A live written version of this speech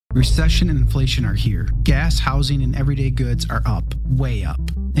Recession and inflation are here. Gas, housing, and everyday goods are up, way up.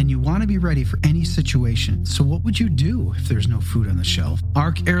 And you want to be ready for any situation. So what would you do if there's no food on the shelf?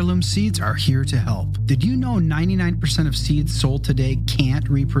 ARC Heirloom Seeds are here to help. Did you know 99% of seeds sold today can't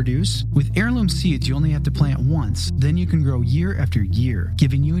reproduce? With Heirloom Seeds, you only have to plant once. Then you can grow year after year,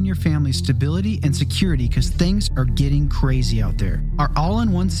 giving you and your family stability and security because things are getting crazy out there. Our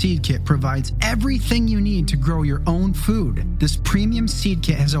all-in-one seed kit provides everything you need to grow your own food. This premium seed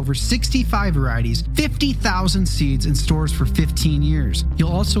kit has over 65 varieties, 50,000 seeds in stores for 15 years.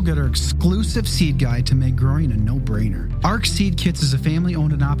 You'll also get our exclusive seed guide to make growing a no-brainer. ARC Seed Kits is a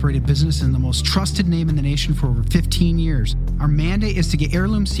family-owned and operated business and the most trusted name in the nation for over 15 years. Our mandate is to get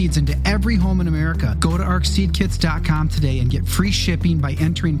heirloom seeds into every home in America. Go to arcseedkits.com today and get free shipping by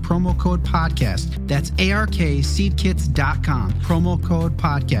entering promo code podcast. That's ARKseedkits.com, promo code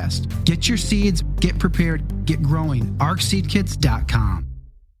podcast. Get your seeds, get prepared, get growing. arcseedkits.com.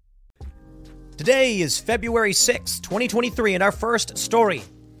 Today is February 6, 2023, and our first story.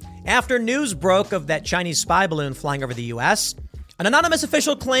 After news broke of that Chinese spy balloon flying over the U.S., an anonymous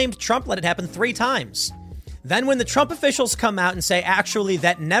official claimed Trump let it happen 3 times. Then when the Trump officials come out and say, actually,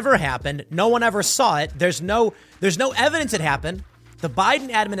 that never happened, no one ever saw it, there's no evidence it happened, the Biden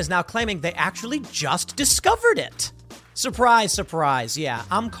admin is now claiming they actually just discovered it. Surprise, surprise. Yeah,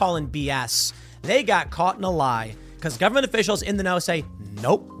 I'm calling BS. They got caught in a lie because government officials in the know say,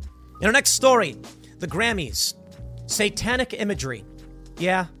 nope. In our next story, the Grammys. Satanic imagery.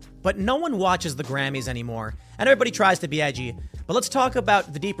 Yeah, but no one watches the Grammys anymore, and everybody tries to be edgy. But let's talk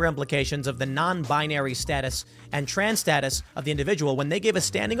about the deeper implications of the non-binary status and trans status of the individual when they gave a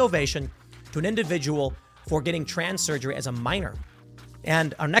standing ovation to an individual for getting trans surgery as a minor.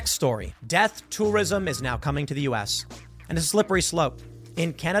 And our next story, death tourism is now coming to the U.S. And it's a slippery slope.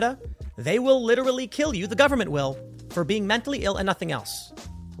 In Canada, they will literally kill you, the government will, for being mentally ill and nothing else.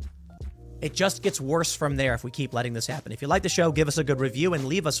 It just gets worse from there if we keep letting this happen. If you like the show, give us a good review and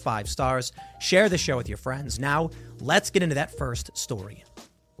leave us 5 stars. Share the show with your friends. Now, let's get into that first story.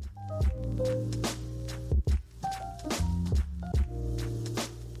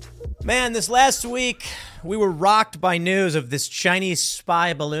 Man, this last week, we were rocked by news of this Chinese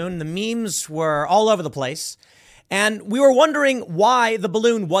spy balloon. The memes were all over the place. And we were wondering why the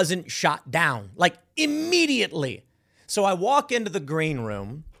balloon wasn't shot down, like immediately. So I walk into the green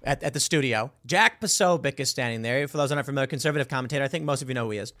room at the studio. Jack Posobiec is standing there. For those who are not familiar, conservative commentator. I think most of you know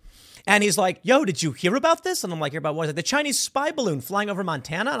who he is. And he's like, yo, did you hear about this? And I'm like, hear about what? The Chinese spy balloon flying over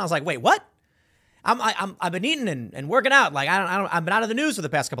Montana? And I was like, wait, what? I've been eating and working out. Like, I've been out of the news for the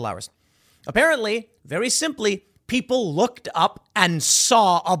past couple hours. Apparently, very simply, people looked up and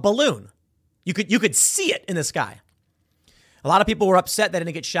saw a balloon. You could see it in the sky. A lot of people were upset that it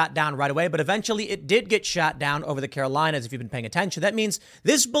didn't get shot down right away, but eventually it did get shot down over the Carolinas, if you've been paying attention. That means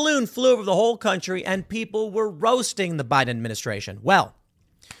this balloon flew over the whole country and people were roasting the Biden administration. Well,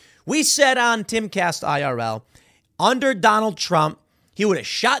 we said on Timcast IRL, under Donald Trump, he would have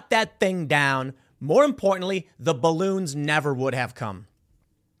shot that thing down. More importantly, the balloons never would have come.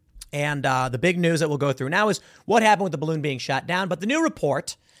 And the big news that we'll go through now is what happened with the balloon being shot down. But the new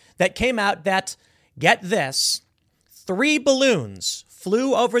report that came out that, get this, 3 balloons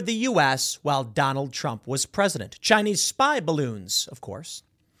flew over the U.S. while Donald Trump was president. Chinese spy balloons, of course.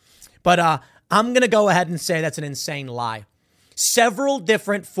 But I'm going to go ahead and say that's an insane lie. Several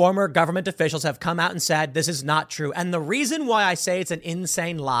different former government officials have come out and said this is not true. And the reason why I say it's an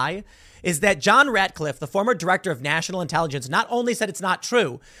insane lie is that John Ratcliffe, the former director of national intelligence, not only said it's not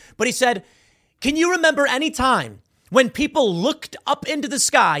true, but he said, can you remember any time when people looked up into the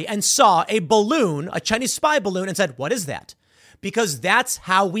sky and saw a balloon, a Chinese spy balloon, and said, what is that? Because that's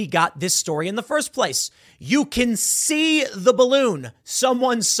how we got this story in the first place. You can see the balloon.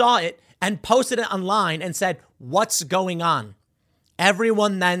 Someone saw it and posted it online and said, what's going on?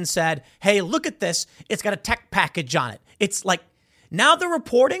 Everyone then said, hey, look at this. It's got a tech package on it. It's like, now they're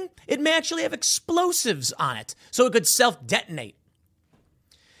reporting it may actually have explosives on it, so it could self-detonate.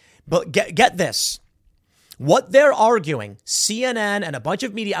 But get this. What they're arguing, CNN and a bunch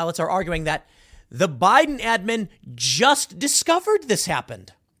of media outlets are arguing that the Biden admin just discovered this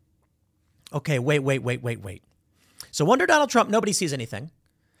happened. Okay, wait. So under Donald Trump, nobody sees anything.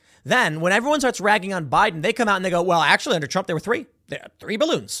 Then when everyone starts ragging on Biden, they come out and they go, well, actually under Trump, there were 3. There are 3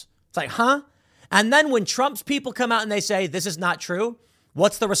 balloons. It's like, huh? And then when Trump's people come out and they say, this is not true,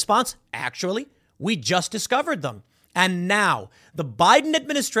 what's the response? Actually, we just discovered them. And now the Biden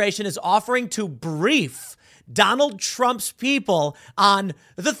administration is offering to brief Donald Trump's people on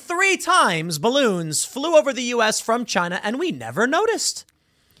the 3 times balloons flew over the U.S. from China and we never noticed.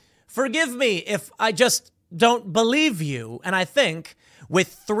 Forgive me if I just don't believe you. And I think with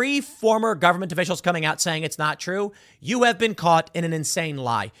 3 former government officials coming out saying it's not true, you have been caught in an insane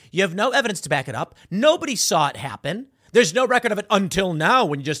lie. You have no evidence to back it up. Nobody saw it happen. There's no record of it until now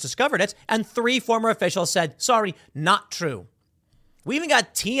when you just discovered it. And 3 former officials said, sorry, not true. We even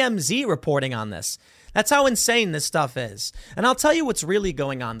got TMZ reporting on this. That's how insane this stuff is. And I'll tell you what's really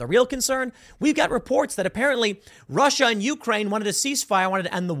going on. The real concern, we've got reports that apparently Russia and Ukraine wanted a ceasefire, wanted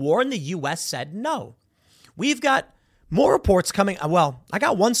to end the war, and the U.S. said no. We've got more reports coming. Well, I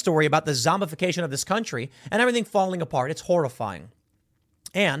got one story about the zombification of this country and everything falling apart. It's horrifying.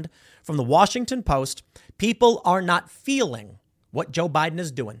 And from the Washington Post, people are not feeling what Joe Biden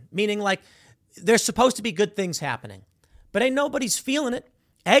is doing, meaning like there's supposed to be good things happening, but ain't nobody's feeling it.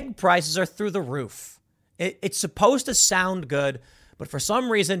 Egg prices are through the roof. It's supposed to sound good, but for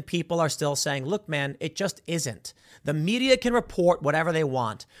some reason, people are still saying, look, man, it just isn't. The media can report whatever they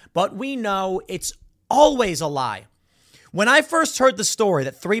want, but we know it's always a lie. When I first heard the story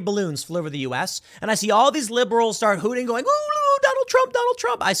that 3 balloons flew over the U.S., and I see all these liberals start hooting, going, ooh, Donald Trump, Donald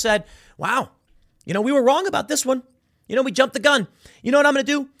Trump, I said, wow, we were wrong about this one. We jumped the gun. You know what I'm going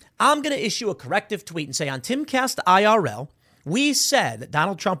to do? I'm going to issue a corrective tweet and say on Timcast IRL, we said that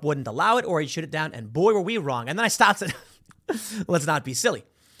Donald Trump wouldn't allow it or he'd shoot it down, and boy, were we wrong. And then I stopped it. Let's not be silly.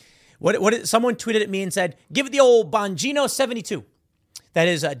 Someone tweeted at me and said, give it the old Bongino 72. That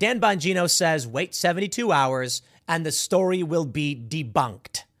is, Dan Bongino says, wait 72 hours and the story will be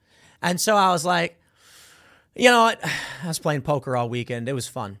debunked. And so I was like, you know what? I was playing poker all weekend. It was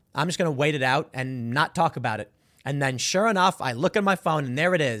fun. I'm just going to wait it out and not talk about it. And then sure enough, I look at my phone and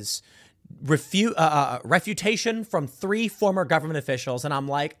there it is. Refutation from 3 former government officials. And I'm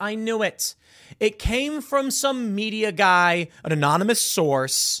like, I knew it. It came from some media guy, an anonymous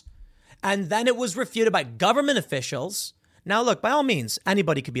source. And then it was refuted by government officials. Now, look, by all means,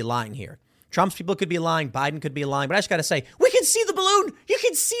 anybody could be lying here. Trump's people could be lying. Biden could be lying. But I just got to say, we can see the balloon. You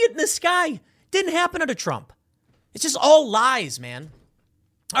can see it in the sky. Didn't happen under Trump. It's just all lies, man.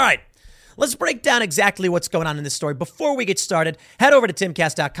 All right. Let's break down exactly what's going on in this story. Before we get started, head over to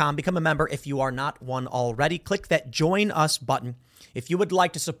timcast.com. Become a member if you are not one already. Click that Join Us button if you would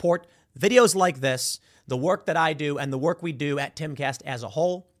like to support videos like this, the work that I do, and the work we do at Timcast as a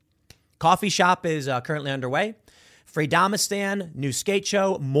whole. Coffee shop is currently underway. Freedomistan, new skate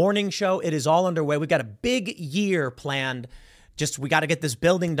show, morning show. It is all underway. We've got a big year planned. We got to get this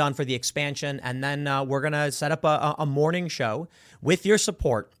building done for the expansion. And then we're going to set up a morning show with your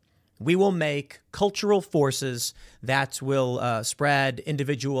support. We will make cultural forces that will spread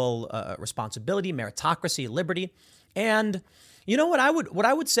individual responsibility, meritocracy, liberty. And you know what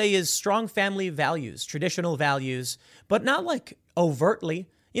I would say is strong family values, traditional values, but not like overtly,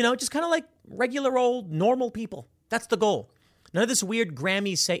 just kind of like regular old normal people. That's the goal. None of this weird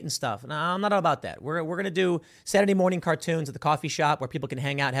Grammy Satan stuff. No, I'm not about that. We're going to do Saturday morning cartoons at the coffee shop where people can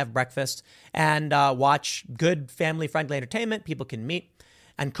hang out, have breakfast, and watch good family-friendly entertainment. People can meet.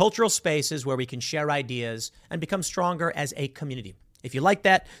 And cultural spaces where we can share ideas and become stronger as a community. If you like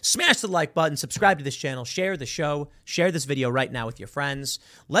that, smash the like button, subscribe to this channel, share the show, share this video right now with your friends.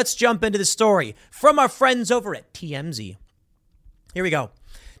 Let's jump into the story from our friends over at TMZ. Here we go.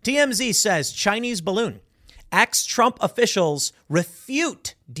 TMZ says Chinese balloon. Ex-Trump officials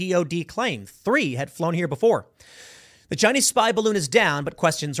refute DOD claim. 3 had flown here before. The Chinese spy balloon is down, but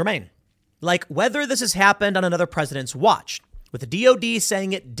questions remain. Like whether this has happened on another president's watch, with the DOD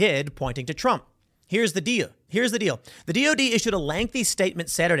saying it did, pointing to Trump. Here's the deal. The DOD issued a lengthy statement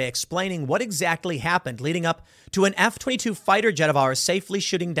Saturday explaining what exactly happened leading up to an F-22 fighter jet of ours safely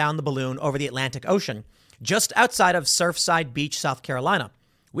shooting down the balloon over the Atlantic Ocean, just outside of Surfside Beach, South Carolina.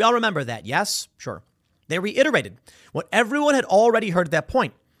 We all remember that, yes? Sure. They reiterated what everyone had already heard at that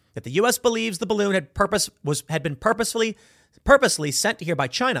point, that the U.S. believes the balloon had been purposely sent here by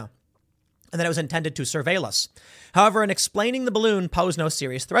China, and that it was intended to surveil us. However, in explaining the balloon posed no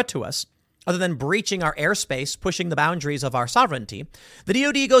serious threat to us, other than breaching our airspace, pushing the boundaries of our sovereignty, the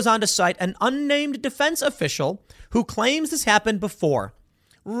DOD goes on to cite an unnamed defense official who claims this happened before.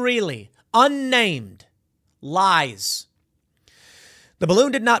 Really? Unnamed. Lies. The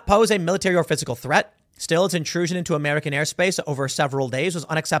balloon did not pose a military or physical threat. Still, its intrusion into American airspace over several days was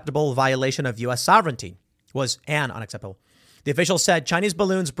unacceptable violation of U.S. sovereignty. The official said Chinese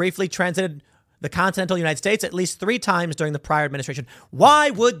balloons briefly transited the continental United States at least 3 times during the prior administration. Why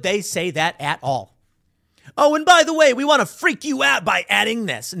would they say that at all? Oh, and by the way, we want to freak you out by adding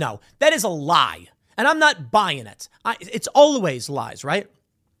this. No, that is a lie. And I'm not buying it. It's always lies, right?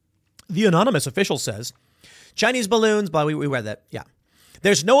 The anonymous official says Chinese balloons, but we read that. Yeah.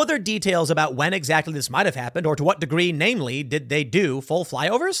 There's no other details about when exactly this might have happened or to what degree, namely, did they do full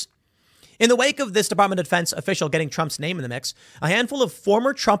flyovers? In the wake of this Department of Defense official getting Trump's name in the mix, a handful of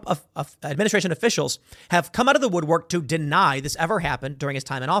former Trump administration officials have come out of the woodwork to deny this ever happened during his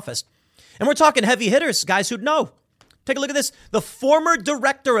time in office. And we're talking heavy hitters, guys who'd know. Take a look at this. The former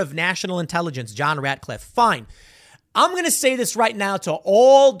director of national intelligence, John Ratcliffe. Fine. I'm going to say this right now to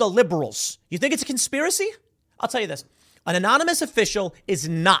all the liberals. You think it's a conspiracy? I'll tell you this. An anonymous official is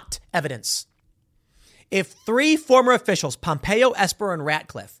not evidence. If 3 former officials, Pompeo, Esper, and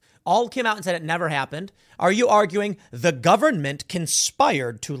Ratcliffe, all came out and said it never happened, are you arguing the government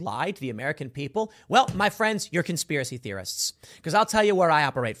conspired to lie to the American people? Well, my friends, you're conspiracy theorists. Because I'll tell you where I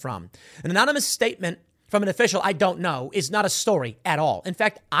operate from. An anonymous statement from an official I don't know is not a story at all. In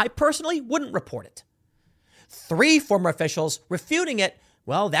fact, I personally wouldn't report it. 3 former officials refuting it,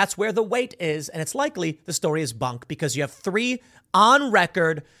 well, that's where the weight is, and it's likely the story is bunk because you have 3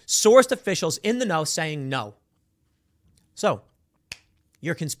 on-record, sourced officials in the know saying no. So,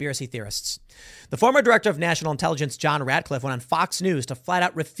 you're conspiracy theorists. The former director of national intelligence, John Ratcliffe, went on Fox News to flat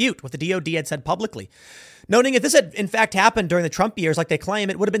out refute what the DOD had said publicly, noting if this had in fact happened during the Trump years like they claim,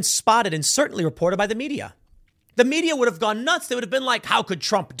 it would have been spotted and certainly reported by the media. The media would have gone nuts. They would have been like, how could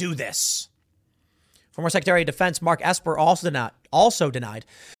Trump do this? Former Secretary of Defense Mark Esper also denied.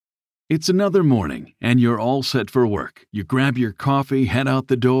 It's another morning, and you're all set for work. You grab your coffee, head out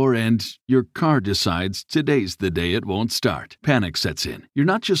the door, and your car decides today's the day it won't start. Panic sets in. You're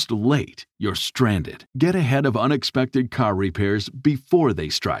not just late, you're stranded. Get ahead of unexpected car repairs before they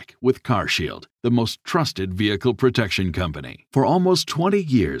strike with CarShield, the most trusted vehicle protection company. For almost 20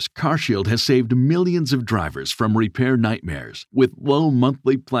 years, CarShield has saved millions of drivers from repair nightmares with low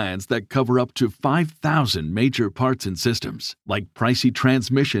monthly plans that cover up to 5,000 major parts and systems, like pricey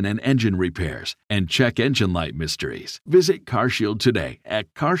transmission and engine repairs and check engine light mysteries. Visit CarShield today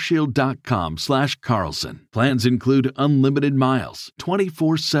at carshield.com/Carlson. Plans include unlimited miles,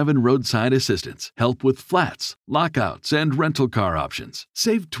 24/7 roadside assistance, help with flats, lockouts, and rental car options.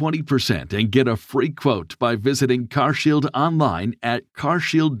 Save 20% and get a free quote by visiting CarShield online at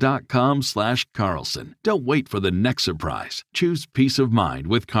carshield.com/Carlson. Don't wait for the next surprise. Choose peace of mind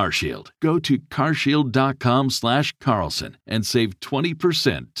with CarShield. Go to carshield.com/Carlson and save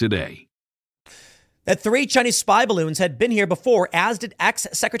 20% today. That 3 Chinese spy balloons had been here before, as did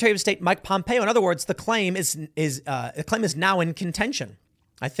ex-Secretary of State Mike Pompeo. In other words, the claim is now in contention.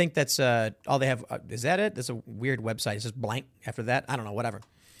 I think that's all they have. Is that it? There's a weird website. It's just blank after that. I don't know, whatever.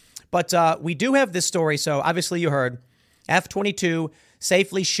 But we do have this story. So obviously you heard F-22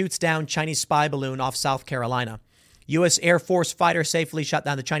 safely shoots down Chinese spy balloon off South Carolina. U.S. Air Force fighter safely shot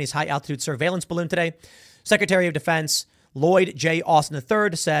down the Chinese high-altitude surveillance balloon today. Secretary of Defense Lloyd J. Austin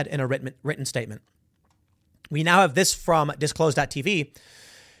III said in a written statement. We now have this from Disclosed.tv.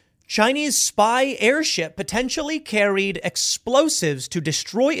 Chinese spy airship potentially carried explosives to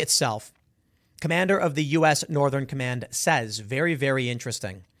destroy itself. Commander of the U.S. Northern Command says. Very, very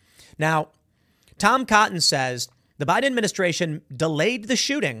interesting. Now, Tom Cotton says the Biden administration delayed the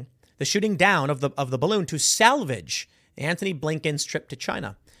shooting down of the balloon to salvage Antony Blinken's trip to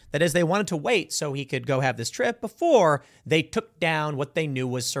China. That is, they wanted to wait so he could go have this trip before they took down what they knew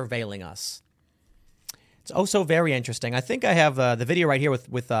was surveilling us. It's also very interesting. I think I have the video right here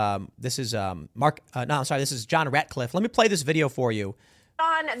with this is this is John Ratcliffe. Let me play this video for you.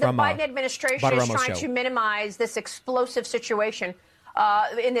 The Biden administration is trying to minimize this explosive situation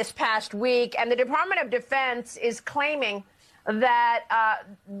in this past week. And the Department of Defense is claiming that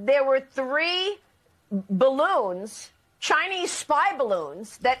there were 3 balloons, Chinese spy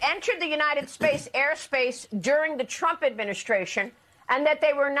balloons, that entered the United States airspace during the Trump administration, and that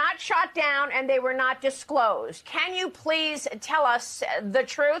they were not shot down and they were not disclosed. Can you please tell us the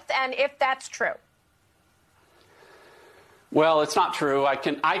truth and if that's true? Well, it's not true. I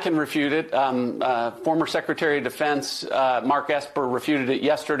can refute it. Former Secretary of Defense Mark Esper refuted it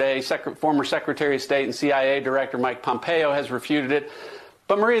yesterday. Former Secretary of State and CIA Director Mike Pompeo has refuted it.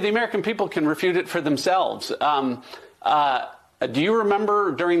 But Maria, the American people can refute it for themselves. Do you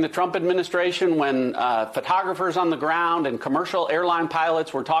remember during the Trump administration when photographers on the ground and commercial airline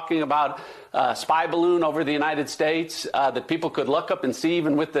pilots were talking about a spy balloon over the United States that people could look up and see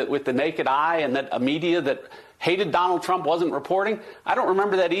even with the naked eye, and that a media that hated Donald Trump wasn't reporting? I don't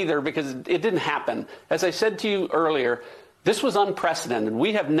remember that either because it didn't happen. As I said to you earlier, this was unprecedented.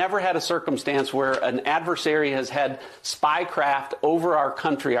 We have never had a circumstance where an adversary has had spy craft over our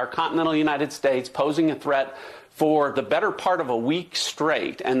country, our continental United States, posing a threat for the better part of a week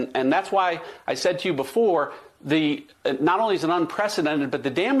straight. And that's why I said to you before, not only is it unprecedented, but the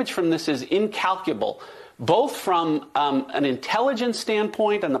damage from this is incalculable, both from an intelligence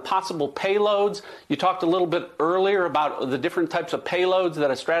standpoint and the possible payloads. You talked a little bit earlier about the different types of payloads that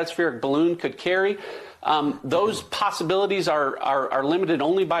a stratospheric balloon could carry. Those possibilities are limited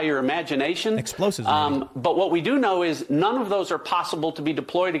only by your imagination. Explosives. But what we do know is none of those are possible to be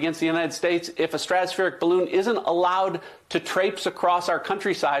deployed against the United States if a stratospheric balloon isn't allowed to traipse across our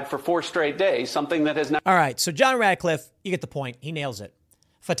countryside for 4 straight days, something that has not. All right. So John Radcliffe, you get the point. He nails it.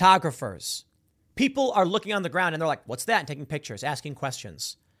 Photographers. People are looking on the ground and they're like, what's that? And taking pictures, asking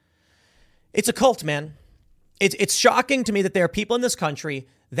questions. It's a cult, man. It's shocking to me that there are people in this country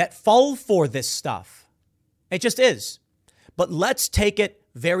that fall for this stuff. It just is. But let's take it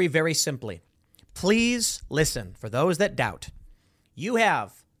very, very simply. Please listen, for those that doubt. You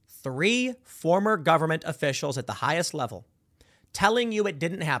have 3 former government officials at the highest level telling you it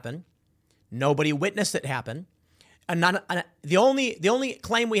didn't happen. Nobody witnessed it happen. The only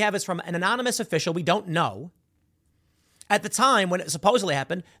claim we have is from an anonymous official we don't know. At the time when it supposedly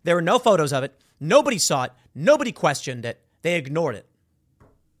happened, there were no photos of it. Nobody saw it. Nobody questioned it. They ignored it.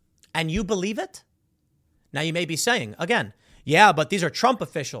 And you believe it? Now, you may be saying, again, yeah, but these are Trump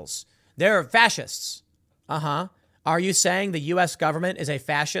officials. They're fascists. Uh-huh. Are you saying the U.S. government is a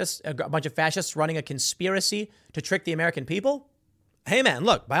fascist, a bunch of fascists running a conspiracy to trick the American people? Hey, man,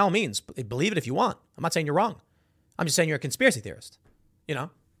 look, by all means, believe it if you want. I'm not saying you're wrong. I'm just saying you're a conspiracy theorist. You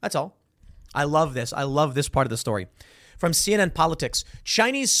know, that's all. I love this. I love this part of the story. From CNN Politics,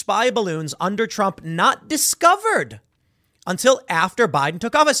 Chinese spy balloons under Trump not discovered until after Biden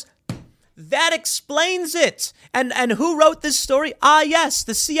took office. That explains it. And who wrote this story? Ah, yes,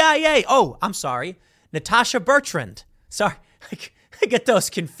 the CIA. Oh, I'm sorry. Natasha Bertrand. Sorry, I get those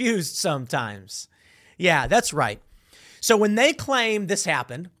confused sometimes. Yeah, that's right. So when they claim this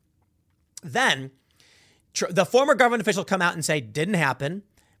happened, then the former government officials come out and say, didn't happen.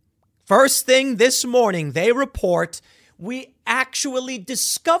 First thing this morning, they report, we actually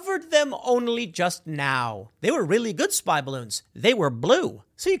discovered them only just now. They were really good spy balloons. They were blue,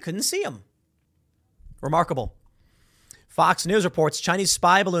 so you couldn't see them. Remarkable. Fox News reports Chinese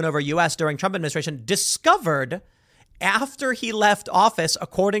spy balloon over U.S. during Trump administration discovered after he left office,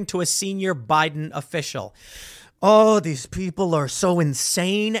 according to a senior Biden official. Oh, these people are so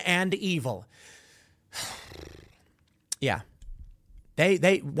insane and evil. Yeah.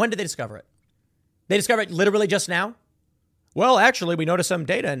 When did they discover it? They discovered it literally just now? Well, actually, we noticed some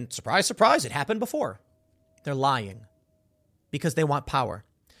data and surprise, surprise, it happened before. They're lying because they want power.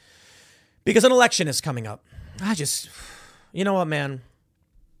 Because an election is coming up. You know what, man?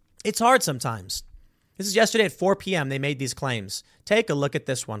 It's hard sometimes. This is yesterday at 4 p.m. They made these claims. Take a look at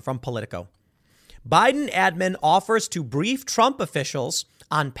this one from Politico. Biden admin offers to brief Trump officials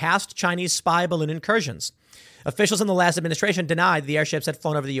on past Chinese spy balloon incursions. Officials in the last administration denied the airships had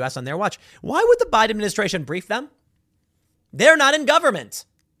flown over the U.S. on their watch. Why would the Biden administration brief them? They're not in government.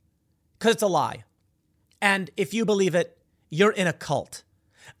 Because it's a lie. And if you believe it, you're in a cult.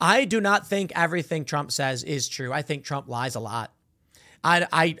 I do not think everything Trump says is true. I think Trump lies a lot.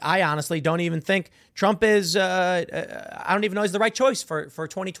 I honestly don't even think Trump is, I don't even know he's the right choice for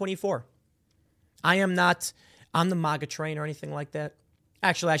 2024. I am not on the MAGA train or anything like that.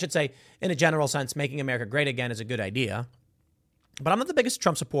 Actually, I should say, in a general sense, making America great again is a good idea. But I'm not the biggest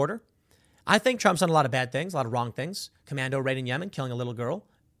Trump supporter. I think Trump's done a lot of bad things, a lot of wrong things. Commando raid in Yemen, killing a little girl.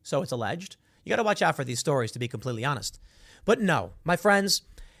 So it's alleged. You got to watch out for these stories, to be completely honest. But no, my friends,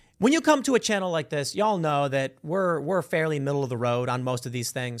 when you come to a channel like this, y'all know that we're fairly middle of the road on most of these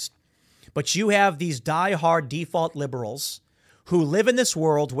things. But you have these diehard default liberals who live in this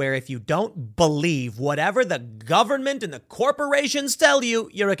world where if you don't believe whatever the government and the corporations tell you,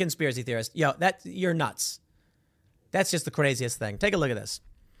 you're a conspiracy theorist. You're nuts. That's just the craziest thing. Take a look at this.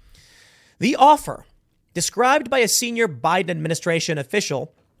 The offer, described by a senior Biden administration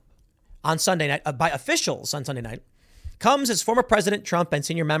official on Sunday night, by officials on Sunday night, comes as former President Trump and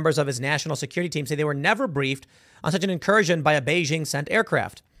senior members of his national security team say they were never briefed on such an incursion by a Beijing-sent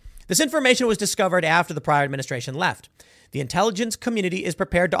aircraft. This information was discovered after the prior administration left. The intelligence community is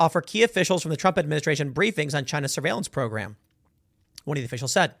prepared to offer key officials from the Trump administration briefings on China's surveillance program, one of the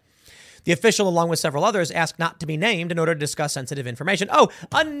officials said. The official, along with several others, asked not to be named in order to discuss sensitive information. Oh,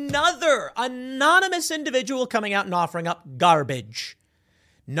 another anonymous individual coming out and offering up garbage.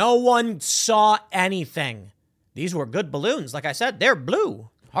 No one saw anything. These were good balloons. Like I said, they're blue.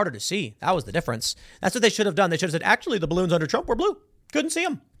 Harder to see. That was the difference. That's what they should have done. They should have said, actually, the balloons under Trump were blue. Couldn't see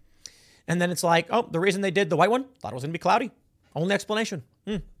them. And then it's like, oh, the reason they did the white one, thought it was going to be cloudy. Only explanation.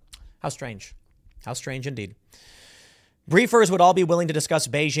 How strange. How strange indeed. Briefers would all be willing to discuss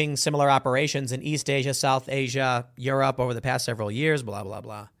Beijing's similar operations in East Asia, South Asia, Europe over the past several years, blah, blah,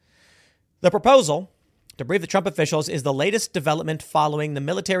 blah. The proposal to brief the Trump officials is the latest development following the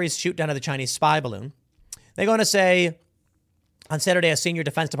military's shoot down of the Chinese spy balloon. They're going to say on Saturday, a senior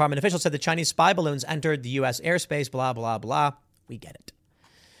Defense Department official said the Chinese spy balloons entered the U.S. airspace, blah, blah, blah. We get it.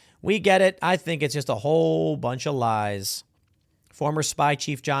 We get it. I think it's just a whole bunch of lies. Former spy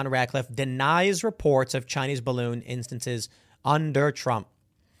chief John Ratcliffe denies reports of Chinese balloon instances under Trump.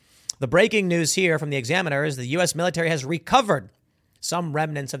 The breaking news here from the Examiner is the U.S. military has recovered some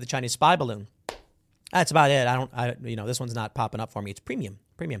remnants of the Chinese spy balloon. That's about it. This one's not popping up for me. It's premium.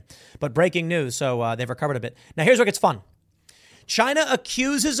 But breaking news, so they've recovered a bit. Now, here's where it gets fun. China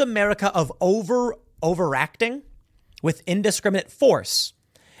accuses America of overacting with indiscriminate force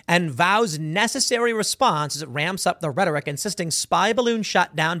and vows necessary response as it ramps up the rhetoric, insisting spy balloon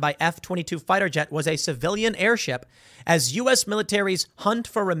shot down by F-22 fighter jet was a civilian airship as U.S. military's hunt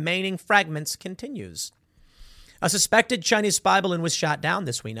for remaining fragments continues. A suspected Chinese spy balloon was shot down,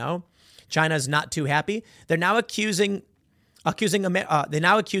 this we know. China's not too happy. They've now accused America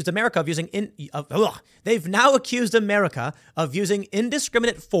of using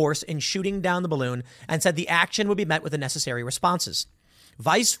indiscriminate force in shooting down the balloon and said the action would be met with the necessary responses.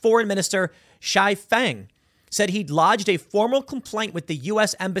 Vice Foreign Minister Xi Feng said he'd lodged a formal complaint with the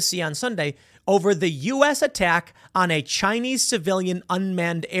U.S. Embassy on Sunday over the U.S. attack on a Chinese civilian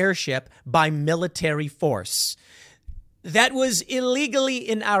unmanned airship by military force. That was illegally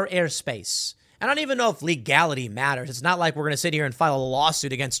in our airspace. I don't even know if legality matters. It's not like we're going to sit here and file a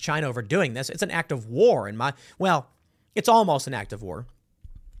lawsuit against China over doing this. It's an act of war it's almost an act of war.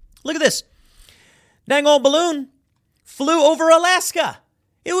 Look at this. Dang old balloon flew over Alaska.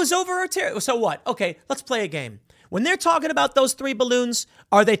 It was over our territory. So what? Okay, let's play a game. When they're talking about those 3 balloons,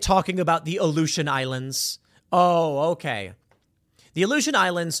 are they talking about the Aleutian Islands? Oh, okay. The Aleutian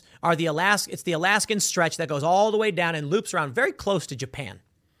Islands are it's the Alaskan stretch that goes all the way down and loops around very close to Japan.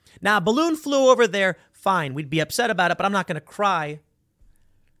 Now, a balloon flew over there, fine. We'd be upset about it, but I'm not going to cry.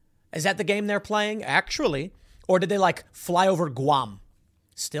 Is that the game they're playing? Actually. Or did they fly over Guam?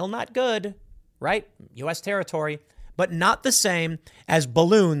 Still not good, right? U.S. territory, but not the same as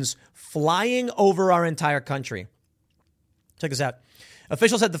balloons flying over our entire country. Check this out.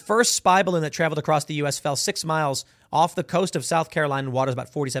 Officials said the first spy balloon that traveled across the U.S. fell 6 miles off the coast of South Carolina in waters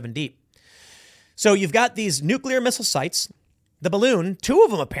about 47 deep. So you've got these nuclear missile sites. The balloon, 2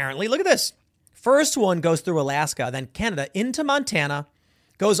 of them apparently. Look at this. First one goes through Alaska, then Canada into Montana,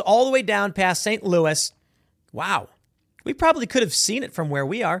 goes all the way down past St. Louis. Wow. We probably could have seen it from where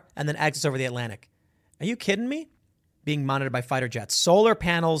we are, and then exits over the Atlantic. Are you kidding me? Being monitored by fighter jets, solar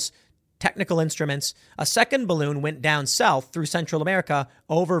panels, technical instruments. A second balloon went down south through Central America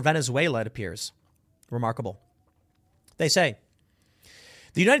over Venezuela, it appears. Remarkable. They say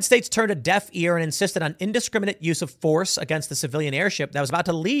the United States turned a deaf ear and insisted on indiscriminate use of force against the civilian airship that was about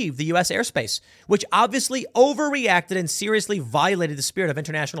to leave the U.S. airspace, which obviously overreacted and seriously violated the spirit of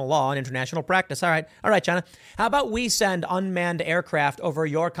international law and international practice. All right, China. How about we send unmanned aircraft over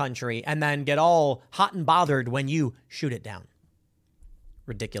your country and then get all hot and bothered when you shoot it down?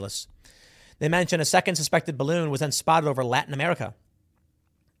 Ridiculous. They mentioned a second suspected balloon was then spotted over Latin America.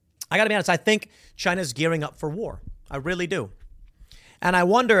 I got to be honest, I think China's gearing up for war. I really do. And I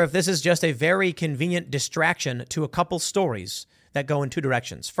wonder if this is just a very convenient distraction to a couple stories that go in 2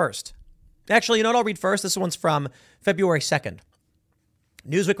 directions. First, actually, you know what I'll read first? This one's from February 2nd.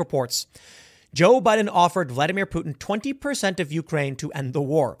 Newsweek reports, Joe Biden offered Vladimir Putin 20% of Ukraine to end the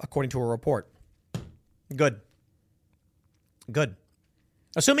war, according to a report. Good.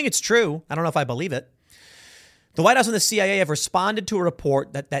 Assuming it's true, I don't know if I believe it. The White House and the CIA have responded to a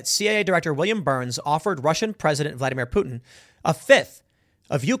report that CIA Director William Burns offered Russian President Vladimir Putin a fifth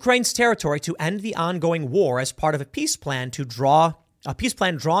of Ukraine's territory to end the ongoing war as part of a peace plan drawn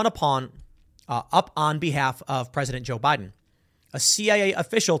up on behalf of President Joe Biden. A CIA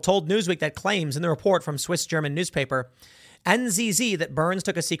official told Newsweek that claims in the report from Swiss-German newspaper NZZ that Burns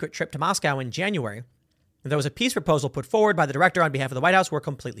took a secret trip to Moscow in January. There was a peace proposal put forward by the director on behalf of the White House were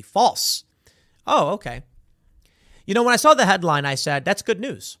completely false. Oh, okay. You know, when I saw the headline, I said, that's good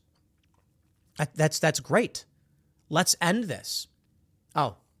news. That's great. Let's end this.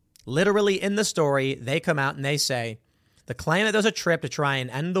 Oh, literally in the story, they come out and they say the claim that there was a trip to try and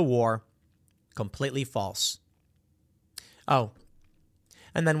end the war, completely false. Oh,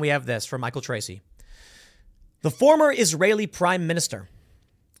 and then we have this from Michael Tracy. The former Israeli prime minister,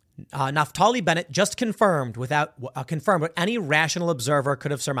 Naftali Bennett, just confirmed what any rational observer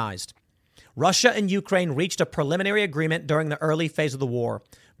could have surmised. Russia and Ukraine reached a preliminary agreement during the early phase of the war.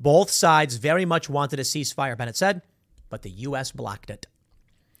 Both sides very much wanted a ceasefire, Bennett said. but the U.S. blocked it.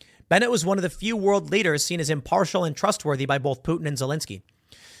 Bennett was one of the few world leaders seen as impartial and trustworthy by both Putin and Zelensky.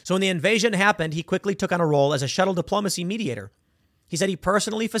 So when the invasion happened, he quickly took on a role as a shuttle diplomacy mediator. He said he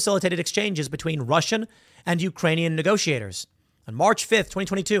personally facilitated exchanges between Russian and Ukrainian negotiators. On March 5th,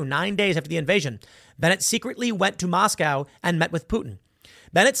 2022, 9 days after the invasion, Bennett secretly went to Moscow and met with Putin.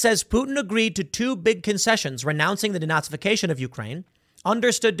 Bennett says Putin agreed to two big concessions, renouncing the denazification of Ukraine,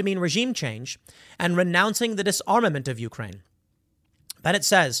 understood to mean regime change, and renouncing the disarmament of Ukraine. Bennett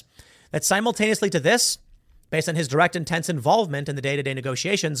says that simultaneously to this, based on his direct intense involvement in the day-to-day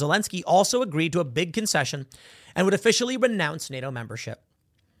negotiations, Zelensky also agreed to a big concession and would officially renounce NATO membership.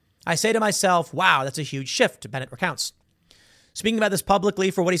 I say to myself, wow, that's a huge shift, Bennett recounts. Speaking about this publicly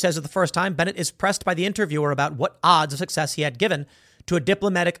for what he says for the first time, Bennett is pressed by the interviewer about what odds of success he had given to a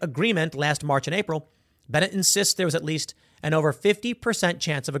diplomatic agreement last March and April. Bennett insists there was at least an over 50%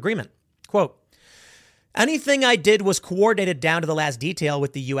 chance of agreement. Quote, anything I did was coordinated down to the last detail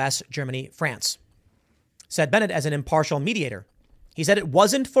with the U.S., Germany, France, said Bennett as an impartial mediator. He said it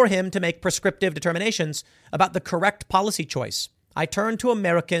wasn't for him to make prescriptive determinations about the correct policy choice. I turned to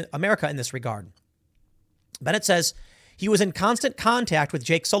America in this regard. Bennett says he was in constant contact with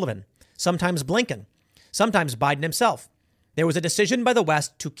Jake Sullivan, sometimes Blinken, sometimes Biden himself. There was a decision by the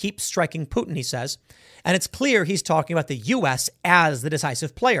West to keep striking Putin, he says, and it's clear he's talking about the U.S. as the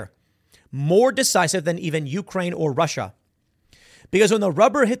decisive player, more decisive than even Ukraine or Russia. Because when the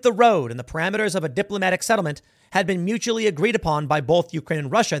rubber hit the road and the parameters of a diplomatic settlement had been mutually agreed upon by both Ukraine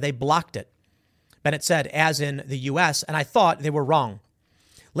and Russia, they blocked it. Bennett said, as in the U.S., and I thought they were wrong.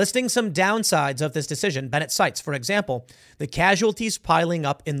 Listing some downsides of this decision, Bennett cites, for example, the casualties piling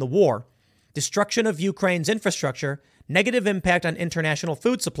up in the war, destruction of Ukraine's infrastructure, negative impact on international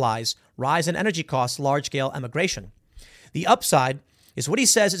food supplies, rise in energy costs, large-scale emigration. The upside is what he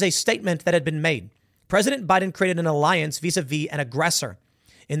says is a statement that had been made. President Biden created an alliance vis-a-vis an aggressor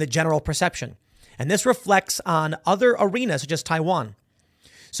in the general perception. And this reflects on other arenas such as Taiwan.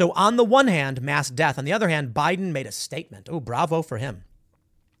 So on the one hand, mass death. On the other hand, Biden made a statement. Oh, bravo for him.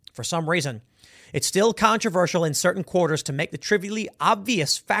 For some reason, it's still controversial in certain quarters to make the trivially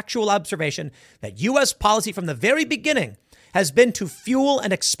obvious factual observation that U.S. policy from the very beginning has been to fuel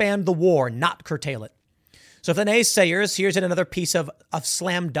and expand the war, not curtail it. So for the naysayers, here's another piece of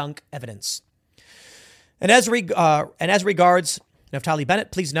slam dunk evidence. And as regards Naftali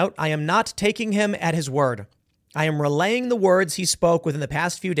Bennett, please note, I am not taking him at his word. I am relaying the words he spoke within the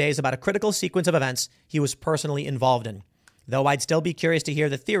past few days about a critical sequence of events he was personally involved in, though I'd still be curious to hear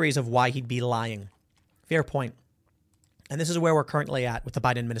the theories of why he'd be lying. Fair point. And this is where we're currently at with the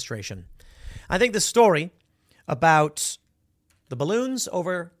Biden administration. I think the story about the balloons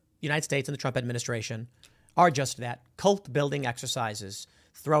over the United States and the Trump administration are just that, cult-building exercises,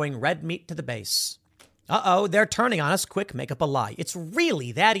 throwing red meat to the base. Uh-oh, they're turning on us. Quick, make up a lie. It's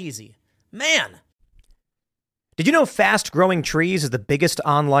really that easy. Man. Did you know Fast Growing Trees is the biggest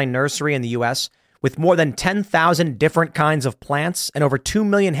online nursery in the U.S., with more than 10,000 different kinds of plants and over 2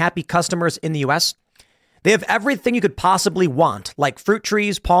 million happy customers in the U.S.? They have everything you could possibly want, like fruit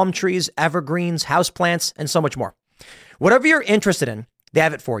trees, palm trees, evergreens, houseplants, and so much more. Whatever you're interested in, they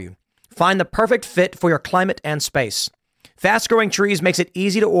have it for you. Find the perfect fit for your climate and space. Fast Growing Trees makes it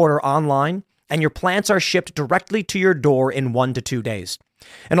easy to order online, and your plants are shipped directly to your door in 1 to 2 days.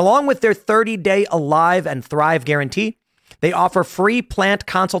 And along with their 30-day Alive and Thrive guarantee, they offer free plant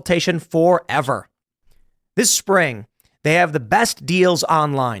consultation forever. This spring, they have the best deals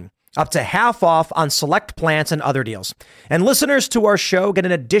online, up to half off on select plants and other deals. And listeners to our show get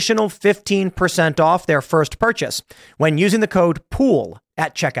an additional 15% off their first purchase when using the code POOL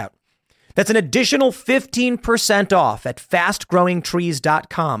at checkout. That's an additional 15% off at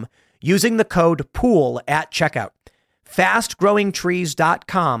fastgrowingtrees.com using the code POOL at checkout.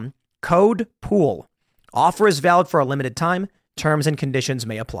 Fastgrowingtrees.com, code POOL. Offer is valid for a limited time. Terms and conditions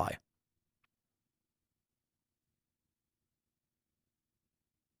may apply.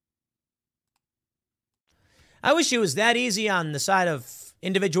 I wish it was that easy on the side of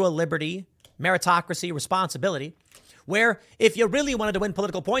individual liberty, meritocracy, responsibility, where if you really wanted to win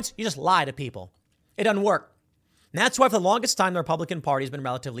political points, you just lie to people. It doesn't work. And that's why for the longest time, the Republican Party has been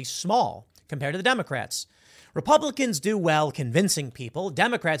relatively small compared to the Democrats. Republicans do well convincing people.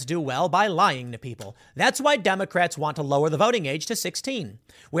 Democrats do well by lying to people. That's why Democrats want to lower the voting age to 16,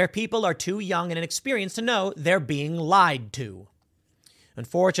 where people are too young and inexperienced to know they're being lied to.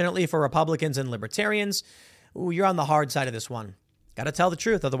 Unfortunately for Republicans and libertarians, you're on the hard side of this one. Got to tell the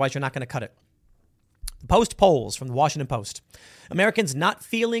truth, otherwise you're not going to cut it. Post polls from the Washington Post. Americans not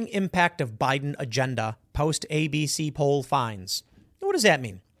feeling impact of Biden agenda. Post ABC poll finds. What does that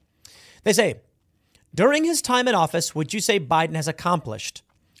mean? They say, During his time in office, would you say Biden has accomplished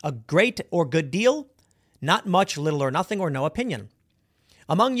a great or good deal? Not much, little or nothing, or no opinion.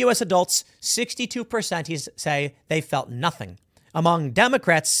 Among U.S. adults, 62% say they felt nothing. Among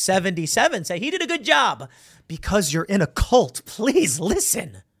Democrats, 77% say he did a good job. Because you're in a cult, please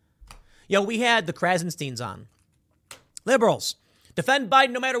listen. We had the Krasensteins on. Liberals defend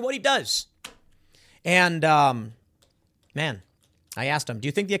Biden no matter what he does. And, man, I asked them, do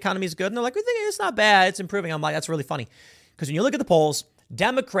you think the economy is good? And they're like, we think it's not bad. It's improving. I'm like, that's really funny. Because when you look at the polls,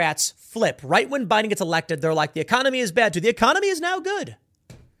 Democrats flip. Right when Biden gets elected, they're like, the economy is bad. The economy is now good.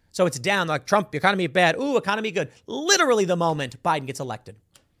 So it's down. Like Trump, the economy bad. Ooh, economy good. Literally the moment Biden gets elected.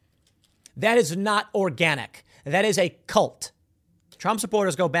 That is not organic. That is a cult. Trump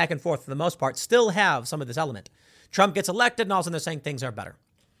supporters go back and forth for the most part, still have some of this element. Trump gets elected and all of a sudden they're saying things are better.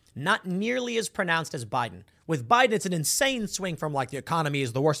 Not nearly as pronounced as Biden. With Biden, it's an insane swing from like the economy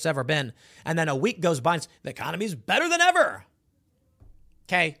is the worst it's ever been. And then a week goes by and the economy is better than ever.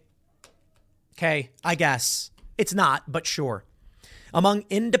 Okay, I guess. It's not, but sure. Among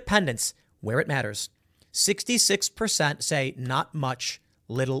independents, where it matters, 66% say not much,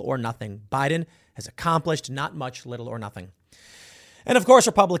 little or nothing. Biden has accomplished not much, little or nothing. And of course,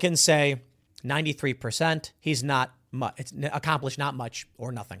 Republicans say 93%, he's not it's accomplished not much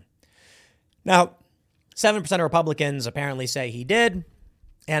or nothing. Now, 7% of Republicans apparently say he did.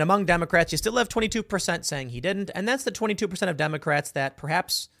 And among Democrats, you still have 22% saying he didn't. And that's the 22% of Democrats that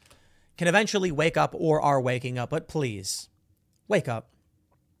perhaps can eventually wake up or are waking up. But please, wake up.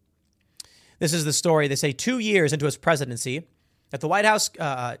 This is the story. They say 2 years into his presidency, that the White House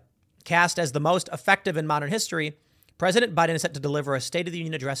cast as the most effective in modern history, President Biden is set to deliver a State of the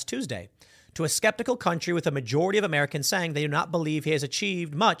Union address Tuesday to a skeptical country with a majority of Americans saying they do not believe he has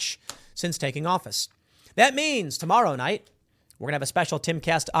achieved much since taking office. That means tomorrow night, we're going to have a special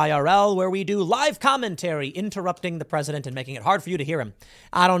Timcast IRL where we do live commentary, interrupting the president and making it hard for you to hear him.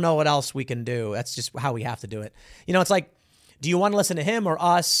 I don't know what else we can do. That's just how we have to do it. It's like, do you want to listen to him or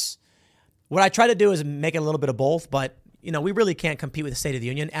us? What I try to do is make it a little bit of both, but, we really can't compete with the State of the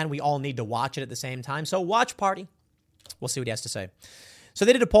Union, and we all need to watch it at the same time. So watch party. We'll see what he has to say. So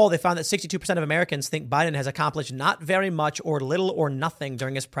they did a poll. They found that 62% of Americans think Biden has accomplished not very much or little or nothing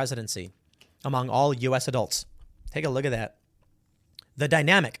during his presidency among all U.S. adults. Take a look at that. The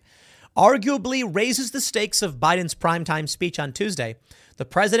dynamic arguably raises the stakes of Biden's primetime speech on Tuesday. The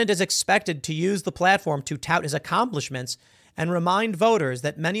president is expected to use the platform to tout his accomplishments and remind voters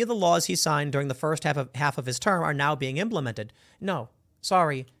that many of the laws he signed during the first half of his term are now being implemented. No,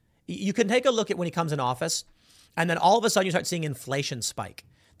 sorry. You can take a look at when he comes in office, and then all of a sudden you start seeing inflation spike.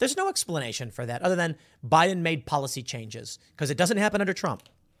 There's no explanation for that other than Biden made policy changes, because it doesn't happen under Trump.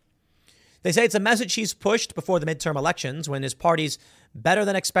 They say it's a message he's pushed before the midterm elections when his party's better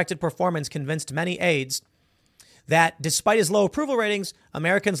than expected performance convinced many aides that despite his low approval ratings,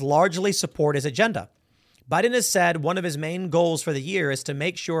 Americans largely support his agenda. Biden has said one of his main goals for the year is to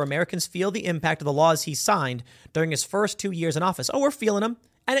make sure Americans feel the impact of the laws he signed during his first 2 years in office. Oh, we're feeling them,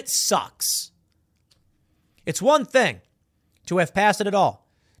 and it sucks. It's one thing to have passed it at all.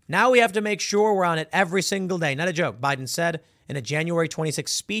 Now we have to make sure we're on it every single day. Not a joke, Biden said in a January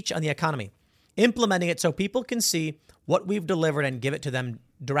 26 speech on the economy, implementing it so people can see what we've delivered and give it to them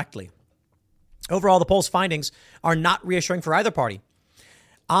directly. Overall, the poll's findings are not reassuring for either party.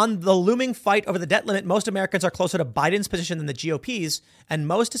 On the looming fight over the debt limit, most Americans are closer to Biden's position than the GOP's, and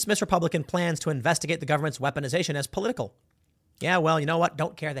most dismiss Republican plans to investigate the government's weaponization as political. Yeah, well, you know what?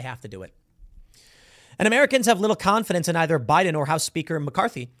 Don't care. They have to do it. And Americans have little confidence in either Biden or House Speaker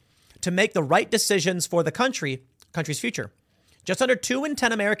McCarthy to make the right decisions for the country's future. Just under 2 in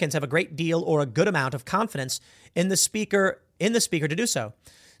 10 Americans have a great deal or a good amount of confidence in the speaker to do so.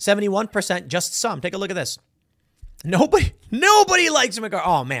 71%, just some. Take a look at this. Nobody likes McCarthy.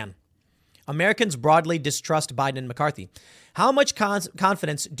 Oh, man. Americans broadly distrust Biden and McCarthy. How much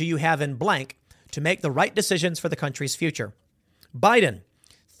confidence do you have in blank to make the right decisions for the country's future? Biden,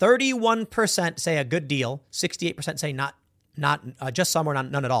 31% say a good deal. 68% say not just some or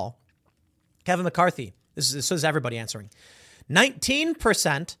none at all. Kevin McCarthy, this is everybody answering.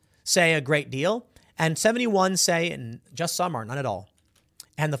 19% say a great deal, and 71% say just some or none at all.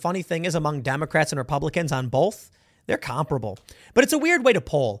 And the funny thing is, among Democrats and Republicans on both, they're comparable. But it's a weird way to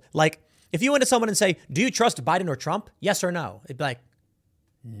poll. Like, if you went to someone and say, do you trust Biden or Trump? Yes or no? It'd be like,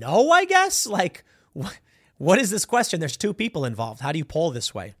 no, I guess. Like, what is this question? There's 2 people involved. How do you poll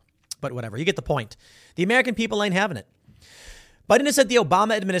this way? But whatever, you get the point. The American people ain't having it. Biden has said the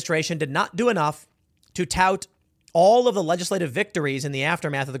Obama administration did not do enough to tout all of the legislative victories in the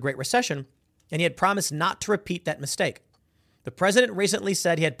aftermath of the Great Recession, and he had promised not to repeat that mistake. The president recently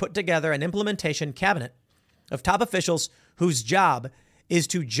said he had put together an implementation cabinet of top officials whose job is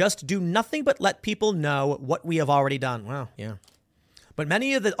to just do nothing but let people know what we have already done. Wow, yeah. But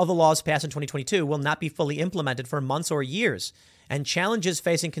many of the laws passed in 2022 will not be fully implemented for months or years. And challenges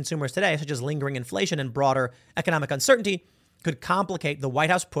facing consumers today, such as lingering inflation and broader economic uncertainty, could complicate the White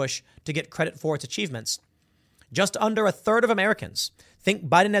House push to get credit for its achievements. Just under a third of Americans think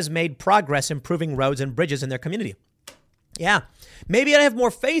Biden has made progress improving roads and bridges in their community. Yeah, maybe I'd have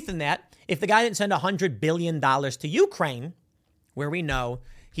more faith in that if the guy didn't send $100 billion to Ukraine, where we know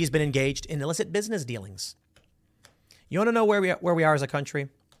he's been engaged in illicit business dealings. You want to know where we are as a country? I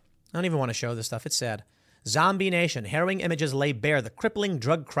don't even want to show this stuff. It's sad. Zombie Nation. Harrowing images lay bare the crippling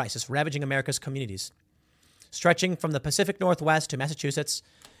drug crisis ravaging America's communities, stretching from the Pacific Northwest to Massachusetts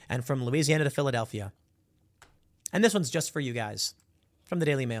and from Louisiana to Philadelphia. And this one's just for you guys from the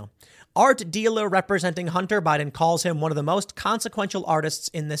Daily Mail. Art dealer representing Hunter Biden calls him one of the most consequential artists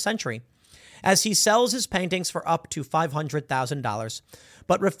in this century as he sells his paintings for up to $500,000,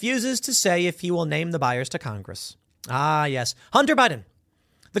 but refuses to say if he will name the buyers to Congress. Ah, yes. Hunter Biden,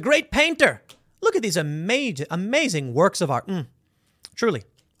 the great painter. Look at these amazing works of art. Truly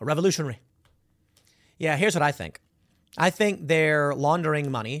a revolutionary. Yeah, here's what I think. I think they're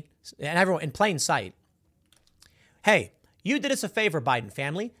laundering money, and everyone in plain sight. Hey, you did us a favor, Biden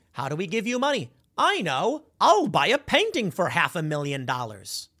family. How do we give you money? I know. I'll buy a painting for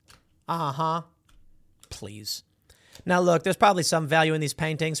 $500,000. Uh-huh. Please. Now, look, there's probably some value in these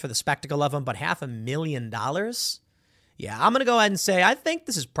paintings for the spectacle of them, but $500,000? Yeah, I'm going to go ahead and say I think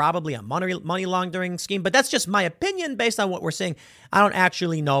this is probably a money laundering scheme, but that's just my opinion based on what we're seeing. I don't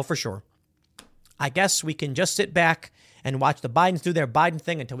actually know for sure. I guess we can just sit back and watch the Bidens do their Biden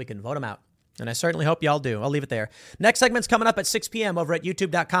thing until we can vote them out. And I certainly hope y'all do. I'll leave it there. Next segment's coming up at 6 p.m. over at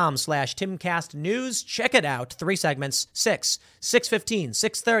youtube.com/TimCastNews. Check it out. 3 segments, 6, 6:15,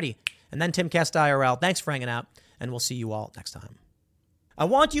 6:30, and then Timcast IRL. Thanks for hanging out, and we'll see you all next time. I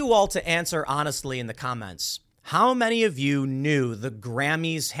want you all to answer honestly in the comments. How many of you knew the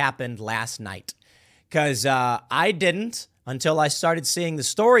Grammys happened last night? Because I didn't until I started seeing the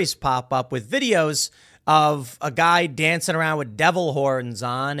stories pop up with videos of a guy dancing around with devil horns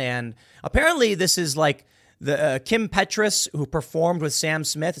on. And apparently this is like the Kim Petras, who performed with Sam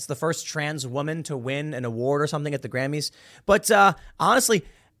Smith. It's the first trans woman to win an award or something at the Grammys. But honestly,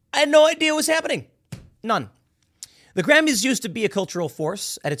 I had no idea what was happening. None. The Grammys used to be a cultural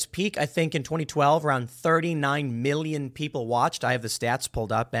force. At its peak, I think in 2012, around 39 million people watched. I have the stats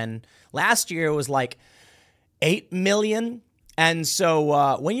pulled up. And last year it was like 8 million. And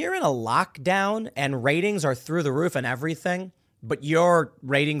so when you're in a lockdown and ratings are through the roof and everything, but your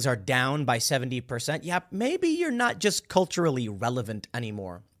ratings are down by 70%, yeah, maybe you're not just culturally relevant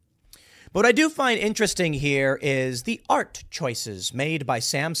anymore. But what I do find interesting here is the art choices made by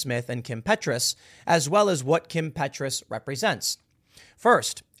Sam Smith and Kim Petras, as well as what Kim Petras represents.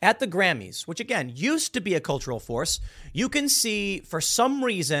 First, at the Grammys, which again used to be a cultural force, you can see for some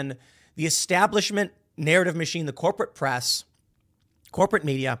reason the establishment narrative machine, the corporate press, corporate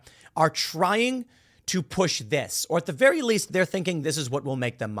media are trying to push this, or at the very least, they're thinking this is what will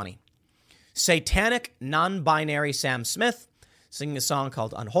make them money. Satanic, non-binary Sam Smith singing a song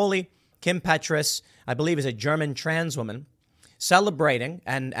called Unholy. Kim Petras, I believe, is a German trans woman celebrating,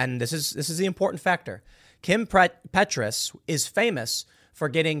 and this is the important factor. Kim Petras is famous for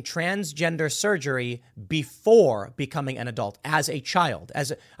getting transgender surgery before becoming an adult, as a child,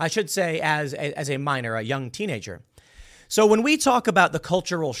 as a minor, a young teenager. So when we talk about the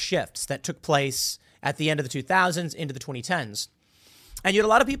cultural shifts that took place at the end of the 2000s into the 2010s, and you had a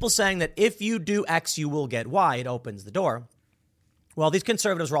lot of people saying that if you do X, you will get Y, it opens the door. Well, these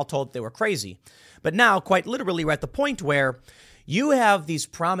conservatives were all told they were crazy. But now, quite literally, we're at the point where you have these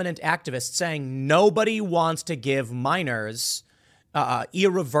prominent activists saying nobody wants to give minors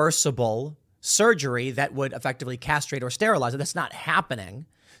irreversible surgery that would effectively castrate or sterilize it. That's not happening.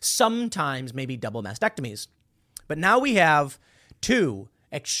 Sometimes maybe double mastectomies. But now we have 2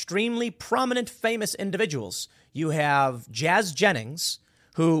 extremely prominent, famous individuals. You have Jazz Jennings,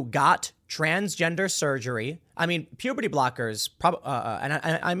 who got transgender surgery. I mean, puberty blockers,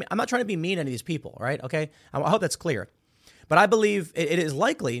 and I'm not trying to be mean to any of these people, right? Okay? I hope that's clear. But I believe it is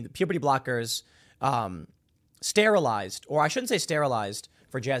likely puberty blockers sterilized, or I shouldn't say sterilized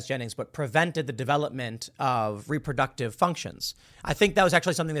for Jazz Jennings, but prevented the development of reproductive functions. I think that was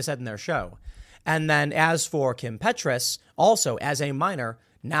actually something they said in their show. And then as for Kim Petras, also as a minor,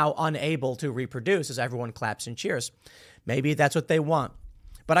 now unable to reproduce as everyone claps and cheers. Maybe that's what they want.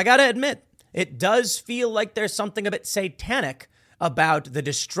 But I got to admit, it does feel like there's something a bit satanic about the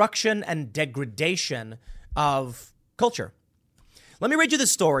destruction and degradation of culture. Let me read you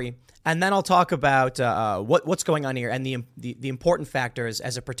this story, and then I'll talk about what's going on here and the important factors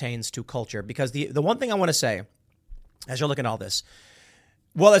as it pertains to culture. Because the one thing I want to say, as you're looking at all this,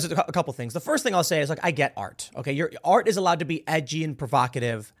 well, there's a couple things. The first thing I'll say is, like, I get art. Okay, your art is allowed to be edgy and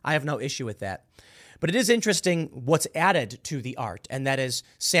provocative. I have no issue with that. But it is interesting what's added to the art, and that is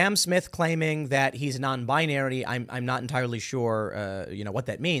Sam Smith claiming that he's non-binary. I'm not entirely sure, what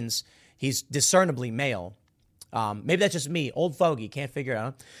that means. He's discernibly male. Maybe that's just me, old fogey, can't figure it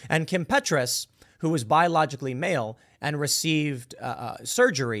out. And Kim Petras, who was biologically male and received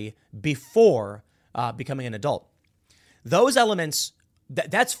surgery before becoming an adult. Those elements,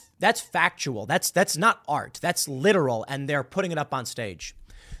 that's factual. That's not art. That's literal, and they're putting it up on stage.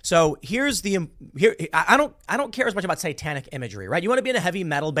 So I don't care as much about satanic imagery, right? You want to be in a heavy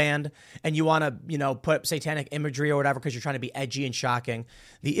metal band and you want to, put satanic imagery or whatever because you're trying to be edgy and shocking.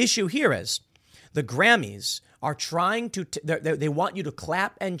 The issue here is the Grammys are trying to, they want you to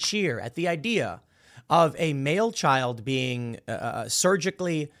clap and cheer at the idea of a male child being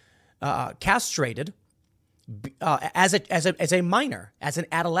surgically castrated as a minor, as an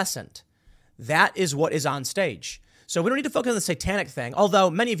adolescent. That is what is on stage. So we don't need to focus on the satanic thing, although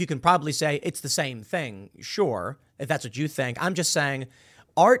many of you can probably say it's the same thing. Sure, if that's what you think. I'm just saying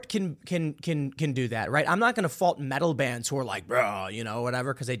art can do that, right? I'm not going to fault metal bands who are like, bro,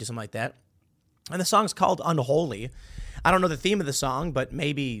 whatever, because they do something like that. And the song's called Unholy. I don't know the theme of the song, but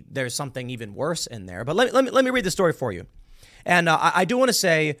maybe there's something even worse in there. But let me read the story for you. And I do want to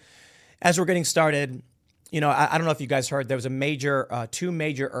say, as we're getting started, I don't know if you guys heard, there was two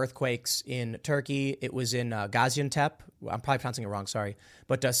major earthquakes in Turkey. It was in Gaziantep. I'm probably pronouncing it wrong, sorry.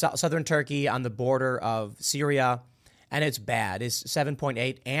 But southern Turkey on the border of Syria. And it's bad. It's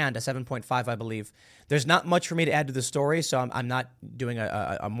 7.8 and a 7.5, I believe. There's not much for me to add to the story, so I'm not doing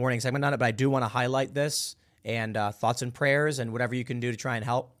a morning segment on it. But I do want to highlight this and thoughts and prayers and whatever you can do to try and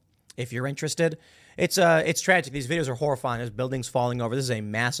help if you're interested. It's tragic. These videos are horrifying. There's buildings falling over. This is a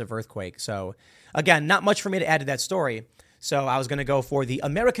massive earthquake. So, again, not much for me to add to that story. So I was going to go for the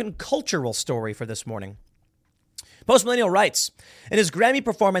American cultural story for this morning. Post Millennial writes, in his Grammy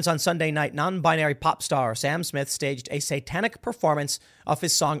performance on Sunday night, non-binary pop star Sam Smith staged a satanic performance of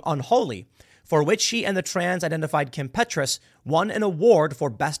his song Unholy, for which he and the trans-identified Kim Petras won an award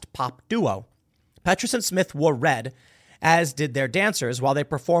for Best Pop Duo. Petras and Smith wore red, as did their dancers, while they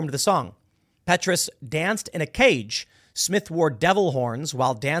performed the song. Petras danced in a cage. Smith wore devil horns,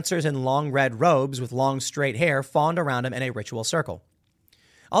 while dancers in long red robes with long straight hair fawned around him in a ritual circle.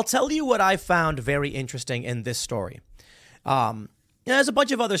 I'll tell you what I found very interesting in this story. There's a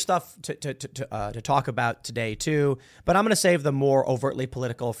bunch of other stuff to talk about today too, but I'm going to save the more overtly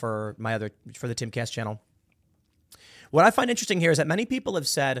political for the Timcast channel. What I find interesting here is that many people have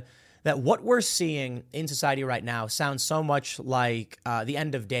said that what we're seeing in society right now sounds so much like the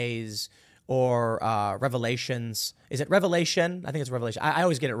end of days or Revelations. Is it Revelation? I think it's Revelation. I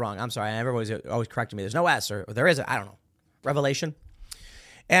always get it wrong. I'm sorry. Everybody's always correcting me. There's no S or there is. I don't know. Revelation.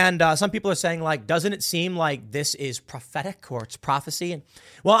 And some people are saying, like, doesn't it seem like this is prophetic or it's prophecy?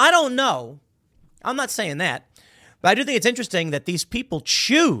 Well, I don't know. I'm not saying that. But I do think it's interesting that these people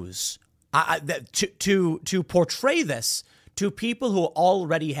choose to portray this to people who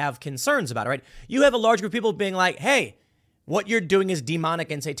already have concerns about it, right? You have a large group of people being like, hey, what you're doing is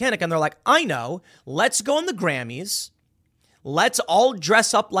demonic and satanic. And they're like, I know. Let's go on the Grammys. Let's all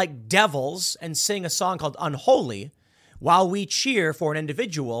dress up like devils and sing a song called Unholy while we cheer for an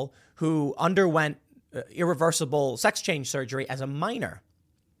individual who underwent irreversible sex change surgery as a minor.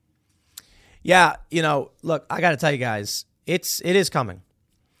 Yeah, look, I got to tell you guys, it is coming.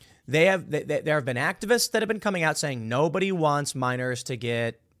 There have been activists that have been coming out saying nobody wants minors to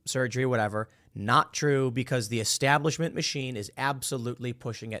get surgery or whatever. Not true, because the establishment machine is absolutely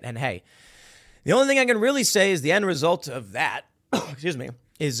pushing it. And hey, the only thing I can really say is the end result of that, excuse me,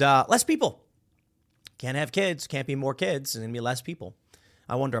 is less people. Can't have kids, can't be more kids, and going to be less people.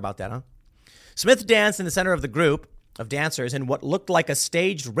 I wonder about that, huh? Smith danced in the center of the group of dancers in what looked like a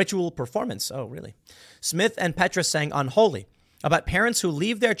staged ritual performance. Oh, really? Smith and Petras sang Unholy, about parents who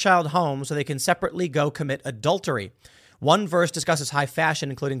leave their child home so they can separately go commit adultery. One verse discusses high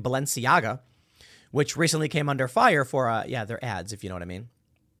fashion, including Balenciaga, which recently came under fire for, their ads, if you know what I mean.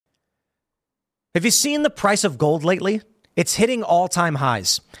 Have you seen the price of gold lately? It's hitting all-time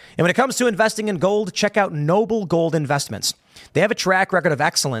highs. And when it comes to investing in gold, check out Noble Gold Investments. They have a track record of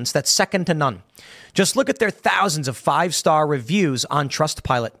excellence that's second to none. Just look at their thousands of 5-star reviews on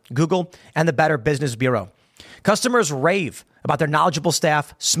Trustpilot, Google, and the Better Business Bureau. Customers rave about their knowledgeable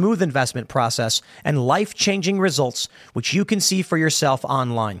staff, smooth investment process, and life-changing results, which you can see for yourself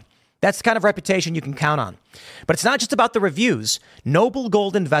online. That's the kind of reputation you can count on. But it's not just about the reviews. Noble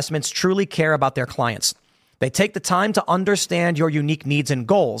Gold Investments truly care about their clients. They take the time to understand your unique needs and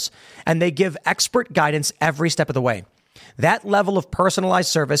goals, and they give expert guidance every step of the way. That level of personalized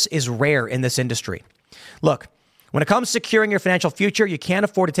service is rare in this industry. Look, when it comes to securing your financial future, you can't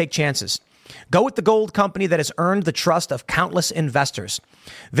afford to take chances. Go with the gold company that has earned the trust of countless investors.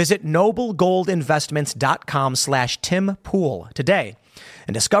 Visit noblegoldinvestments.com/Tim Pool today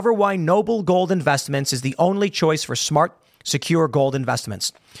and discover why Noble Gold Investments is the only choice for smart, secure gold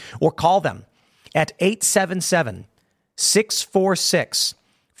investments. Or call them at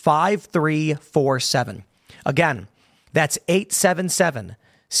 877-646-5347. Again, that's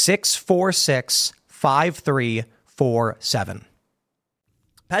 877-646-5347.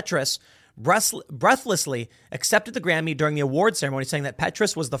 Petrus breathlessly accepted the Grammy during the award ceremony, saying that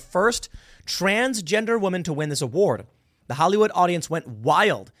Petrus was the first transgender woman to win this award. The Hollywood audience went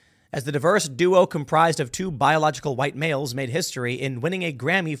wild as the diverse duo comprised of two biological white males made history in winning a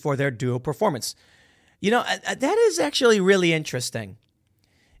Grammy for their duo performance. You know, that is actually really interesting.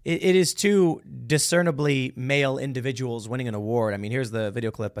 It is two discernibly male individuals winning an award. I mean, here's the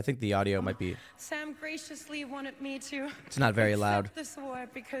video clip. I think the audio might be... Sam graciously wanted me to... It's not very loud. ...accept this award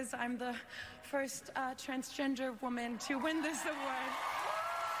because I'm the first transgender woman to win this award.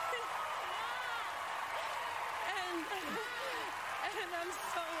 And I'm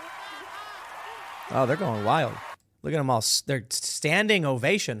so... Oh, they're going wild. Look at them all. They're standing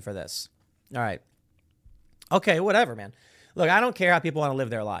ovation for this. All right. Okay, whatever, man. Look, I don't care how people want to live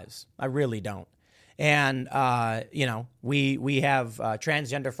their lives. I really don't. And, you know, we have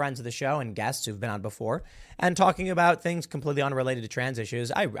transgender friends of the show and guests who've been on before and talking about things completely unrelated to trans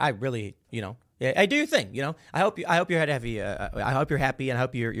issues. I really, you know, I do your thing, you know. I hope you're happy. I hope you're happy and I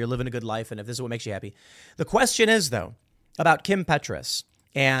hope you're living a good life. And if this is what makes you happy. The question is, though, about Kim Petras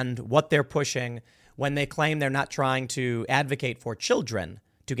and what they're pushing when they claim they're not trying to advocate for children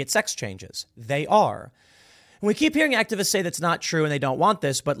to get sex changes. They are. We keep hearing activists say that's not true and they don't want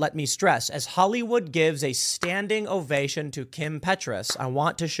this, but let me stress, as Hollywood gives a standing ovation to Kim Petras, I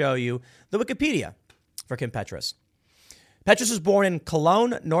want to show you the Wikipedia for Kim Petras. Petras was born in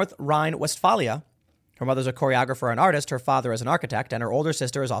Cologne, North Rhine-Westphalia. Her mother's a choreographer and artist, her father is an architect, and her older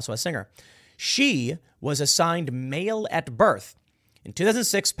sister is also a singer. She was assigned male at birth. In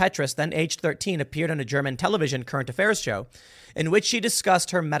 2006, Petras, then aged 13, appeared on a German television current affairs show in which she discussed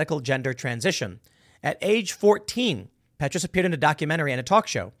her medical gender transition. At age 14, Petras appeared in a documentary and a talk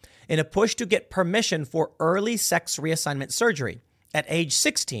show in a push to get permission for early sex reassignment surgery at age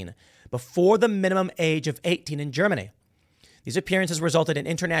 16, before the minimum age of 18 in Germany. These appearances resulted in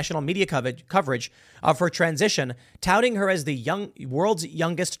international media coverage of her transition, touting her as the world's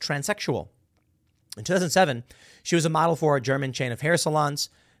youngest transsexual. In 2007, she was a model for a German chain of hair salons.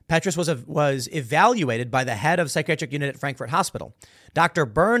 Petras was evaluated by the head of psychiatric unit at Frankfurt Hospital, Dr.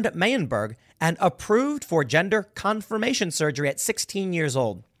 Bernd Mayenberg, and approved for gender confirmation surgery at 16 years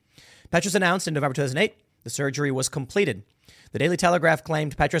old. Petras announced in November 2008 the surgery was completed. The Daily Telegraph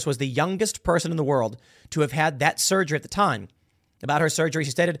claimed Petras was the youngest person in the world to have had that surgery at the time. About her surgery,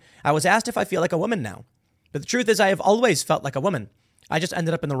 she stated, "I was asked if I feel like a woman now. But the truth is I have always felt like a woman. I just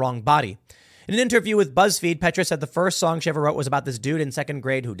ended up in the wrong body." In an interview with BuzzFeed, Petras said the first song she ever wrote was about this dude in second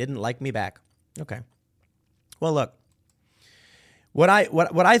grade who didn't like me back. Okay. Well, look, what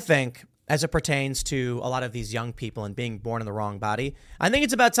I think as it pertains to a lot of these young people and being born in the wrong body, I think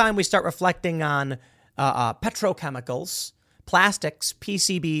it's about time we start reflecting on petrochemicals, plastics,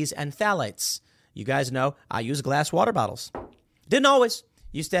 PCBs, and phthalates. You guys know I use glass water bottles. Didn't always.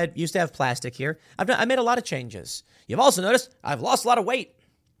 Used to have plastic here. I made a lot of changes. You've also noticed I've lost a lot of weight.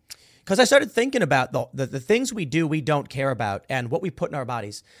 Because I started thinking about the things we do, we don't care about, and what we put in our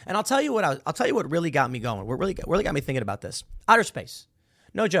bodies. And I'll tell you what really got me going. What really got me thinking about this. Outer space.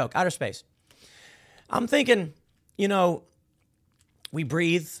 No joke. Outer space. I'm thinking, you know, we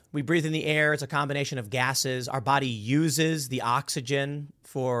breathe in the air. It's a combination of gases. Our body uses the oxygen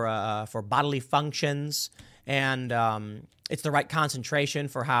for bodily functions, and it's the right concentration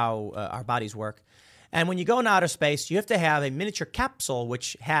for how our bodies work. And when you go into outer space, you have to have a miniature capsule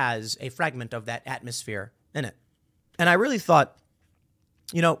which has a fragment of that atmosphere in it. And I really thought,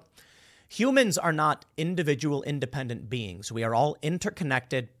 you know, humans are not individual independent beings. We are all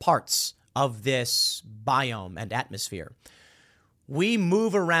interconnected parts of this biome and atmosphere. We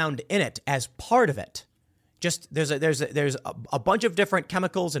move around in it as part of it. Just there's a bunch of different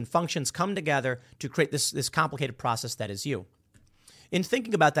chemicals and functions come together to create this complicated process that is you. In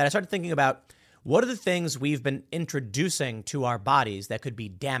thinking about that, I started thinking about what are the things we've been introducing to our bodies that could be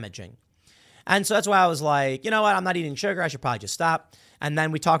damaging? And so that's why I was like, you know what? I'm not eating sugar. I should probably just stop. And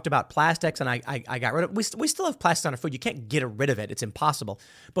then we talked about plastics, and I got rid of it. We still have plastic on our food. You can't get rid of it. It's impossible.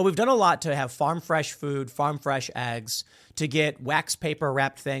 But we've done a lot to have farm fresh food, farm fresh eggs, to get wax paper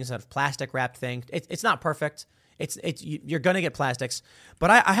wrapped things instead of plastic wrapped things. It's not perfect. You're going to get plastics. But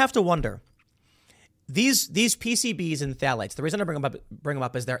I have to wonder, these PCBs and phthalates, the reason I bring them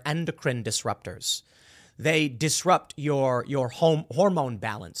up is they're endocrine disruptors. They disrupt your hormone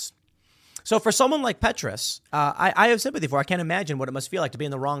balance. So for someone like Petrus, I have sympathy for. I can't imagine what it must feel like to be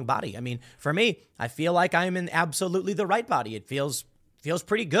in the wrong body. I mean, for me, I feel like I'm in absolutely the right body. It feels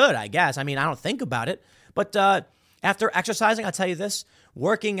pretty good, I guess. I mean, I don't think about it. But after exercising, I'll tell you this,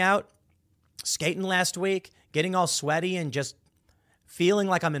 working out, skating last week, getting all sweaty and just feeling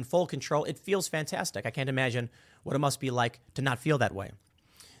like I'm in full control, it feels fantastic. I can't imagine what it must be like to not feel that way.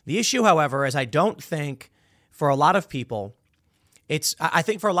 The issue, however, is I don't think for a lot of people, I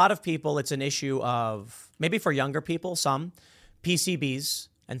think for a lot of people, it's an issue of, maybe for younger people, some PCBs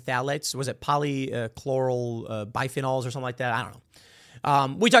and phthalates. Was it polychloral biphenyls or something like that? I don't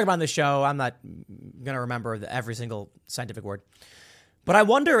know. We talk about it on the show. I'm not going to remember every single scientific word. But I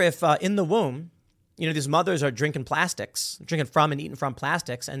wonder if in the womb, these mothers are drinking from and eating from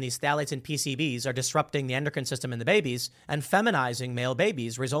plastics, and these phthalates and PCBs are disrupting the endocrine system in the babies and feminizing male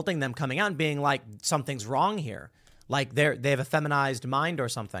babies, resulting them coming out and being like, something's wrong here. Like they have a feminized mind or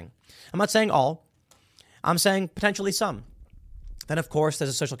something. I'm not saying all. I'm saying potentially some. Then, of course, there's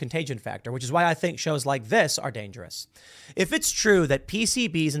a social contagion factor, which is why I think shows like this are dangerous. If it's true that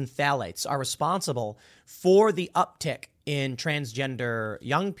PCBs and phthalates are responsible for the uptick in transgender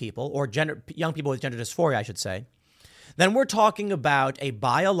young people, or young people with gender dysphoria, I should say, then we're talking about a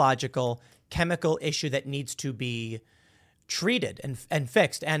biological, chemical issue that needs to be treated and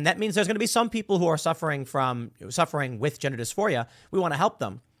fixed. And that means there's going to be some people who are suffering with gender dysphoria. We want to help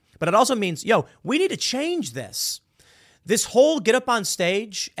them. But it also means, we need to change this. This whole get up on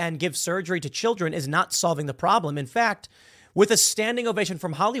stage and give surgery to children is not solving the problem. In fact, with a standing ovation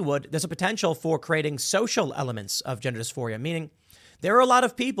from Hollywood, there's a potential for creating social elements of gender dysphoria, meaning there are a lot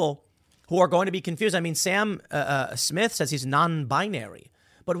of people who are going to be confused. I mean, Sam Smith says he's non-binary.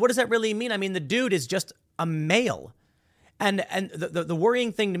 But what does that really mean? I mean, the dude is just a male. And the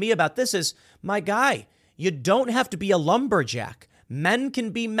worrying thing to me about this is, my guy, you don't have to be a lumberjack. Men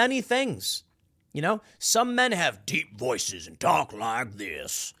can be many things. Some men have deep voices and talk like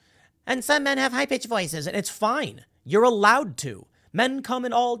this. And some men have high-pitched voices, and it's fine. You're allowed to. Men come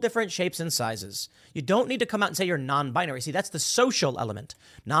in all different shapes and sizes. You don't need to come out and say you're non-binary. See, that's the social element.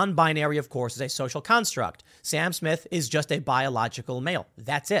 Non-binary, of course, is a social construct. Sam Smith is just a biological male.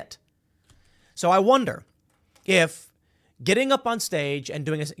 That's it. So I wonder if getting up on stage and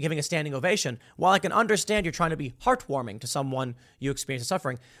giving a standing ovation, while I can understand you're trying to be heartwarming to someone you experience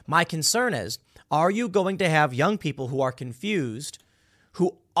suffering, my concern is, are you going to have young people who are confused,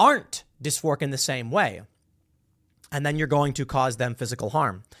 who aren't dysphoric in the same way, and then you're going to cause them physical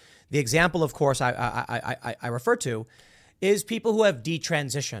harm? The example, of course, I refer to is people who have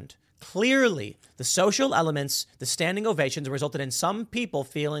detransitioned. Clearly, the social elements, the standing ovations resulted in some people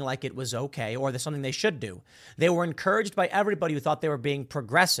feeling like it was okay or there's something they should do. They were encouraged by everybody who thought they were being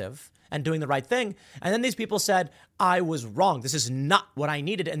progressive and doing the right thing. And then these people said, I was wrong. This is not what I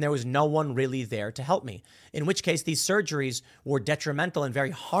needed. And there was no one really there to help me. In which case, these surgeries were detrimental and very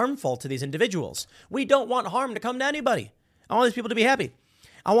harmful to these individuals. We don't want harm to come to anybody. I want these people to be happy.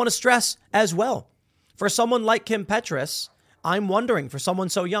 I want to stress as well, for someone like Kim Petras, I'm wondering, for someone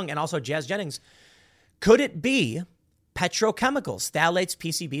so young, and also Jazz Jennings, could it be petrochemicals, phthalates,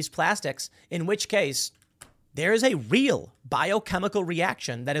 PCBs, plastics, in which case there is a real biochemical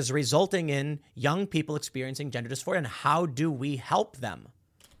reaction that is resulting in young people experiencing gender dysphoria, and how do we help them?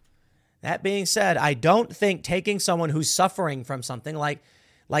 That being said, I don't think taking someone who's suffering from something like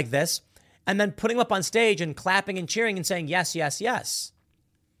this and then putting them up on stage and clapping and cheering and saying, yes, yes, yes,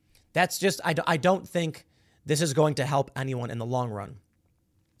 that's just, I don't think this is going to help anyone in the long run.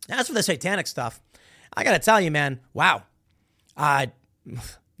 As for the satanic stuff, I got to tell you, man, wow. I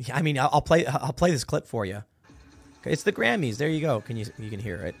mean, I'll play this clip for you. It's the Grammys. There you go. You can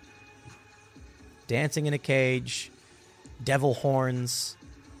hear it. Dancing in a cage, devil horns.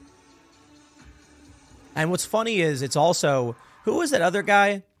 And what's funny is it's also, who was that other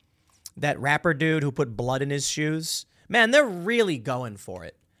guy? That rapper dude who put blood in his shoes? Man, they're really going for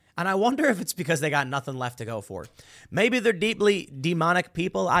it. And I wonder if it's because they got nothing left to go for. Maybe they're deeply demonic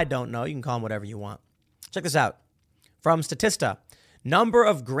people. I don't know. You can call them whatever you want. Check this out. From Statista. Number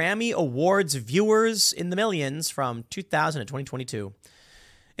of Grammy Awards viewers in the millions from 2000 to 2022.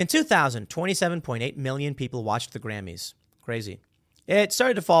 In 2000, 27.8 million people watched the Grammys. Crazy. It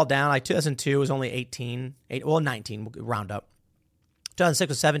started to fall down. Like 2002 was only 19, we'll round up. 2006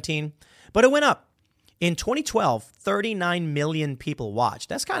 was 17, but it went up. In 2012, 39 million people watched.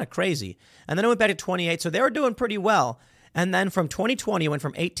 That's kind of crazy. And then it went back to 28, so they were doing pretty well. And then from 2020, it went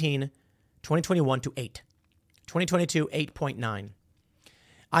from 18, 2021 to 8. 2022, 8.9.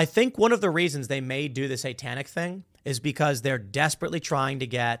 I think one of the reasons they may do the satanic thing is because they're desperately trying to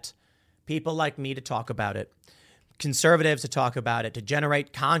get people like me to talk about it, conservatives to talk about it, to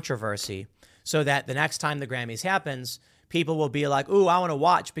generate controversy so that the next time the Grammys happens, people will be like, ooh, I want to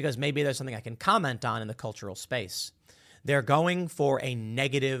watch because maybe there's something I can comment on in the cultural space. They're going for a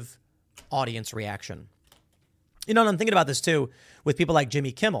negative audience reaction. You know, and I'm thinking about this too with people like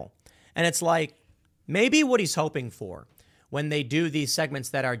Jimmy Kimmel. And it's like, maybe what he's hoping for when they do these segments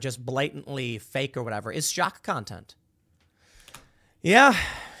that are just blatantly fake or whatever is shock content. Yeah,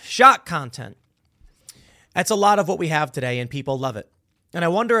 shock content. That's a lot of what we have today, and people love it. And I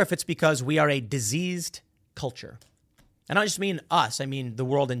wonder if it's because we are a diseased culture. And I don't just mean us, I mean the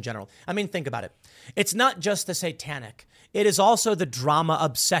world in general. I mean, think about it. It's not just the satanic. It is also the drama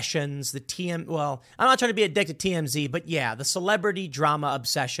obsessions, well, I'm not trying to be addicted to TMZ, but yeah, the celebrity drama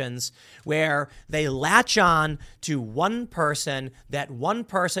obsessions where they latch on to one person, that one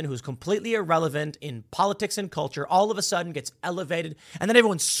person who's completely irrelevant in politics and culture all of a sudden gets elevated, and then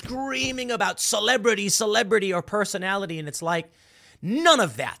everyone's screaming about celebrity, or personality, and it's like, none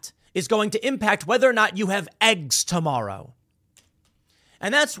of that is going to impact whether or not you have eggs tomorrow.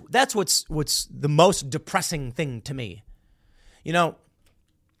 And that's what's the most depressing thing to me. You know,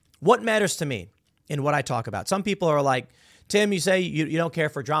 what matters to me in what I talk about? Some people are like, Tim, you say you don't care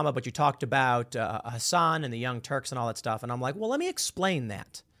for drama, but you talked about Hassan and the Young Turks and all that stuff. And I'm like, well, let me explain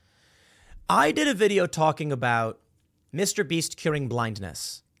that. I did a video talking about Mr. Beast curing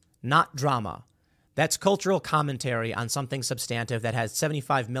blindness, not drama. That's cultural commentary on something substantive that has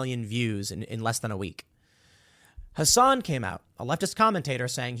 75 million views in less than a week. Hassan came out, a leftist commentator,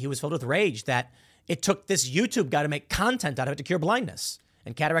 saying he was filled with rage that it took this YouTube guy to make content out of it to cure blindness.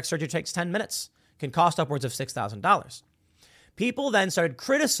 And cataract surgery takes 10 minutes, can cost upwards of $6,000. People then started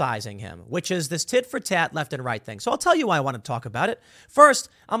criticizing him, which is this tit for tat left and right thing. So I'll tell you why I want to talk about it. First,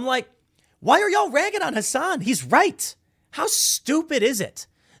 I'm like, why are y'all ragging on Hassan? He's right. How stupid is it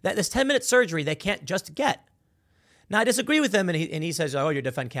that this 10-minute surgery they can't just get? Now, I disagree with him, and he says, oh, you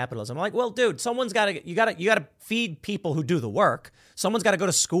defend capitalism. I'm like, well, dude, you gotta feed people who do the work. Someone's got to go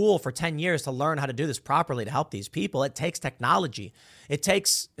to school for 10 years to learn how to do this properly to help these people. It takes technology. It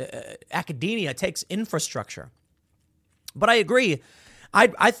takes academia. It takes infrastructure. But I agree.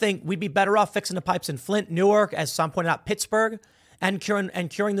 I think we'd be better off fixing the pipes in Flint, Newark, as some pointed out, Pittsburgh, and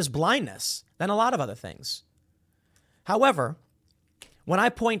curing this blindness than a lot of other things. However, when I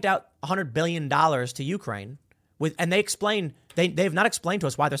point out $100 billion to Ukraine, and they explain, they've not explained to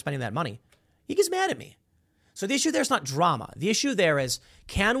us why they're spending that money, he gets mad at me. So the issue there is not drama. The issue there is,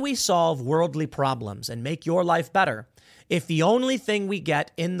 can we solve worldly problems and make your life better if the only thing we get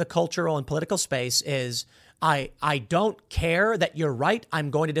in the cultural and political space is, I don't care that you're right,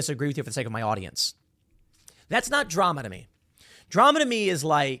 I'm going to disagree with you for the sake of my audience. That's not drama to me. Drama to me is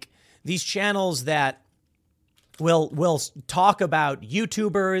like these channels that will talk about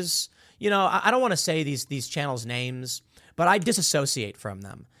YouTubers. You know, I don't want to say these channels' names, but I disassociate from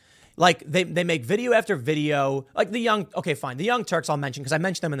them. Like they make video after video, like the Young Turks I'll mention because I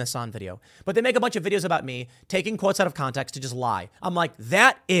mentioned them in the Hassan video, but they make a bunch of videos about me, taking quotes out of context to just lie. I'm like,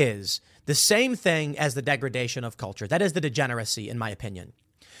 that is the same thing as the degradation of culture. That is the degeneracy, in my opinion.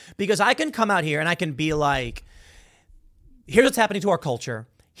 Because I can come out here and I can be like, here's what's happening to our culture.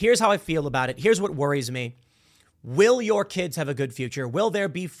 Here's how I feel about it. Here's what worries me. Will your kids have a good future? Will there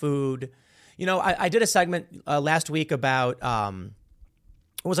be food? You know, I did a segment last week about,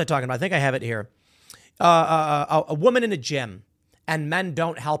 what was I talking about? I think I have it here. A woman in a gym and men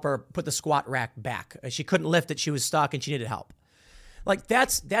don't help her put the squat rack back. She couldn't lift it. She was stuck and she needed help. Like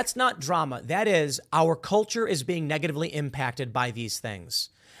that's not drama. That is, our culture is being negatively impacted by these things.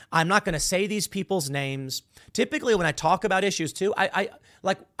 I'm not going to say these people's names. Typically, when I talk about issues too, I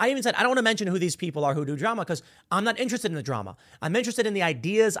even said, I don't want to mention who these people are who do drama because I'm not interested in the drama. I'm interested in the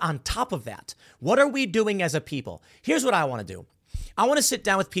ideas on top of that. What are we doing as a people? Here's what I want to do. I want to sit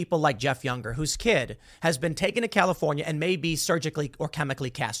down with people like Jeff Younger, whose kid has been taken to California and may be surgically or chemically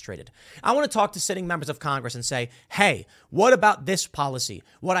castrated. I want to talk to sitting members of Congress and say, hey, what about this policy?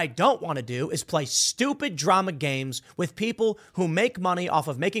 What I don't want to do is play stupid drama games with people who make money off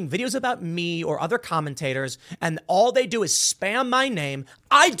of making videos about me or other commentators, and all they do is spam my name.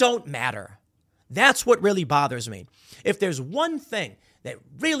 I don't matter. That's what really bothers me. If there's one thing that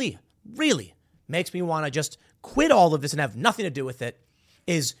really, really makes me want to just quit all of this and have nothing to do with it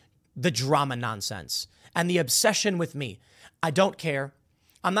is the drama nonsense and the obsession with me. I don't care.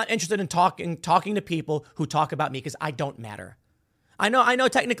 I'm not interested in talking to people who talk about me because I don't matter. I know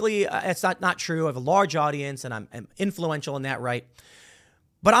technically it's not true. I have a large audience and I'm influential in that, right?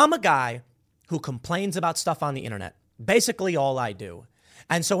 But I'm a guy who complains about stuff on the internet. Basically all I do.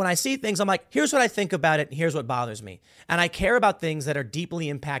 And so when I see things, I'm like, here's what I think about it. And here's what bothers me. And I care about things that are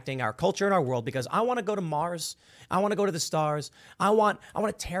deeply impacting our culture and our world because I want to go to Mars. I want to go to the stars. I want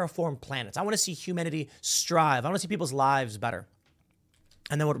to terraform planets. I want to see humanity strive. I want to see people's lives better.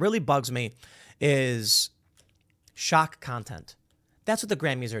 And then what really bugs me is shock content. That's what the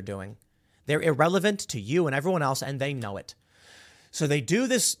Grammys are doing. They're irrelevant to you and everyone else, and they know it. So they do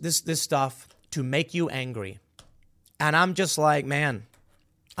this stuff to make you angry. And I'm just like, man,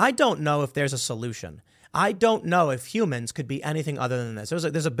 I don't know if there's a solution. I don't know if humans could be anything other than this.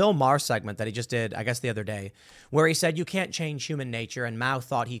 There's a Bill Maher segment that he just did, I guess the other day, where he said you can't change human nature, and Mao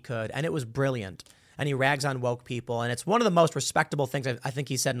thought he could, and it was brilliant. And he rags on woke people, and it's one of the most respectable things I think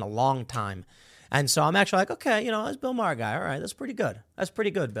he said in a long time. And so I'm actually like, okay, that's Bill Maher guy. All right, that's pretty good. That's pretty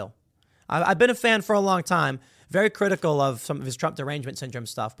good, Bill. I've been a fan for a long time, very critical of some of his Trump derangement syndrome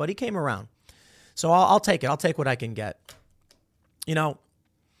stuff, but he came around. So I'll take it. I'll take what I can get.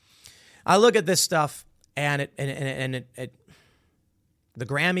 I look at this stuff and it the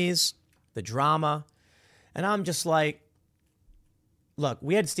Grammys, the drama, and I'm just like, look,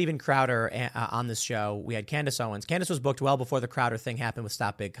 we had Steven Crowder on this show. We had Candace Owens. Candace was booked well before the Crowder thing happened with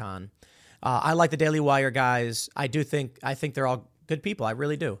Stop Big Con. I like the Daily Wire guys. I think they're all good people. I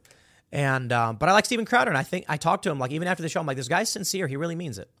really do. And but I like Steven Crowder, and I talked to him like even after the show. I'm like, this guy's sincere. He really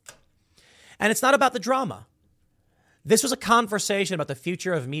means it. And it's not about the drama. This was a conversation about the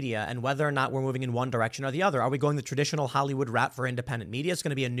future of media and whether or not we're moving in one direction or the other. Are we going the traditional Hollywood route for independent media? It's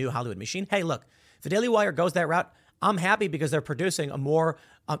going to be a new Hollywood machine. Hey, look, if the Daily Wire goes that route, I'm happy because they're producing a more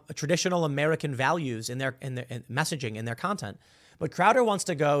traditional American values in their messaging in their content. But Crowder wants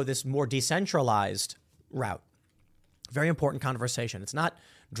to go this more decentralized route. Very important conversation. It's not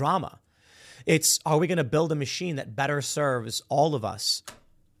drama. It's, are we going to build a machine that better serves all of us?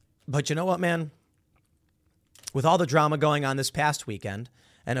 But you know what, man? With all the drama going on this past weekend,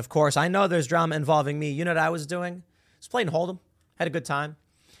 and of course, I know there's drama involving me. You know what I was doing? I was playing Hold'em. Had a good time.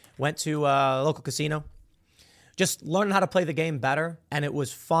 Went to a local casino. Just learning how to play the game better. And it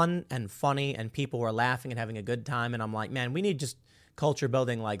was fun and funny, and people were laughing and having a good time. And I'm like, man, we need just culture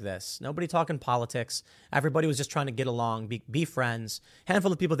building like this. Nobody talking politics. Everybody was just trying to get along, be friends.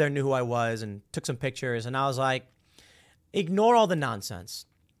 Handful of people there knew who I was and took some pictures. And I was like, ignore all the nonsense.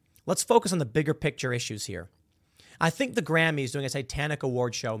 Let's focus on the bigger picture issues here. I think the Grammys doing a satanic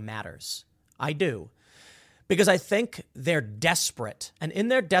award show matters. I do. Because I think they're desperate. And in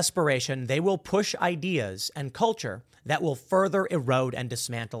their desperation, they will push ideas and culture that will further erode and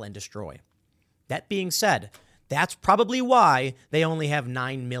dismantle and destroy. That being said, that's probably why they only have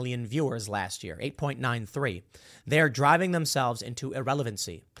 9 million viewers last year, 8.93. They're driving themselves into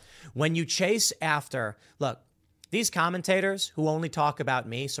irrelevancy. When you chase after, look, these commentators who only talk about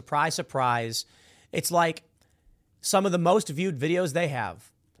me, surprise, surprise, it's like some of the most viewed videos they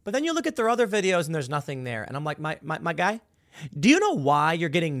have. But then you look at their other videos and there's nothing there. And I'm like, my guy, do you know why you're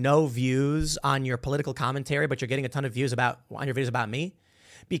getting no views on your political commentary, but you're getting a ton of views on your videos about me?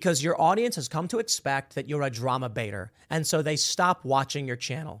 Because your audience has come to expect that you're a drama baiter. And so they stop watching your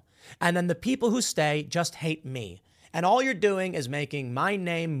channel. And then the people who stay just hate me. And all you're doing is making my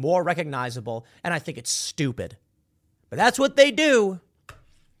name more recognizable. And I think it's stupid. But that's what they do.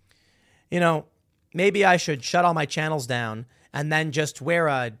 Maybe I should shut all my channels down and then just wear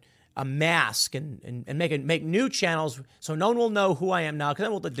a mask and make new channels so no one will know who I am now. Because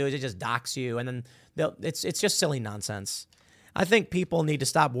then what they'll do is they just dox you, and then it's just silly nonsense. I think people need to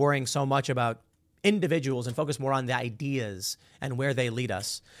stop worrying so much about individuals and focus more on the ideas and where they lead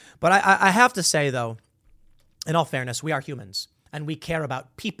us. But I have to say, though, in all fairness, we are humans and we care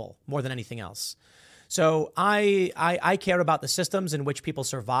about people more than anything else. So I care about the systems in which people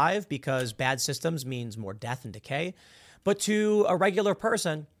survive because bad systems means more death and decay. But to a regular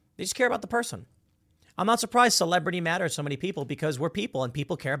person, they just care about the person. I'm not surprised celebrity matters to so many people because we're people and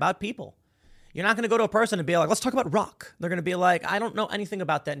people care about people. You're not going to go to a person and be like, let's talk about rock. They're going to be like, I don't know anything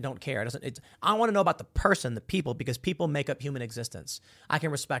about that and don't care. I want to know about the person, the people, because people make up human existence. I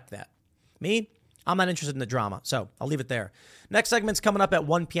can respect that. Me? I'm not interested in the drama, so I'll leave it there. Next segment's coming up at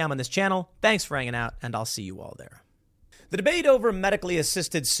 1 p.m. on this channel. Thanks for hanging out, and I'll see you all there. The debate over medically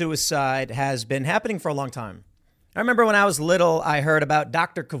assisted suicide has been happening for a long time. I remember when I was little, I heard about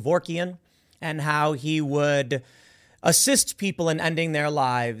Dr. Kevorkian and how he would assist people in ending their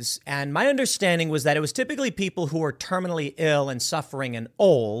lives. And my understanding was that it was typically people who were terminally ill and suffering and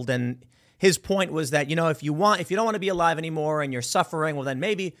old. And his point was that, if you don't want to be alive anymore and you're suffering, well, then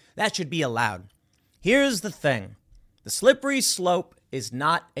maybe that should be allowed. Here's the thing. The slippery slope is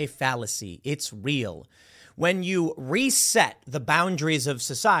not a fallacy. It's real. When you reset the boundaries of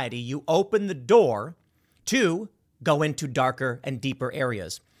society, you open the door to go into darker and deeper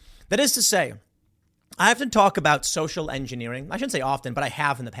areas. That is to say, I often talk about social engineering. I shouldn't say often, but I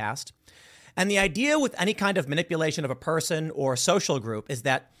have in the past. And the idea with any kind of manipulation of a person or social group is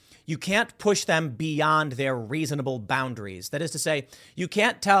that you can't push them beyond their reasonable boundaries. That is to say, you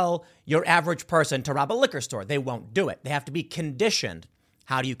can't tell your average person to rob a liquor store. They won't do it. They have to be conditioned.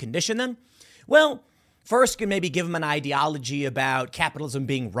 How do you condition them? Well, first you can maybe give them an ideology about capitalism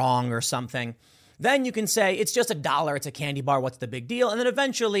being wrong or something. Then you can say, it's just $1, it's a candy bar, what's the big deal? And then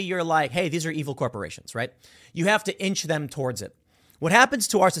eventually you're like, hey, these are evil corporations, right? You have to inch them towards it. What happens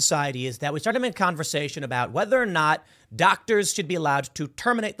to our society is that we start having a conversation about whether or not doctors should be allowed to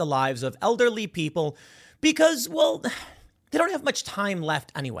terminate the lives of elderly people because, well, they don't have much time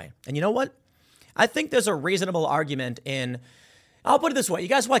left anyway. And you know what? I think there's a reasonable argument I'll put it this way. You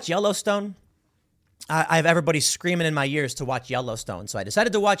guys watch Yellowstone? I have everybody screaming in my ears to watch Yellowstone. So I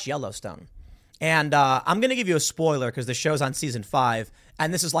decided to watch Yellowstone. And I'm going to give you a spoiler because the show's on season 5.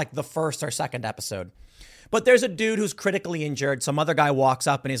 And this is like the first or second episode. But there's a dude who's critically injured. Some other guy walks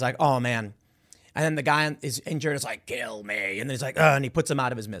up and he's like, oh, man. And then the guy is injured. It's like, kill me. And then he's like, and he puts him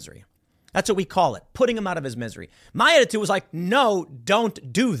out of his misery. That's what we call it, putting him out of his misery. My attitude was like, no,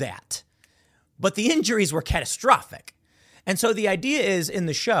 don't do that. But the injuries were catastrophic. And so the idea is in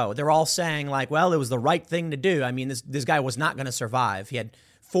the show, they're all saying like, well, it was the right thing to do. I mean, this guy was not going to survive. He had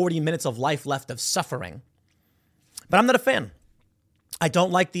 40 minutes of life left of suffering. But I'm not a fan. I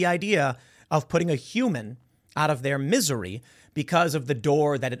don't like the idea of putting a human out of their misery because of the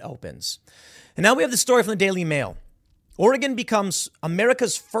door that it opens. And now we have the story from the Daily Mail. Oregon becomes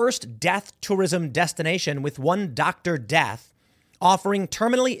America's first death tourism destination with one doctor death, offering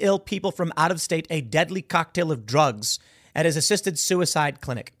terminally ill people from out of state a deadly cocktail of drugs at his assisted suicide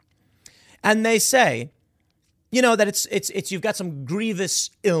clinic. And they say, that it's you've got some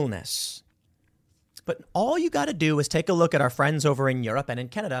grievous illness. But all you got to do is take a look at our friends over in Europe and in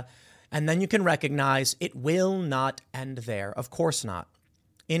Canada, and then you can recognize it will not end there. Of course not.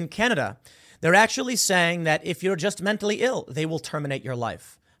 In Canada, they're actually saying that if you're just mentally ill, they will terminate your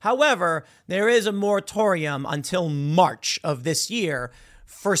life. However, there is a moratorium until March of this year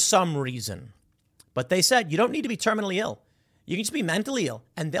for some reason. But they said you don't need to be terminally ill. You can just be mentally ill,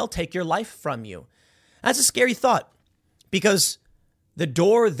 and they'll take your life from you. That's a scary thought because the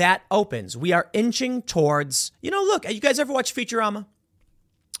door that opens, we are inching towards, look, you guys ever watch Futurama?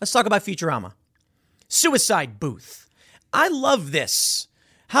 Let's talk about Futurama. Suicide booth. I love this.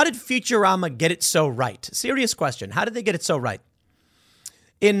 How did Futurama get it so right? Serious question. How did they get it so right?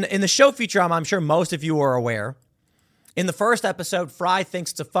 In the show Futurama, I'm sure most of you are aware, in the first episode, Fry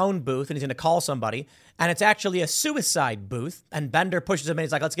thinks it's a phone booth and he's going to call somebody, and it's actually a suicide booth, and Bender pushes him in.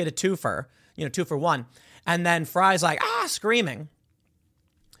 He's like, let's get a 2 for 1. And then Fry's like, screaming.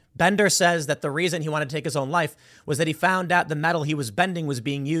 Bender says that the reason he wanted to take his own life was that he found out the metal he was bending was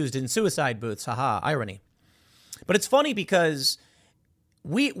being used in suicide booths. Haha, irony. But it's funny because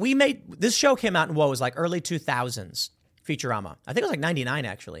we made, this show came out in what was like early 2000s, Futurama. I think it was like 99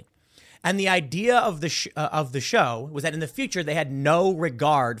 actually. And the idea of the show was that in the future, they had no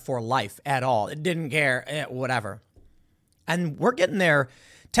regard for life at all. It didn't care, whatever. And we're getting there.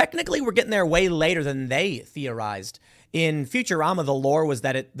 Technically, we're getting there way later than they theorized. In Futurama, the lore was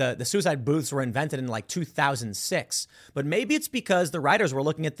that the suicide booths were invented in like 2006. But maybe it's because the writers were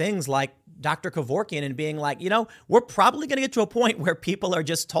looking at things like Dr. Kevorkian and being like, we're probably going to get to a point where people are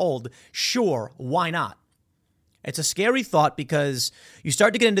just told, sure, why not? It's a scary thought because you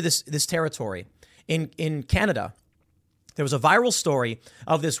start to get into this territory. In Canada, there was a viral story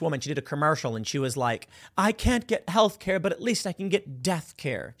of this woman. She did a commercial and she was like, I can't get health care, but at least I can get death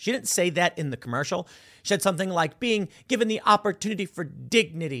care. She didn't say that in the commercial. She said something like being given the opportunity for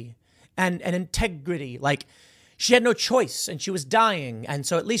dignity and integrity. Like she had no choice and she was dying. And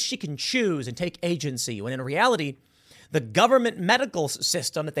so at least she can choose and take agency. When in reality, the government medical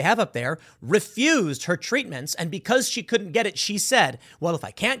system that they have up there refused her treatments. And because she couldn't get it, she said, well, if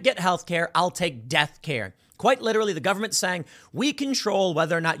I can't get health care, I'll take death care. Quite literally, the government saying, we control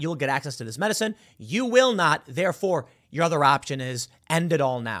whether or not you'll get access to this medicine. You will not. Therefore, your other option is end it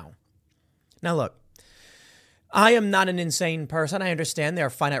all now. Now, look, I am not an insane person. I understand there are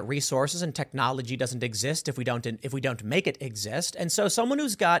finite resources and technology doesn't exist if we don't make it exist. And so someone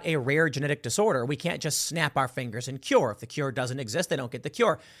who's got a rare genetic disorder, we can't just snap our fingers and cure. If the cure doesn't exist, they don't get the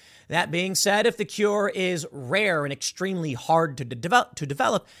cure. That being said, if the cure is rare and extremely hard to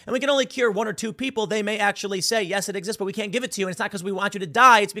develop, and we can only cure 1 or 2 people, they may actually say, yes, it exists, but we can't give it to you. And it's not because we want you to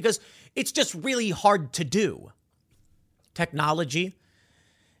die. It's because it's just really hard to do. Technology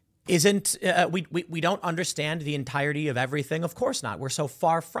isn't, we don't understand the entirety of everything. Of course not. We're so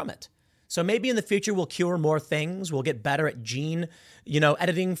far from it. So maybe in the future we'll cure more things. We'll get better at gene,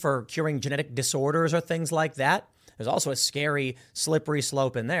 editing for curing genetic disorders or things like that. There's also a scary, slippery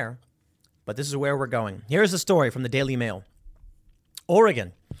slope in there. But this is where we're going. Here's the story from the Daily Mail.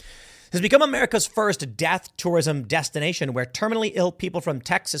 Oregon has become America's first death tourism destination where terminally ill people from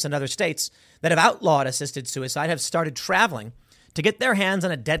Texas and other states that have outlawed assisted suicide have started traveling to get their hands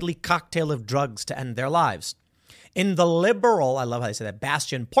on a deadly cocktail of drugs to end their lives. In the liberal, I love how they say that,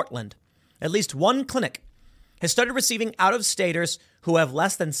 Bastion, Portland, at least one clinic has started receiving out-of-staters who have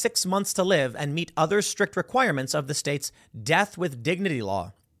less than 6 months to live and meet other strict requirements of the state's death with dignity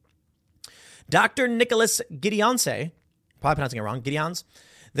law. Dr. Nicholas Gideonse, probably pronouncing it wrong, Gideons,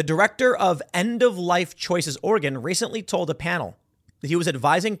 the director of End of Life Choices Oregon, recently told a panel that he was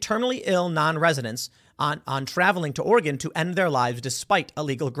advising terminally ill non-residents on traveling to Oregon to end their lives despite a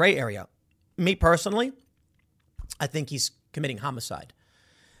legal gray area. Me personally, I think he's committing homicide.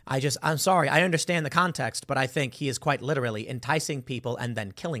 I'm sorry, I understand the context, but I think he is quite literally enticing people and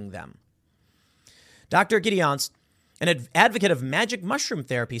then killing them. Dr. Gideons, an advocate of magic mushroom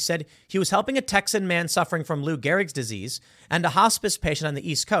therapy, said he was helping a Texan man suffering from Lou Gehrig's disease and a hospice patient on the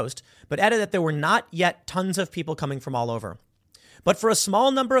East Coast, but added that there were not yet tons of people coming from all over. But for a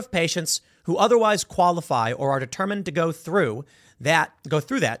small number of patients who otherwise qualify or are determined to go through that,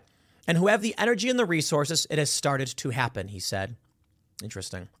 and who have the energy and the resources, it has started to happen, he said.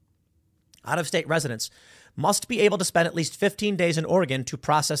 Interesting. Out-of-state residents must be able to spend at least 15 days in Oregon to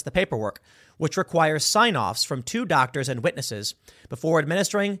process the paperwork, which requires sign-offs from 2 doctors and witnesses before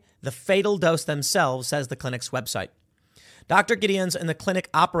administering the fatal dose themselves, says the clinic's website. Dr. Gideons and the clinic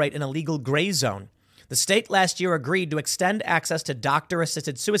operate in a legal gray zone. The state last year agreed to extend access to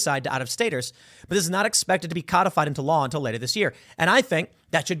doctor-assisted suicide to out-of-staters, but this is not expected to be codified into law until later this year. And I think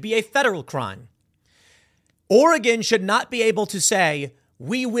that should be a federal crime. Oregon should not be able to say,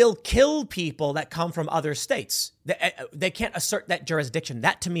 we will kill people that come from other states. They can't assert that jurisdiction.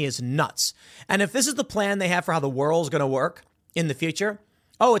 That to me is nuts. And if this is the plan they have for how the world's going to work in the future,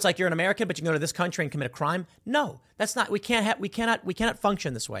 it's like you're an American, but you can go to this country and commit a crime. No, that's not. We cannot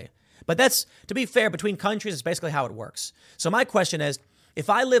function this way. But that's, to be fair, between countries is basically how it works. So my question is,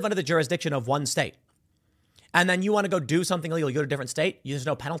 if I live under the jurisdiction of one state, and then you want to go do something illegal, you go to a different state, there's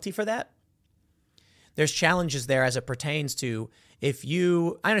no penalty for that? There's challenges there as it pertains to I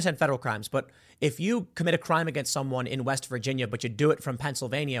understand federal crimes, but if you commit a crime against someone in West Virginia, but you do it from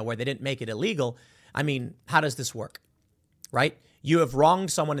Pennsylvania where they didn't make it illegal, how does this work, right? You have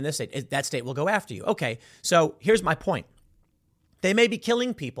wronged someone in this state. That state will go after you. Okay, so here's my point. They may be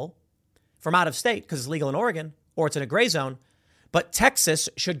killing people from out of state because it's legal in Oregon or it's in a gray zone, but Texas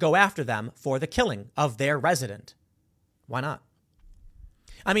should go after them for the killing of their resident. Why not?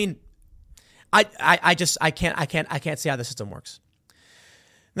 I can't see how the system works.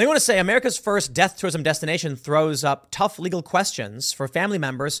 They want to say America's first death tourism destination throws up tough legal questions for family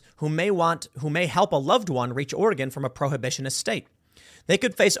members who may help a loved one reach Oregon from a prohibitionist state. They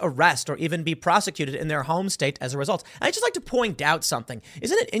could face arrest or even be prosecuted in their home state as a result. I'd just like to point out something.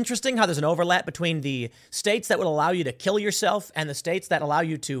 Isn't it interesting how there's an overlap between the states that would allow you to kill yourself and the states that allow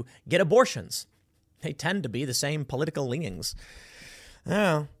you to get abortions? They tend to be the same political leanings.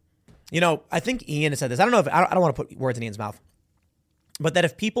 I think Ian has said this. I don't want to put words in Ian's mouth. But that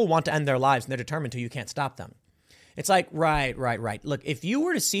if people want to end their lives and they're determined to, you can't stop them. It's like, right. Look, if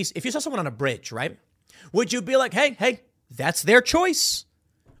you saw someone on a bridge, right? Would you be like, hey, that's their choice?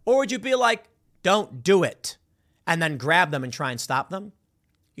 Or would you be like, don't do it, and then grab them and try and stop them?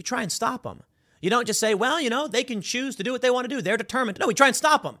 You try and stop them. You don't just say, they can choose to do what they want to do. They're determined. No, we try and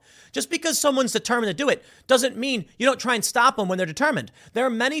stop them. Just because someone's determined to do it doesn't mean you don't try and stop them when they're determined. There are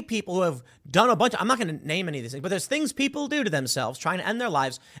many people who have done I'm not going to name any of these things, but there's things people do to themselves trying to end their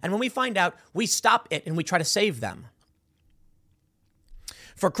lives. And when we find out, we stop it and we try to save them.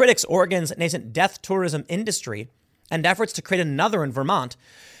 For critics, Oregon's nascent death tourism industry and efforts to create another in Vermont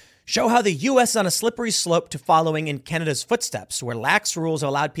show how the U.S. is on a slippery slope to following in Canada's footsteps, where lax rules have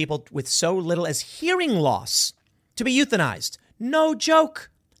allowed people with so little as hearing loss to be euthanized. No joke.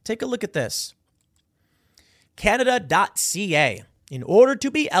 Take a look at this. Canada.ca. In order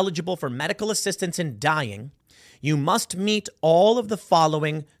to be eligible for medical assistance in dying, You must meet all of the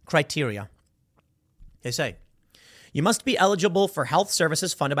following criteria. They say, you must be eligible for health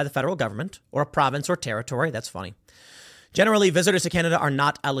services funded by the federal government or a province or territory. That's funny. Generally, visitors to Canada are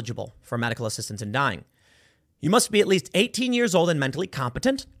not eligible for medical assistance in dying. You must be at least 18 years old and mentally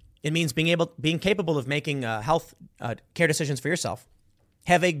competent. It means being capable of making health care decisions for yourself.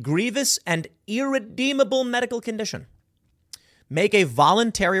 Have a grievous and irredeemable medical condition. Make a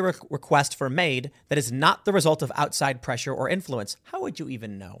voluntary request for MAID that is not the result of outside pressure or influence. How would you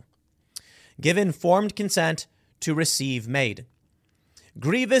even know? Give informed consent to receive MAID.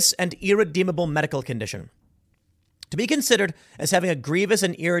 Grievous and irredeemable medical condition. To be considered as having a grievous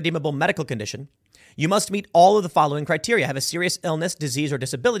and irredeemable medical condition, you must meet all of the following criteria. Have a serious illness, disease, or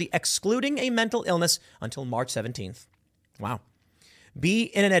disability, excluding a mental illness until March 17th. Wow. Be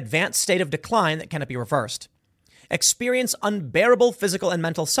in an advanced state of decline that cannot be reversed. Experience unbearable physical and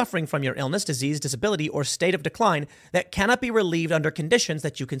mental suffering from your illness, disease, disability, or state of decline that cannot be relieved under conditions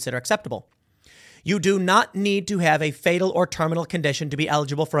that you consider acceptable. You do not need to have a fatal or terminal condition to be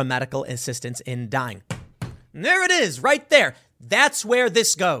eligible for a medical assistance in dying. And there it is, right there. That's where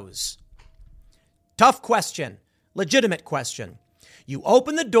this goes. Tough question, legitimate question. You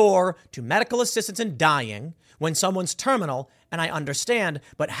open the door to medical assistance in dying when someone's terminal, and I understand,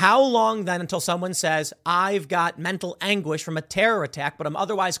 but how long then until someone says, I've got mental anguish from a terror attack, but I'm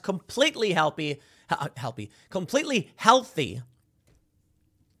otherwise completely completely healthy,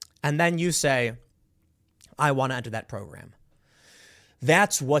 and then you say, I want to enter that program.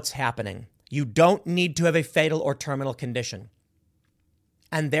 That's what's happening. You don't need to have a fatal or terminal condition.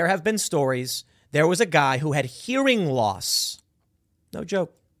 And there have been stories. There was a guy who had hearing loss. No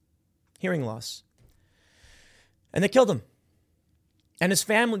joke. Hearing loss. And they killed him. And his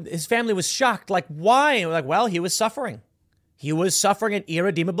family was shocked. Like, why? Like, well, he was suffering. He was suffering an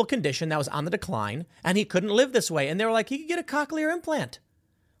irredeemable condition that was on the decline, and he couldn't live this way. And they were like, he could get a cochlear implant.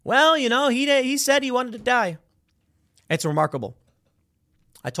 Well, he said he wanted to die. It's remarkable.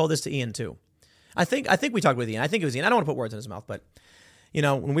 I told this to Ian too. I think we talked with Ian. I think it was Ian. I don't want to put words in his mouth, but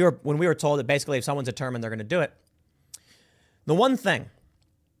when we were told that basically if someone's determined they're going to do it, the one thing.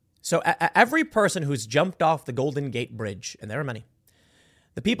 So every person who's jumped off the Golden Gate Bridge, and there are many,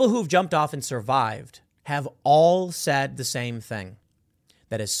 the people who've jumped off and survived have all said the same thing,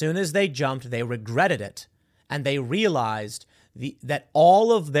 that as soon as they jumped, they regretted it, and they realized that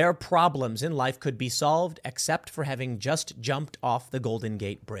all of their problems in life could be solved except for having just jumped off the Golden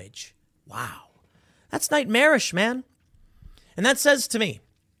Gate Bridge. Wow. That's nightmarish, man. And that says to me,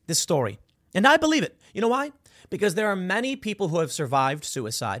 this story, and I believe it. You know why? Because there are many people who have survived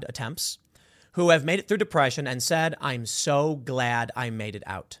suicide attempts, who have made it through depression and said, I'm so glad I made it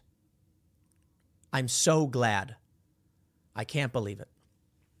out. I'm so glad. I can't believe it.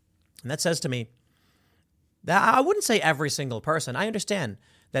 And that says to me, that I wouldn't say every single person. I understand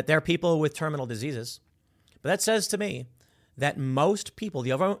that there are people with terminal diseases. But that says to me that most people,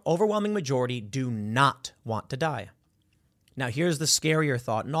 the overwhelming majority, do not want to die. Now, here's the scarier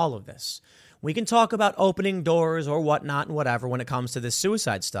thought in all of this. We can talk about opening doors or whatnot and whatever when it comes to this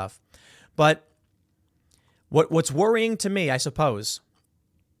suicide stuff. But what's worrying to me, I suppose,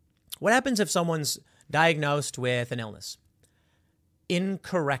 what happens if someone's diagnosed with an illness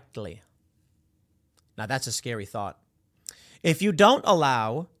incorrectly? Now, that's a scary thought. If you don't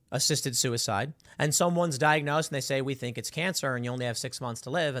allow assisted suicide and someone's diagnosed and they say, we think it's cancer and you only have 6 months to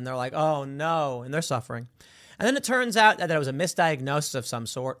live, and they're like, oh no, and they're suffering. And then it turns out that it was a misdiagnosis of some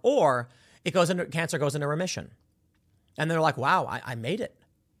sort, or cancer goes into remission. And they're like, wow, I made it.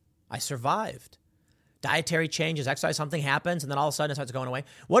 I survived. Dietary changes, exercise, something happens, and then all of a sudden it starts going away.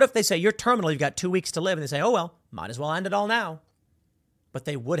 What if they say, you're terminal, you've got 2 weeks to live, and they say, oh well, might as well end it all now. But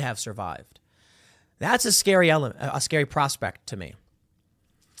they would have survived. That's a scary element, a scary prospect to me.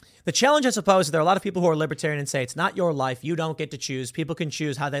 The challenge, I suppose, is there are a lot of people who are libertarian and say it's not your life. You don't get to choose. People can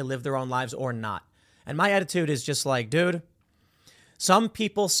choose how they live their own lives or not. And my attitude is just like, dude, some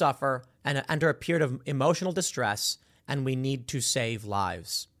people suffer and enter a period of emotional distress, and we need to save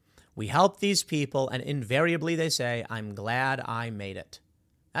lives. We help these people, and invariably they say, I'm glad I made it.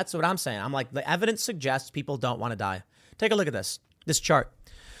 That's what I'm saying. I'm like, the evidence suggests people don't want to die. Take a look at this chart.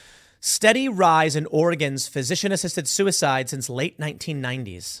 Steady rise in Oregon's physician-assisted suicide since late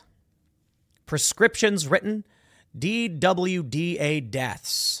 1990s. Prescriptions written, DWDA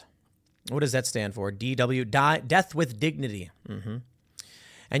deaths. What does that stand for? Death with dignity. Mm-hmm.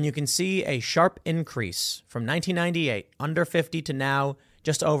 And you can see a sharp increase from 1998, under 50, to now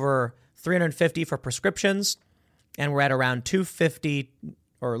just over 350 for prescriptions. And we're at around 250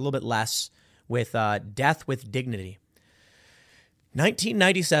 or a little bit less with death with dignity.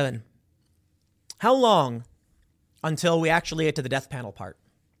 1997. How long until we actually get to the death panel part.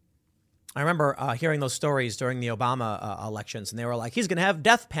 I remember hearing those stories during the Obama elections, and they were like, he's going to have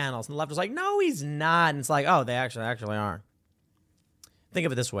death panels. And the left was like, no, he's not. And it's like, oh, they actually are. Think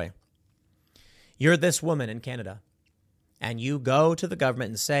of it this way. You're this woman in Canada, and you go to the government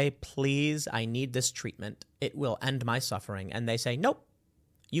and say, please, I need this treatment. It will end my suffering. And they say, nope,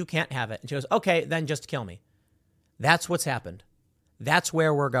 you can't have it. And she goes, okay, then just kill me. That's what's happened. That's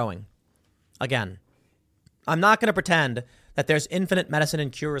where we're going. Again, I'm not going to pretend that there's infinite medicine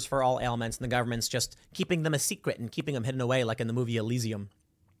and cures for all ailments and the government's just keeping them a secret and keeping them hidden away like in the movie Elysium.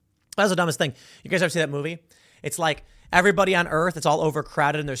 That's the dumbest thing. You guys ever see that movie? It's like everybody on Earth, it's all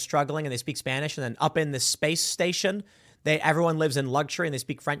overcrowded and they're struggling and they speak Spanish. And then up in this space station, everyone lives in luxury and they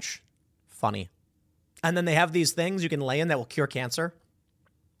speak French. Funny. And then they have these things you can lay in that will cure cancer.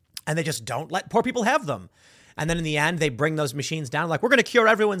 And they just don't let poor people have them. And then in the end, they bring those machines down like, we're going to cure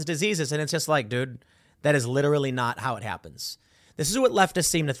everyone's diseases. And it's just like, dude, that is literally not how it happens. This is what leftists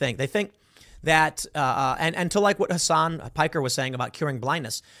seem to think. They think that, and to like what Hassan Piker was saying about curing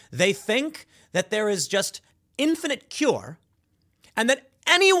blindness, they think that there is just infinite cure and that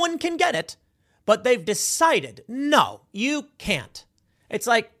anyone can get it, but they've decided, no, you can't. It's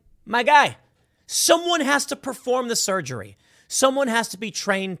like, my guy, someone has to perform the surgery. Someone has to be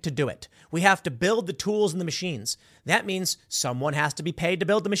trained to do it. We have to build the tools and the machines. That means someone has to be paid to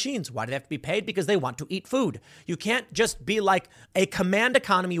build the machines. Why do they have to be paid? Because they want to eat food. You can't just be like a command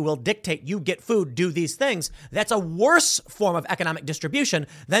economy will dictate you get food, do these things. That's a worse form of economic distribution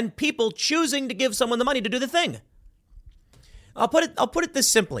than people choosing to give someone the money to do the thing. I'll put it this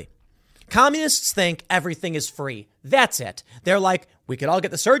simply. Communists think everything is free. That's it. They're like, we could all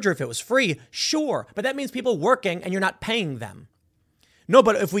get the surgery if it was free. Sure. But that means people working and you're not paying them. No,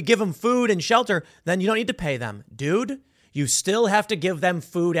 but if we give them food and shelter, then you don't need to pay them. Dude, you still have to give them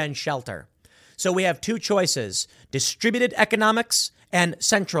food and shelter. So we have two choices, distributed economics and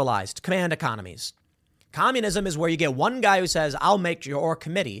centralized command economies. Communism is where you get one guy who says, I'll make your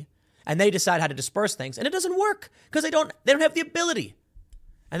committee, and they decide how to disperse things. And it doesn't work because they don't have the ability.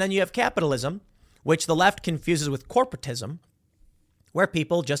 And then you have capitalism, which the left confuses with corporatism, where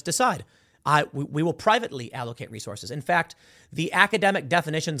people just decide, we will privately allocate resources. In fact, the academic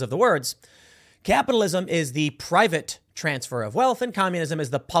definitions of the words, capitalism is the private transfer of wealth and communism is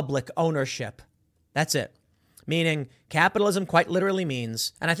the public ownership. That's it. Meaning capitalism quite literally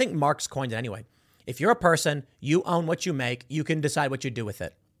means, and I think Marx coined it anyway, if you're a person, you own what you make, you can decide what you do with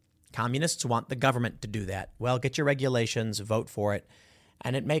it. Communists want the government to do that. Well, get your regulations, vote for it,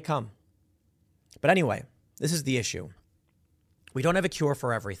 and it may come. But anyway, this is the issue. We don't have a cure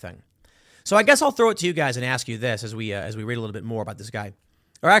for everything. So I guess I'll throw it to you guys and ask you this as we read a little bit more about this guy.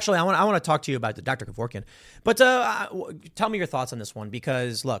 Or actually, I want to talk to you about Dr. Kevorkian. But tell me your thoughts on this one,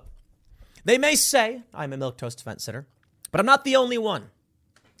 because look, they may say I'm a milquetoast fence sitter, but I'm not the only one.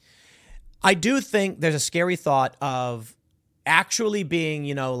 I do think there's a scary thought of actually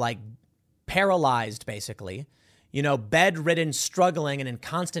being, like paralyzed, basically, bedridden, struggling and in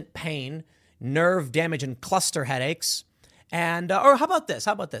constant pain, nerve damage and cluster headaches. And, or how about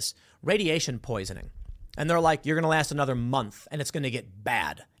this? Radiation poisoning. And they're like, you're going to last another month and it's going to get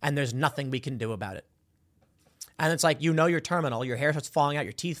bad. And there's nothing we can do about it. And it's like, you're terminal. Your hair starts falling out.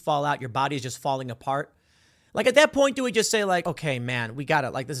 Your teeth fall out. Your body is just falling apart. Like at that point, do we just say like, okay, man, we got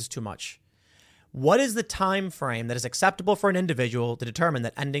it. Like, this is too much. What is the time frame that is acceptable for an individual to determine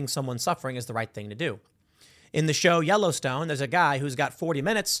that ending someone's suffering is the right thing to do? In the show Yellowstone, there's a guy who's got 40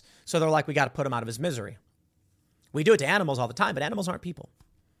 minutes. So they're like, we got to put him out of his misery. We do it to animals all the time, but animals aren't people.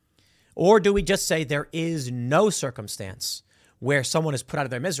 Or do we just say there is no circumstance where someone is put out of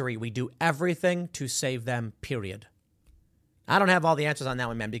their misery? We do everything to save them, period. I don't have all the answers on that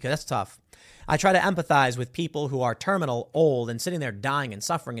one, man, because that's tough. I try to empathize with people who are terminal, old, and sitting there dying and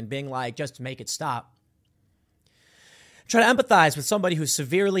suffering and being like, just make it stop. Try to empathize with somebody who's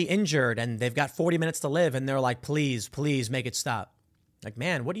severely injured and they've got 40 minutes to live and they're like, please, please make it stop. Like,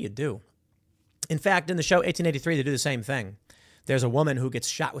 man, what do you do? In fact, in the show 1883, they do the same thing. There's a woman who gets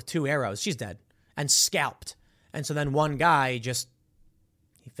shot with 2 arrows. She's dead and scalped. And so then one guy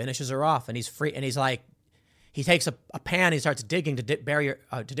he finishes her off and he's free. And he's like, he takes a pan, he starts digging to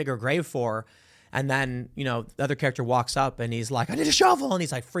dig her grave for her. And then, the other character walks up and he's like, I need a shovel. And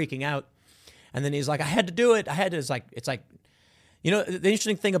he's like freaking out. And then he's like, I had to do it. It's like, the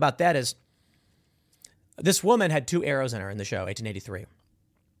interesting thing about that is this woman had 2 arrows in her in the show, 1883.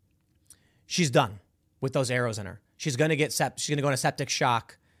 She's done with those arrows in her. She's going to go in a septic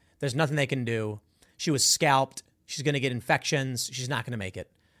shock. There's nothing they can do. She was scalped. She's going to get infections. She's not going to make it.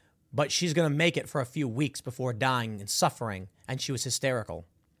 But she's going to make it for a few weeks before dying and suffering. And she was hysterical.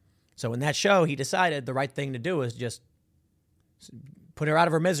 So in that show, he decided the right thing to do was just put her out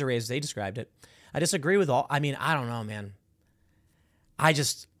of her misery, as they described it. I disagree with I don't know, man. I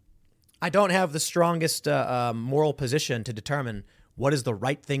don't have the strongest moral position to determine what is the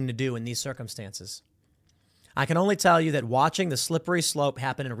right thing to do in these circumstances. I can only tell you that watching the slippery slope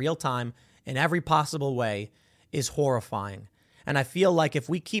happen in real time in every possible way is horrifying. And I feel like if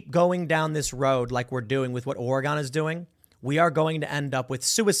we keep going down this road like we're doing with what Oregon is doing, we are going to end up with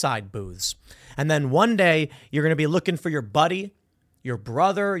suicide booths. And then one day you're going to be looking for your buddy, your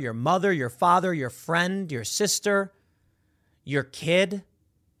brother, your mother, your father, your friend, your sister, your kid's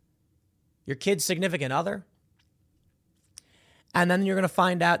significant other. And then you're going to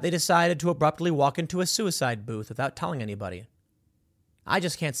find out they decided to abruptly walk into a suicide booth without telling anybody. I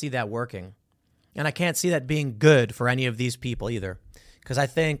just can't see that working. And I can't see that being good for any of these people either. Because I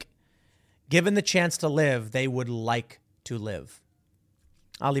think, given the chance to live, they would like to live.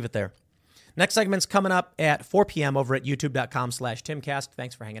 I'll leave it there. Next segment's coming up at 4 p.m. over at youtube.com/Timcast.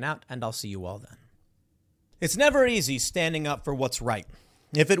 Thanks for hanging out, and I'll see you all then. It's never easy standing up for what's right.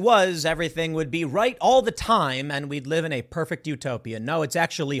 If it was, everything would be right all the time, and we'd live in a perfect utopia. No, it's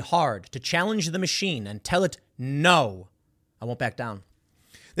actually hard to challenge the machine and tell it, no, I won't back down.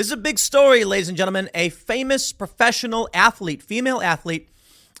 This is a big story, ladies and gentlemen. A famous professional athlete, female athlete,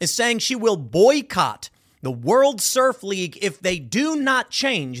 is saying she will boycott the World Surf League if they do not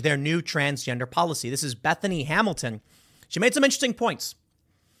change their new transgender policy. This is Bethany Hamilton. She made some interesting points.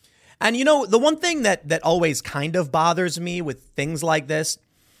 And you know, the one thing that always kind of bothers me with things like this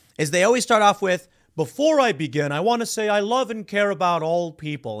is they always start off with, before I begin, I want to say I love and care about all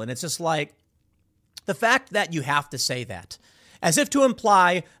people. And it's just like, the fact that you have to say that, as if to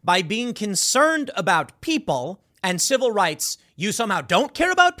imply by being concerned about people and civil rights, you somehow don't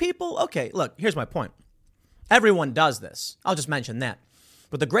care about people? Okay, look, here's my point. Everyone does this. I'll just mention that.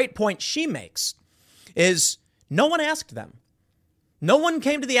 But the great point she makes is no one asked them. No one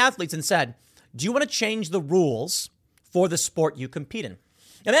came to the athletes and said, do you want to change the rules for the sport you compete in?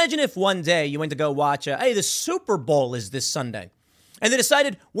 Imagine if one day you went to go watch, the Super Bowl is this Sunday. And they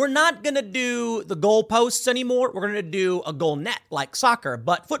decided, we're not going to do the goal posts anymore. We're going to do a goal net like soccer,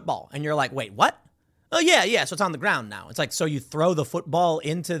 but football. And you're like, wait, what? Oh, yeah. So it's on the ground now. It's like, so you throw the football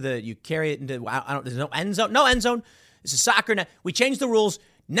you carry it into, there's no end zone. No end zone. It's a soccer net. We changed the rules.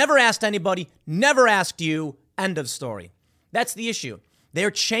 Never asked anybody. Never asked you. End of story. That's the issue.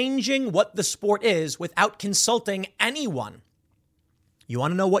 They're changing what the sport is without consulting anyone. You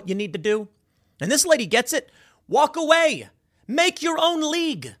want to know what you need to do? And this lady gets it. Walk away. Make your own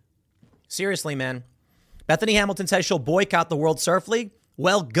league. Seriously, man. Bethany Hamilton says she'll boycott the World Surf League.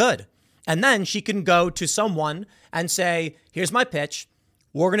 Well, good. And then she can go to someone and say, here's my pitch.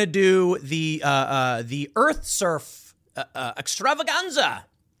 We're going to do the Earth Surf extravaganza.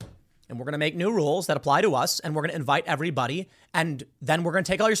 And we're going to make new rules that apply to us. And we're going to invite everybody. And then we're going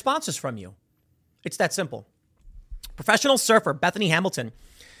to take all your sponsors from you. It's that simple. Professional surfer Bethany Hamilton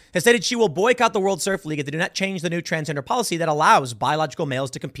has stated she will boycott the World Surf League if they do not change the new transgender policy that allows biological males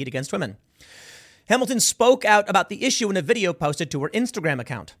to compete against women. Hamilton spoke out about the issue in a video posted to her Instagram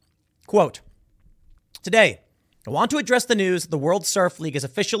account. Quote, today, I want to address the news that the World Surf League has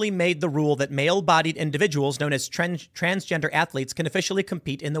officially made the rule that male-bodied individuals known as transgender athletes can officially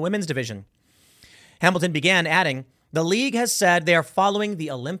compete in the women's division. Hamilton began adding, the league has said they are following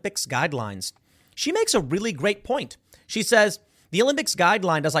the Olympics guidelines. She makes a really great point. She says, the Olympics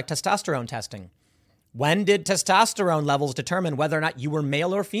guideline does like testosterone testing. When did testosterone levels determine whether or not you were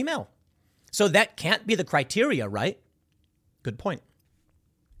male or female? So that can't be the criteria, right? Good point.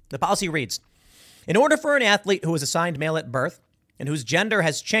 The policy reads, in order for an athlete who was assigned male at birth and whose gender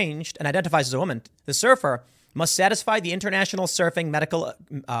has changed and identifies as a woman, the surfer must satisfy the International Surfing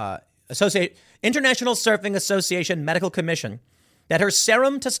Association Medical Commission that her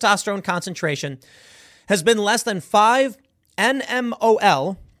serum testosterone concentration has been less than 5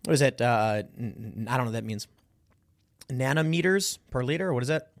 nmol. What is it? I don't know what that means. Nanometers per liter? What is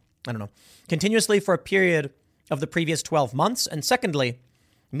that? I don't know. Continuously for a period of the previous 12 months. And secondly,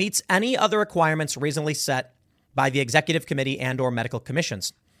 meets any other requirements reasonably set by the executive committee and or medical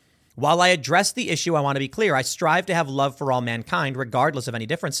commissions. While I address the issue, I want to be clear. I strive to have love for all mankind, regardless of any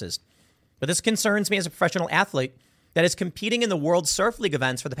differences. But this concerns me as a professional athlete that is competing in the World Surf League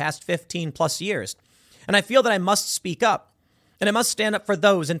events for the past 15 plus years. And I feel that I must speak up, and I must stand up for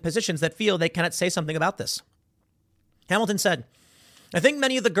those in positions that feel they cannot say something about this. Hamilton said, I think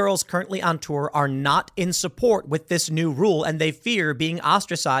many of the girls currently on tour are not in support with this new rule, and they fear being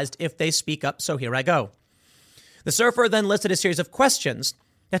ostracized if they speak up, so here I go. The surfer then listed a series of questions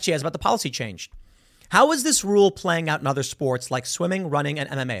that she has about the policy change. How is this rule playing out in other sports like swimming, running, and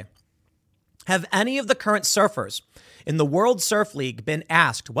MMA? Have any of the current surfers in the World Surf League been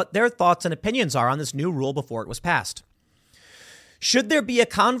asked what their thoughts and opinions are on this new rule before it was passed? Should there be a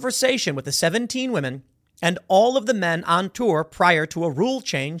conversation with the 17 women and all of the men on tour prior to a rule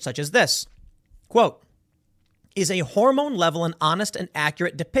change such as this? Quote, is a hormone level an honest and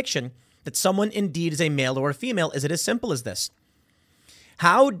accurate depiction that someone indeed is a male or a female? Is it as simple as this?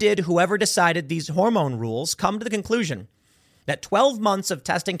 How did whoever decided these hormone rules come to the conclusion that 12 months of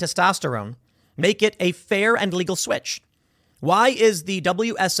testing testosterone make it a fair and legal switch? Why is the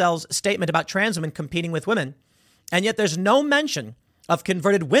WSL's statement about trans women competing with women, and yet there's no mention of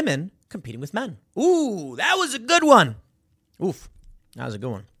converted women competing with men? Ooh, that was a good one. Oof, that was a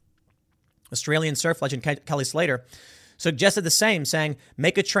good one. Australian surf legend Kelly Slater suggested the same, saying,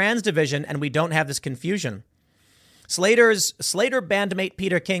 make a trans division and we don't have this confusion. Slater bandmate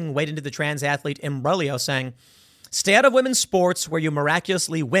Peter King weighed into the trans athlete imbroglio, saying, stay out of women's sports where you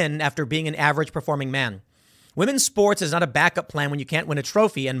miraculously win after being an average performing man. Women's sports is not a backup plan when you can't win a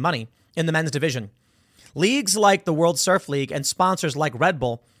trophy and money in the men's division. Leagues like the World Surf League and sponsors like Red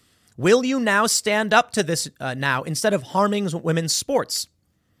Bull, will you now stand up to this now instead of harming women's sports?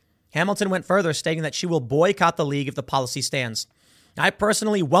 Hamilton went further, stating that she will boycott the league if the policy stands. I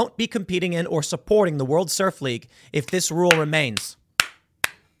personally won't be competing in or supporting the World Surf League if this rule remains.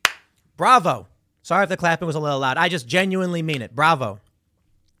 Bravo. Sorry if the clapping was a little loud. I just genuinely mean it. Bravo.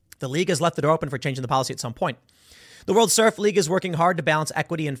 The league has left the door open for changing the policy at some point. The World Surf League is working hard to balance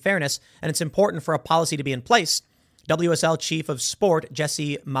equity and fairness, and it's important for a policy to be in place. WSL Chief of Sport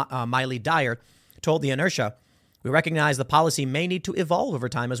Jesse Miley Dyer told The Inertia, we recognize the policy may need to evolve over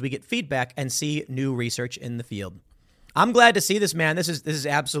time as we get feedback and see new research in the field. I'm glad to see this, man. This is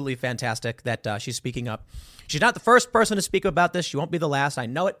absolutely fantastic that she's speaking up. She's not the first person to speak about this. She won't be the last. I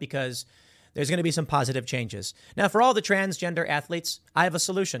know it because there's going to be some positive changes. Now, for all the transgender athletes, I have a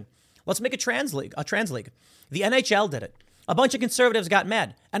solution. Let's make a trans league. The NHL did it. A bunch of conservatives got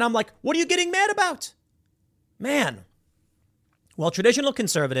mad. And I'm like, what are you getting mad about? Man. Well, traditional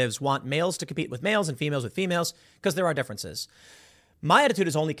conservatives want males to compete with males and females with females because there are differences. My attitude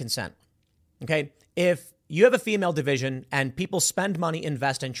is only consent. Okay? If you have a female division and people spend money,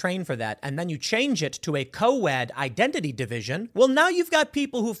 invest, and train for that, and then you change it to a co-ed identity division, well, now you've got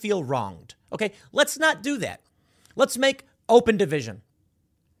people who feel wronged. Okay? Let's not do that. Let's make open division.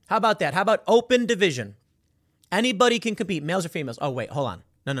 How about that? How about open division? Anybody can compete, males or females. Oh, wait, hold on.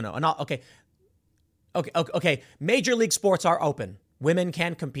 No. Okay. Major league sports are open. Women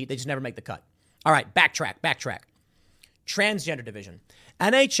can compete. They just never make the cut. All right, backtrack. Transgender division.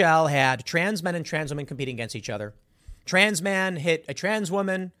 NHL had trans men and trans women competing against each other. Trans man hit a trans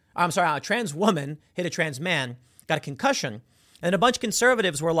woman. A trans woman hit a trans man, got a concussion. And a bunch of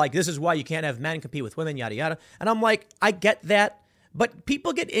conservatives were like, this is why you can't have men compete with women, yada, yada. And I'm like, I get that. But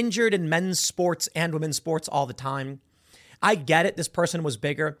people get injured in men's sports and women's sports all the time. I get it. This person was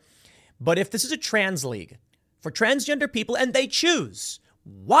bigger. But if this is a trans league for transgender people and they choose,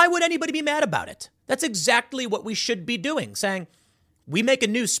 why would anybody be mad about it? That's exactly what we should be doing. Saying, we make a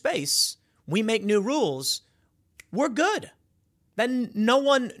new space, we make new rules, we're good. Then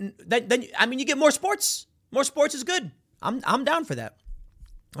you get more sports. More sports is good. I'm down for that.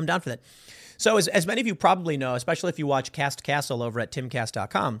 So as many of you probably know, especially if you watch Cast Castle over at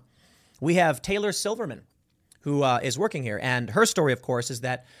timcast.com, we have Taylor Silverman, who is working here. And her story, of course, is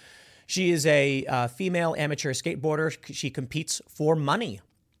that she is a female amateur skateboarder. She competes for money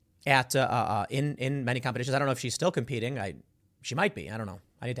at in many competitions. I don't know if she's still competing. She might be. I don't know.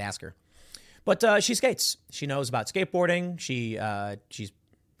 I need to ask her. But she skates. She knows about skateboarding.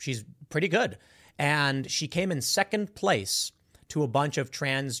 She's pretty good. And she came in second place to a bunch of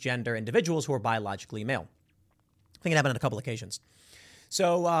transgender individuals who are biologically male. I think it happened on a couple occasions.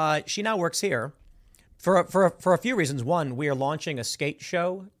 So she now works here for a few reasons. One, we are launching a skate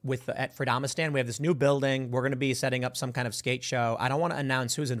show at Fredamistan. We have this new building. We're going to be setting up some kind of skate show. I don't want to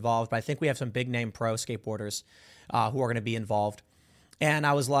announce who's involved, but I think we have some big name pro skateboarders who are going to be involved. And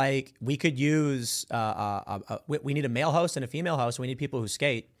I was like, we could use, we need a male host and a female host. We need people who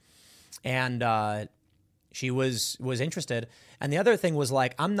skate. And she was interested. And the other thing was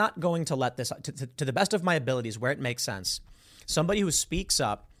like, I'm not going to let this, to the best of my abilities, where it makes sense, somebody who speaks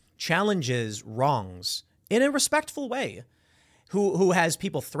up, challenges wrongs in a respectful way, who has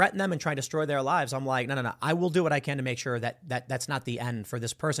people threaten them and try to destroy their lives. I'm like, no. I will do what I can to make sure that's not the end for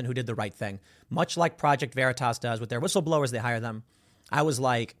this person who did the right thing. Much like Project Veritas does with their whistleblowers, they hire them. I was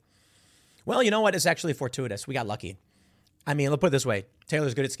like, well, you know what? It's actually fortuitous. We got lucky. I mean, let's put it this way.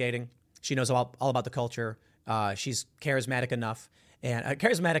 Taylor's good at skating. She knows all about the culture. She's charismatic enough,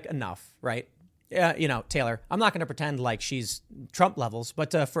 right? Taylor, I'm not going to pretend like she's Trump levels,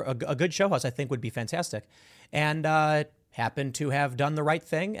 but for a good show host, I think would be fantastic. And happened to have done the right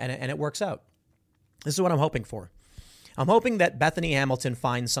thing, and it works out. This is what I'm hoping for. I'm hoping that Bethany Hamilton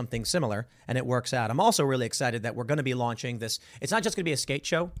finds something similar, and it works out. I'm also really excited that we're going to be launching this. It's not just going to be a skate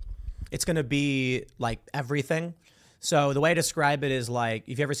show. It's going to be like everything. So the way I describe it is like, if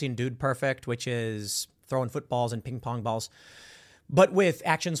you've ever seen Dude Perfect, which is throwing footballs and ping pong balls, but with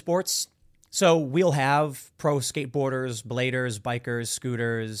action sports. So we'll have pro skateboarders, bladers, bikers,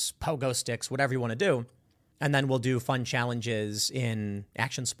 scooters, pogo sticks, whatever you want to do. And then we'll do fun challenges in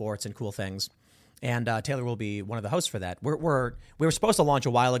action sports and cool things. And Taylor will be one of the hosts for that. We were supposed to launch a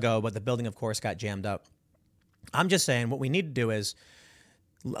while ago, but the building, of course, got jammed up. I'm just saying what we need to do is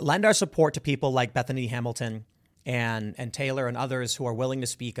lend our support to people like Bethany Hamilton and Taylor and others who are willing to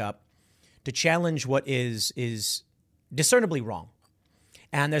speak up to challenge what is discernibly wrong.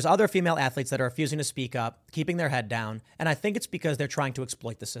 And there's other female athletes that are refusing to speak up, keeping their head down. And I think it's because they're trying to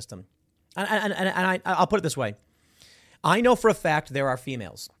exploit the system. And I'll put it this way. I know for a fact there are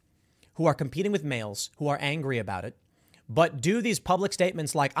females who are competing with males who are angry about it, but do these public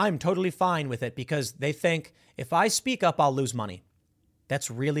statements like, I'm totally fine with it because they think if I speak up, I'll lose money.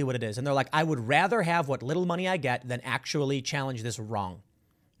 That's really what it is. And they're like, I would rather have what little money I get than actually challenge this wrong.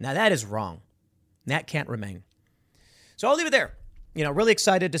 Now that is wrong. That can't remain. So I'll leave it there. Really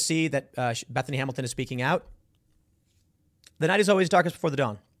excited to see that Bethany Hamilton is speaking out. The night is always darkest before the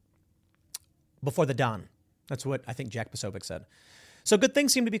dawn. Before the dawn. That's what I think Jack Posobiec said. So good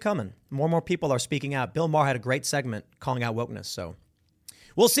things seem to be coming. More and more people are speaking out. Bill Maher had a great segment calling out wokeness. So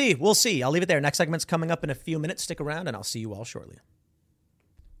we'll see. I'll leave it there. Next segment's coming up in a few minutes. Stick around and I'll see you all shortly.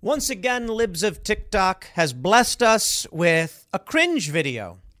 Once again, Libs of TikTok has blessed us with a cringe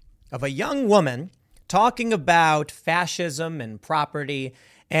video of a young woman talking about fascism and property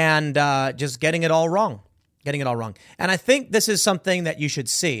and just getting it all wrong. And I think this is something that you should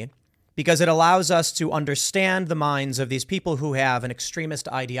see because it allows us to understand the minds of these people who have an extremist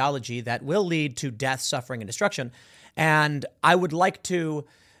ideology that will lead to death, suffering, and destruction. And I would like to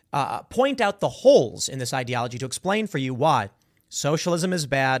point out the holes in this ideology to explain for you why socialism is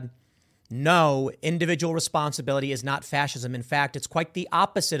bad. No, individual responsibility is not fascism. In fact, it's quite the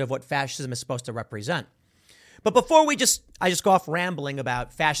opposite of what fascism is supposed to represent. But before I just go off rambling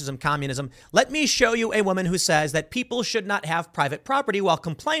about fascism, communism, let me show you a woman who says that people should not have private property while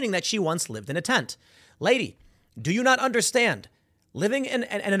complaining that she once lived in a tent. Lady, do you not understand? Living in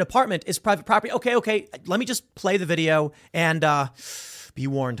an apartment is private property. Okay. Let me just play the video and be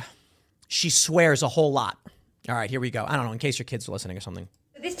warned. She swears a whole lot. All right, here we go. I don't know, in case your kids are listening or something.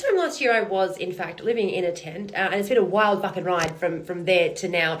 This time last year, I was, in fact, living in a tent, and it's been a wild fucking ride from there to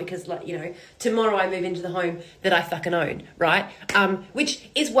now because, tomorrow I move into the home that I fucking own, right?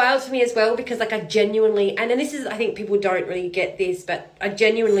 Which is wild for me as well because, I genuinely, and this is, I think people don't really get this, but I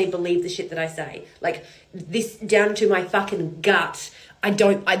genuinely believe the shit that I say. This down to my fucking gut.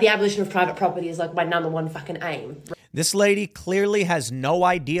 The abolition of private property is, my number one fucking aim. This lady clearly has no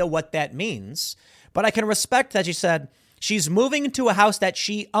idea what that means, but I can respect that she said, she's moving into a house that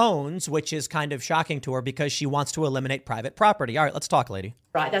she owns, which is kind of shocking to her because she wants to eliminate private property. All right, let's talk, lady.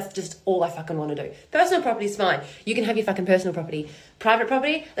 Right, that's just all I fucking want to do. Personal property is fine. You can have your fucking personal property. Private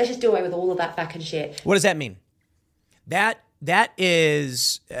property, let's just do away with all of that fucking shit. What does that mean? That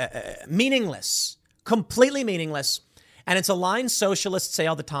is meaningless, completely meaningless. And it's a line socialists say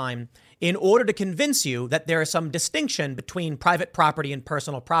all the time in order to convince you that there is some distinction between private property and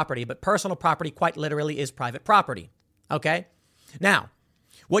personal property. But personal property quite literally is private property. Okay? Now,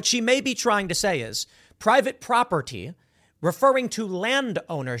 what she may be trying to say is private property referring to land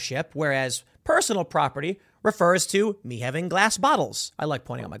ownership, whereas personal property refers to me having glass bottles. I like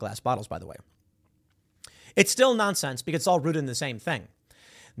pointing out my glass bottles, by the way. It's still nonsense because it's all rooted in the same thing.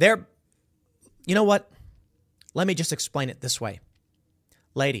 You know what? Let me just explain it this way.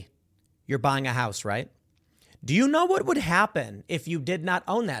 Lady, you're buying a house, right? Do you know what would happen if you did not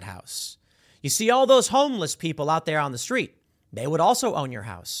own that house? You see all those homeless people out there on the street, they would also own your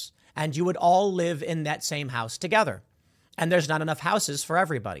house and you would all live in that same house together. And there's not enough houses for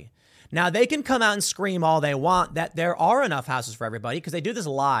everybody. Now they can come out and scream all they want that there are enough houses for everybody because they do this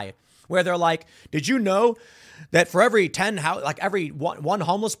lie where they're like, did you know that for every 10 house, every one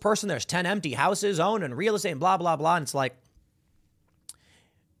homeless person, there's 10 empty houses owned and real estate and blah, blah, blah. And it's like,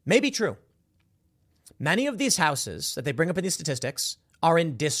 maybe true. Many of these houses that they bring up in these statistics are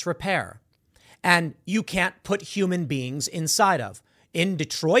in disrepair. And you can't put human beings inside of. In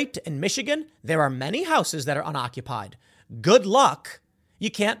Detroit and Michigan, there are many houses that are unoccupied. Good luck. You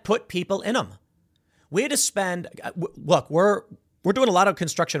can't put people in them. We had to spend, look, we're doing a lot of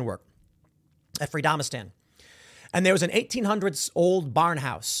construction work. at Freedomistan. And there was an 1800s old barn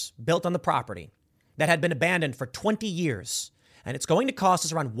house built on the property that had been abandoned for 20 years. And it's going to cost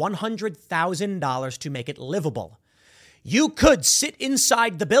us around $100,000 to make it livable. You could sit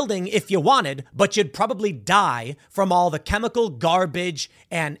inside the building if you wanted, but you'd probably die from all the chemical garbage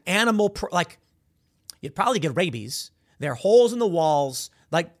and animal, you'd probably get rabies. There are holes in the walls.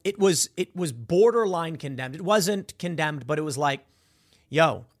 Like it was borderline condemned. It wasn't condemned, but it was like,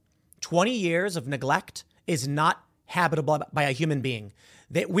 20 years of neglect is not habitable by a human being.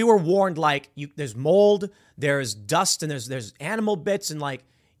 We were warned, there's mold, there's dust, and there's animal bits, and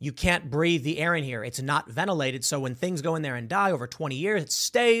you can't breathe the air in here. It's not ventilated. So when things go in there and die over 20 years, it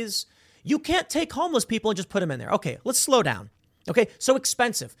stays. You can't take homeless people and just put them in there. Okay, let's slow down. Okay, so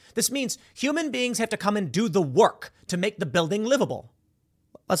expensive. This means human beings have to come and do the work to make the building livable.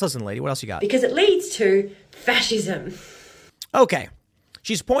 Let's listen, lady. What else you got? Because it leads to fascism. Okay.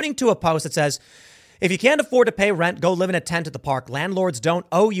 She's pointing to a post that says, if you can't afford to pay rent, go live in a tent at the park. Landlords don't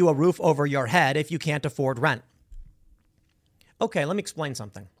owe you a roof over your head if you can't afford rent. Okay, let me explain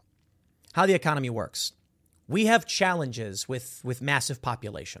something. How the economy works. We have challenges with massive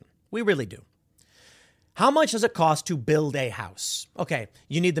population. We really do. How much does it cost to build a house? Okay,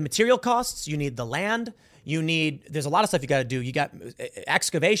 you need the material costs, you need the land, there's a lot of stuff you got to do. You got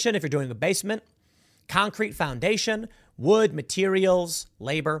excavation if you're doing a basement, concrete foundation, wood, materials,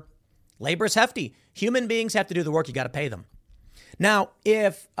 labor. Labor's hefty. Human beings have to do the work. You got to pay them. Now,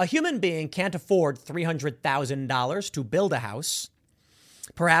 if a human being can't afford $300,000 to build a house,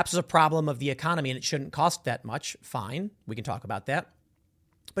 perhaps it's a problem of the economy and it shouldn't cost that much. Fine. We can talk about that.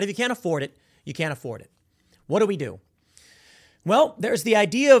 But if you can't afford it, you can't afford it. What do we do? Well, there's the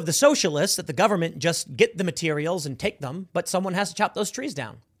idea of the socialists that the government just get the materials and take them, but someone has to chop those trees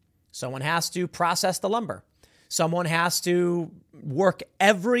down. Someone has to process the lumber. Someone has to work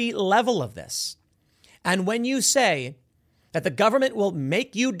every level of this. And when you say that the government will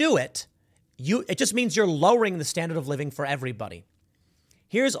make you do it, it just means you're lowering the standard of living for everybody.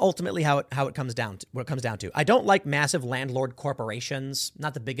 Here's ultimately how it comes down to what it comes down to. I don't like massive landlord corporations.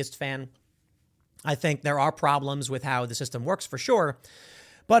 Not the biggest fan. I think there are problems with how the system works for sure.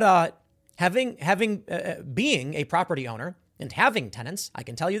 But being a property owner and having tenants, I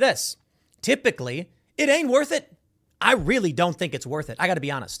can tell you this. Typically, it ain't worth it. I really don't think it's worth it. I got to be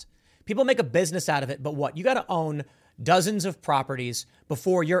honest. People make a business out of it, but what? You got to own dozens of properties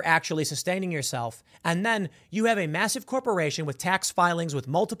before you're actually sustaining yourself. And then you have a massive corporation with tax filings with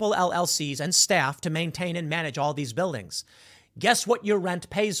multiple LLCs and staff to maintain and manage all these buildings. Guess what your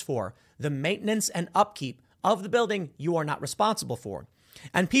rent pays for? The maintenance and upkeep of the building you are not responsible for.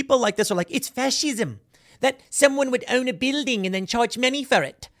 And people like this are like, it's fascism that someone would own a building and then charge money for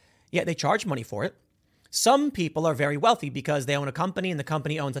it. Yeah, they charge money for it. Some people are very wealthy because they own a company and the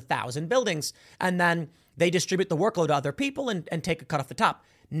company owns 1,000 buildings and then they distribute the workload to other people and take a cut off the top.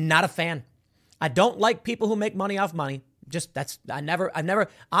 Not a fan. I don't like people who make money off money.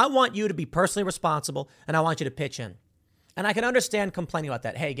 I want you to be personally responsible and I want you to pitch in. And I can understand complaining about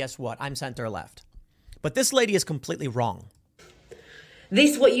that. Hey, guess what? I'm center left. But this lady is completely wrong.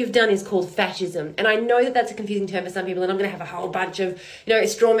 This, what you've done, is called fascism. And I know that that's a confusing term for some people, and I'm going to have a whole bunch of,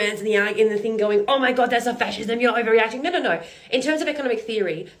 straw mans in the thing going, oh my God, that's a fascism, you're overreacting. No. In terms of economic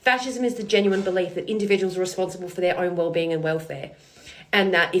theory, fascism is the genuine belief that individuals are responsible for their own well-being and welfare.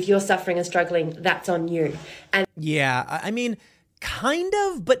 And that if you're suffering and struggling, that's on you. And yeah, I mean, kind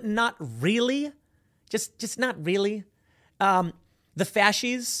of, but not really. Just not really. The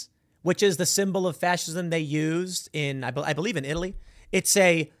fasces, which is the symbol of fascism they used in, I believe in Italy. It's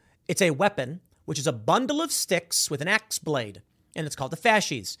a weapon, which is a bundle of sticks with an axe blade, and it's called the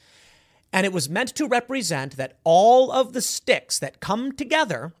fasces. And it was meant to represent that all of the sticks that come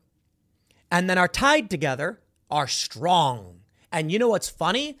together and then are tied together are strong. And you know what's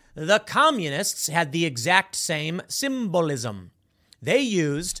funny? The communists had the exact same symbolism. They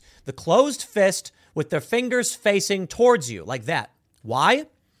used the closed fist with their fingers facing towards you like that. Why?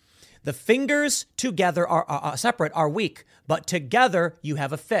 The fingers together are separate are weak, but together you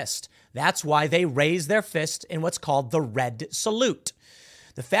have a fist. That's why they raise their fist in what's called the red salute.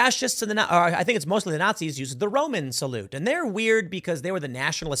 The fascists and I think it's mostly the Nazis used the Roman salute. And they're weird because they were the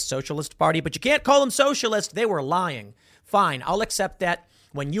Nationalist Socialist Party, but you can't call them socialist. They were lying. Fine, I'll accept that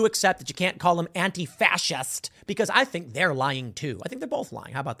when you accept that you can't call them anti-fascist because I think they're lying too. I think they're both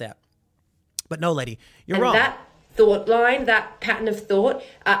lying. How about that? But no, lady, you're wrong. That thought line, that pattern of thought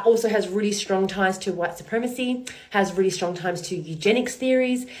also has really strong ties to white supremacy, has really strong ties to eugenics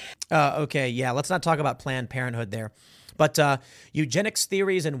theories. Okay, yeah, let's not talk about Planned Parenthood there. But eugenics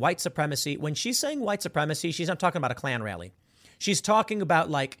theories and white supremacy, when she's saying white supremacy, she's not talking about a Klan rally. She's talking about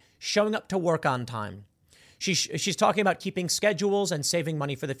like showing up to work on time. She's talking about keeping schedules and saving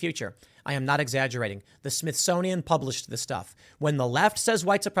money for the future. I am not exaggerating. The Smithsonian published this stuff. When the left says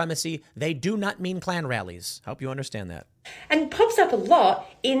white supremacy, they do not mean Klan rallies. Hope you understand that. And pops up a lot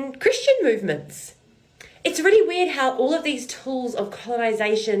in Christian movements. It's really weird how all of these tools of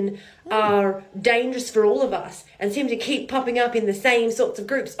colonization are dangerous for all of us and seem to keep popping up in the same sorts of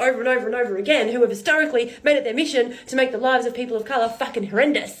groups over and over and over again, who have historically made it their mission to make the lives of people of color fucking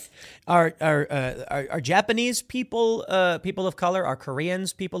horrendous. Are Japanese people people of color? Are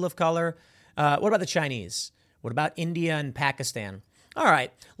Koreans people of color? What about the Chinese? What about India and Pakistan? All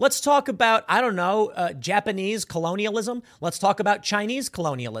right, let's talk about, I don't know, Japanese colonialism. Let's talk about Chinese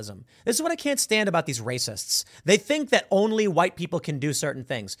colonialism. This is what I can't stand about these racists. They think that only white people can do certain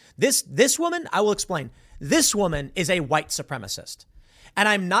things. This woman, I will explain. This woman is a white supremacist. And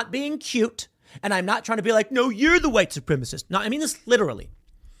I'm not being cute, and I'm not trying to be like, no, you're the white supremacist. No, I mean this literally.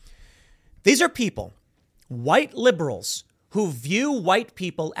 These are people, white liberals, who view white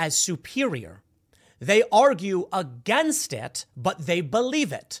people as superior. They argue against it, but they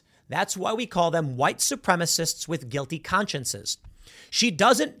believe it. That's why we call them white supremacists with guilty consciences. She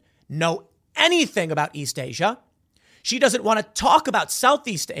doesn't know anything about East Asia. She doesn't want to talk about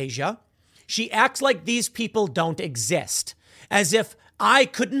Southeast Asia. She acts like these people don't exist, as if I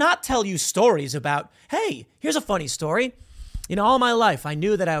could not tell you stories about, hey, here's a funny story. You know, all my life, I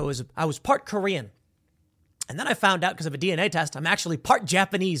knew that I was part Korean. And then I found out because of a DNA test, I'm actually part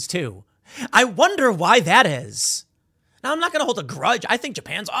Japanese too. I wonder why that is. Now, I'm not going to hold a grudge. I think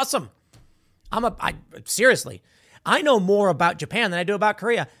Japan's awesome. Seriously, I know more about Japan than I do about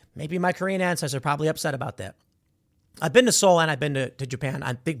Korea. Maybe my Korean ancestors are probably upset about that. I've been to Seoul and I've been to Japan.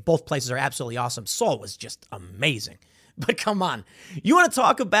 I think both places are absolutely awesome. Seoul was just amazing. But come on. You want to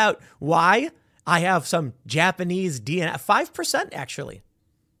talk about why I have some Japanese DNA? 5% actually.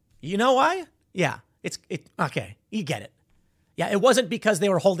 You know why? Yeah, okay. You get it. Yeah, it wasn't because they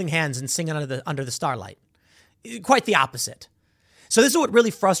were holding hands and singing under the starlight. Quite the opposite. So this is what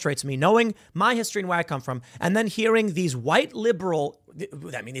really frustrates me, knowing my history and where I come from, and then hearing these white liberal,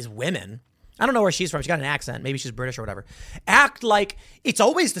 these women, I don't know where she's from. She got an accent. Maybe she's British or whatever. Act like it's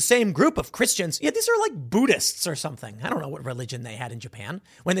always the same group of Christians. Yeah, these are like Buddhists or something. I don't know what religion they had in Japan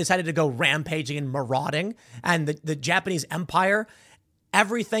when they decided to go rampaging and marauding. And the Japanese Empire,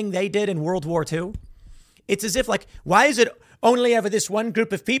 everything they did in World War II. It's as if like, why is it only ever this one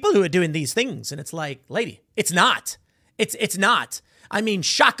group of people who are doing these things? And it's like, lady, it's not. It's not. I mean,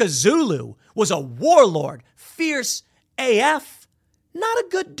 Shaka Zulu was a warlord, fierce AF, not a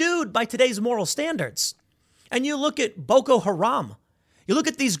good dude by today's moral standards. And you look at Boko Haram. You look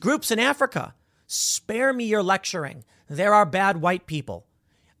at these groups in Africa. Spare me your lecturing. There are bad white people.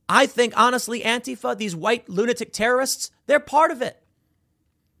 I think, honestly, Antifa, these white lunatic terrorists, they're part of it.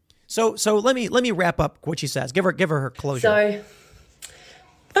 So let me wrap up what she says. Give her closure. So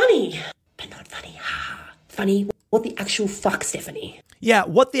funny, but not funny. Funny. What the actual fuck, Stephanie? Yeah,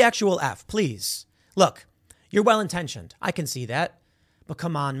 what the actual F, please. Look, you're well-intentioned. I can see that. But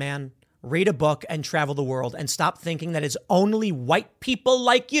come on, man. Read a book and travel the world and stop thinking that it's only white people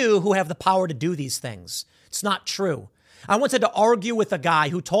like you who have the power to do these things. It's not true. I once had to argue with a guy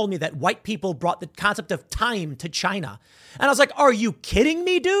who told me that white people brought the concept of time to China. And I was like, are you kidding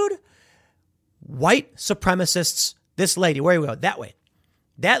me, dude? White supremacists, this lady, where do we go? That way.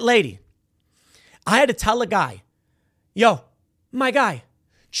 That lady. I had to tell a guy, yo, my guy,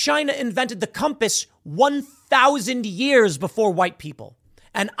 China invented the compass 1,000 years before white people.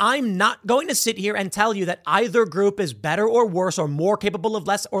 And I'm not going to sit here and tell you that either group is better or worse or more capable of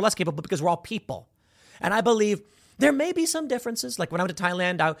less or less capable because we're all people. And I believe there may be some differences. Like when I went to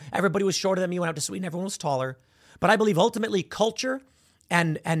Thailand, everybody was shorter than me. When I went to Sweden, everyone was taller. But I believe ultimately culture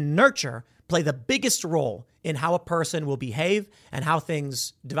and nurture play the biggest role in how a person will behave and how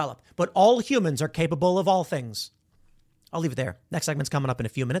things develop. But all humans are capable of all things. I'll leave it there. Next segment's coming up in a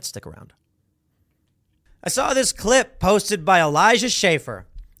few minutes. Stick around. I saw this clip posted by Elijah Schaffer.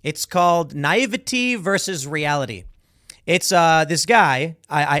 It's called Naivety versus Reality. It's this guy,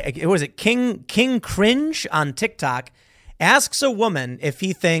 King Cringe on TikTok, asks a woman if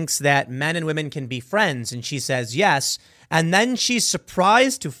he thinks that men and women can be friends, and she says yes. And then she's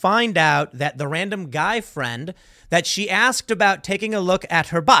surprised to find out that the random guy friend that she asked about taking a look at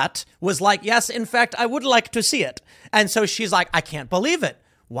her butt was like, yes, in fact, I would like to see it. And so she's like, I can't believe it.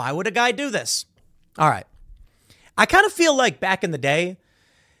 Why would a guy do this? All right. I kind of feel like back in the day,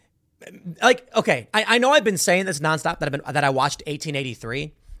 like, okay, I know I've been saying this nonstop that I watched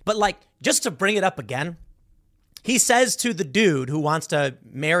 1883, but like, just to bring it up again, He says to the dude who wants to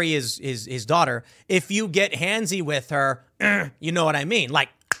marry his daughter, if you get handsy with her, you know what I mean? Like,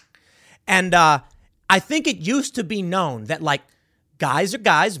 and I think it used to be known that, like, guys are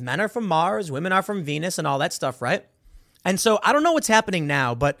guys, men are from Mars, women are from Venus and all that stuff, right? And so I don't know what's happening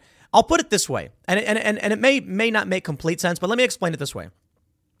now, but I'll put it this way. And it may not make complete sense, but let me explain it this way.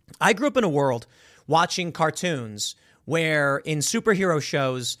 I grew up in a world watching cartoons where in superhero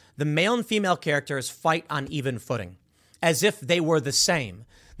shows, the male and female characters fight on even footing, as if they were the same.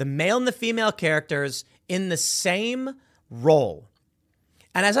 The male and the female characters in the same role.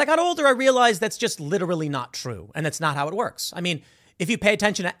 And as I got older, I realized that's just literally not true. And that's not how it works. I mean, if you pay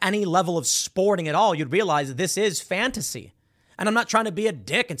attention to any level of sporting at all, you'd realize this is fantasy. And I'm not trying to be a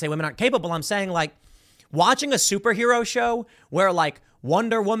dick and say women aren't capable. I'm saying, like, watching a superhero show where, like,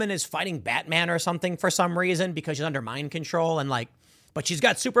 Wonder Woman is fighting Batman or something for some reason because she's under mind control and, like, but she's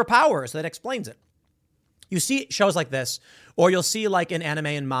got superpowers, so that explains it. You see shows like this, or you'll see, like, in anime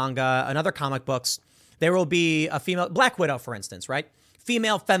and manga and other comic books, there will be a female, Black Widow, for instance, right?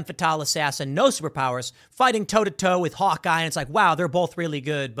 Female femme fatale assassin, no superpowers, fighting toe-to-toe with Hawkeye. And it's like, wow, they're both really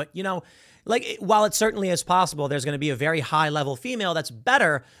good. But, you know, like, while it certainly is possible, there's going to be a very high-level female that's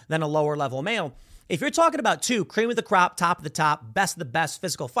better than a lower-level male. If you're talking about two cream of the crop, top of the top, best of the best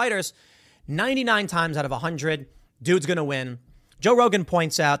physical fighters, 99 times out of 100, dude's going to win. Joe Rogan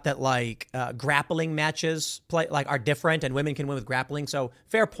points out that, like, grappling matches are different and women can win with grappling. So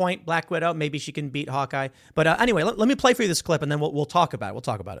fair point, Black Widow. Maybe she can beat Hawkeye. But anyway, let me play for you this clip and then we'll talk about it. We'll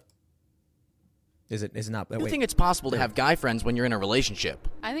talk about it. Is it not? Do you think it's possible to have guy friends when you're in a relationship?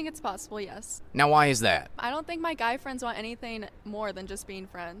 I think it's possible, yes. Now, why is that? I don't think my guy friends want anything more than just being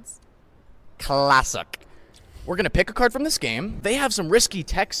friends. Classic. We're going to pick a card from this game. They have some risky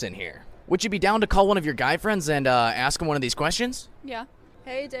texts in here. Would you be down to call one of your guy friends and ask him one of these questions? Yeah.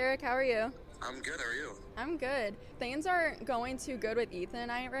 Hey, Derek, how are you? I'm good, how are you? I'm good. Things aren't going too good with Ethan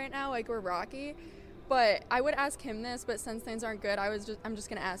and I right now, like, we're rocky. But I would ask him this, but since things aren't good, I'm just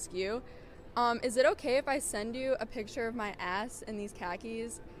going to ask you. Is it okay if I send you a picture of my ass in these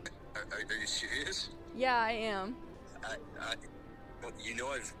khakis? Are you serious? Yeah, I am. Well, you know,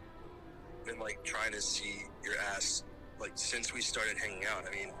 I've been, like, trying to see your ass, like, since we started hanging out.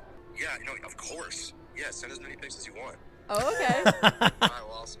 I mean, yeah, you know, of course. Yeah, send as many pics as you want. Oh, okay. All right,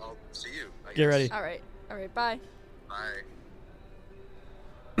 well, I'll see you. Get ready. All right, bye. Bye.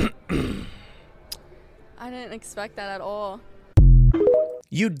 I didn't expect that at all.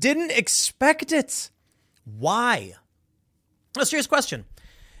 You didn't expect it. Why? A serious question.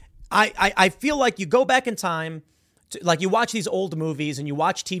 I feel like you go back in time, like you watch these old movies and you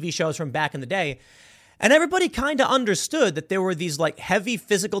watch TV shows from back in the day, and everybody kind of understood that there were these, like, heavy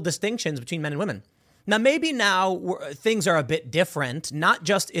physical distinctions between men and women. Now, maybe now things are a bit different, not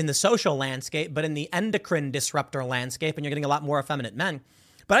just in the social landscape, but in the endocrine disruptor landscape, and you're getting a lot more effeminate men.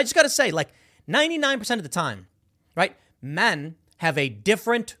 But I just got to say, like, 99% of the time, right, men have a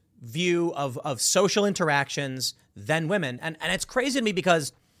different view of social interactions than women. And it's crazy to me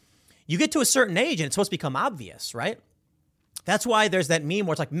because you get to a certain age and it's supposed to become obvious, right? That's why there's that meme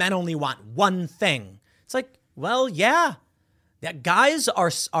where it's like men only want one thing. It's like, well, yeah, that guys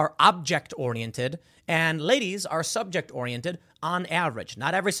are object-oriented and ladies are subject-oriented on average.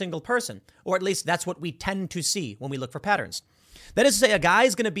 Not every single person, or at least that's what we tend to see when we look for patterns. That is to say, a guy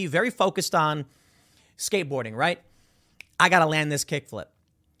is going to be very focused on skateboarding, right? I got to land this kickflip.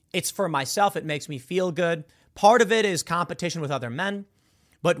 It's for myself. It makes me feel good. Part of it is competition with other men,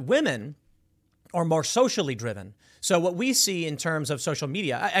 but women are more socially driven. So what we see in terms of social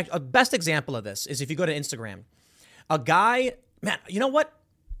media, a best example of this is if you go to Instagram, a guy, man, you know what?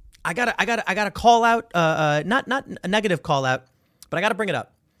 I gotta call out, not a negative call out, but I gotta bring it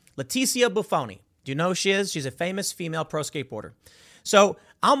up. Leticia Buffoni. Do you know who she is? She's a famous female pro skateboarder. So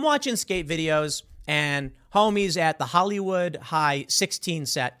I'm watching skate videos and homie's at the Hollywood High 16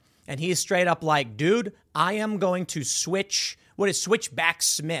 set. And he's straight up like, dude, I am going to switchback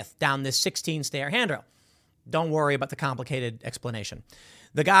Smith down this 16 stair handrail. Don't worry about the complicated explanation.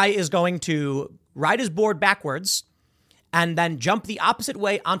 The guy is going to ride his board backwards and then jump the opposite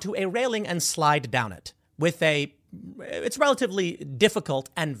way onto a railing and slide down it it's relatively difficult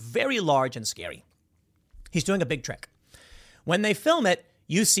and very large and scary. He's doing a big trick. When they film it,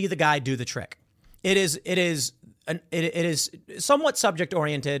 you see the guy do the trick. It is somewhat subject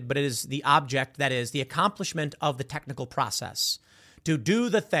oriented, but it is the object that is the accomplishment of the technical process to do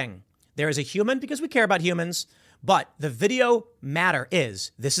the thing. There is a human because we care about humans, but the video matter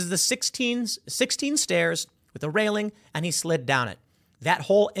is this is the 16 stairs with a railing and he slid down it. That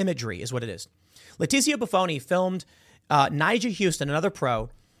whole imagery is what it is. Leticia Buffoni filmed Nyjah Huston, another pro,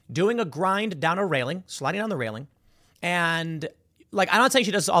 doing a grind down a railing, sliding down the railing. And like, I'm not saying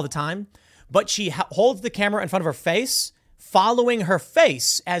she does this all the time, but she holds the camera in front of her face, following her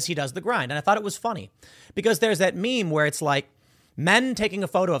face as he does the grind. And I thought it was funny because there's that meme where it's like men taking a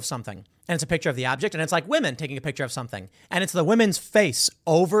photo of something and it's a picture of the object, and it's like women taking a picture of something and it's the women's face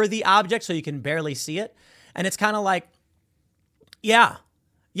over the object so you can barely see it. And it's kind of like,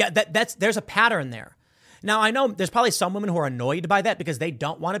 there's a pattern there. Now, I know there's probably some women who are annoyed by that because they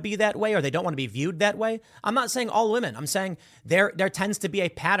don't want to be that way or they don't want to be viewed that way. I'm not saying all women. I'm saying there tends to be a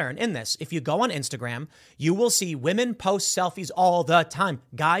pattern in this. If you go on Instagram, you will see women post selfies all the time.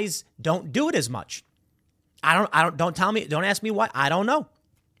 Guys don't do it as much. Don't ask me why. I don't know.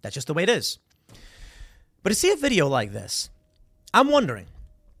 That's just the way it is. But to see a video like this, I'm wondering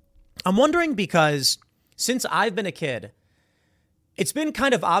because since I've been a kid, it's been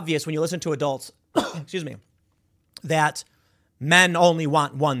kind of obvious when you listen to adults, excuse me, that men only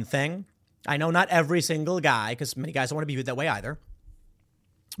want one thing. I know not every single guy, because many guys don't want to be viewed that way either.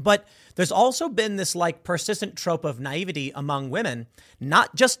 But there's also been this like persistent trope of naivety among women,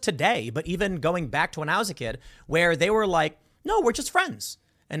 not just today, but even going back to when I was a kid, where they were like, no, we're just friends.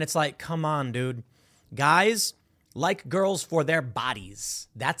 And it's like, come on, dude. Guys like girls for their bodies.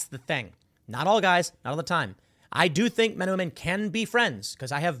 That's the thing. Not all guys, not all the time. I do think men and women can be friends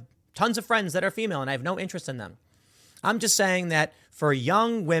because I have tons of friends that are female and I have no interest in them. I'm just saying that for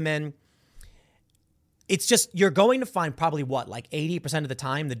young women, it's just, you're going to find probably like 80% of the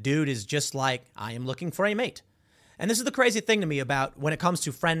time, the dude is just like, I am looking for a mate. And this is the crazy thing to me about when it comes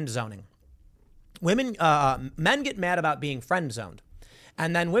to friend zoning. Men get mad about being friend zoned.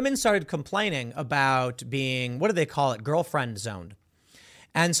 And then women started complaining about being, what do they call it? Girlfriend zoned.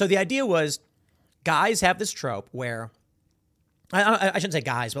 And so the idea was guys have this trope where, I shouldn't say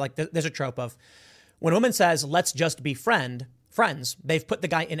guys, but like there's a trope of when a woman says, let's just be friends, they've put the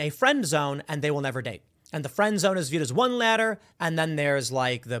guy in a friend zone and they will never date. And the friend zone is viewed as one ladder. And then there's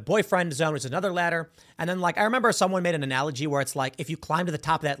like the boyfriend zone, which is another ladder. And then like, I remember someone made an analogy where it's like, if you climb to the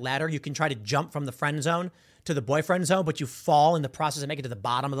top of that ladder, you can try to jump from the friend zone to the boyfriend zone, but you fall in the process and make it to the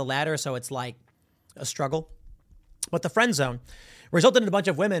bottom of the ladder. So it's like a struggle. But the friend zone resulted in a bunch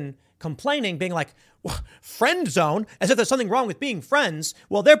of women complaining, being like, well, friend zone, as if there's something wrong with being friends.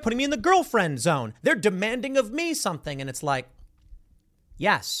 Well, they're putting me in the girlfriend zone. They're demanding of me something. And it's like,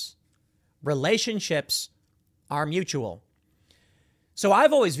 yes, relationships are mutual. So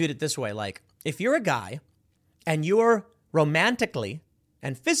I've always viewed it this way. Like, if you're a guy and you're romantically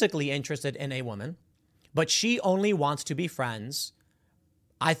and physically interested in a woman, but she only wants to be friends,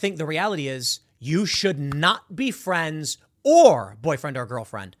 I think the reality is you should not be friends or boyfriend or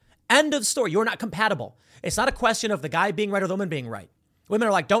girlfriend. End of story. You're not compatible. It's not a question of the guy being right or the woman being right. Women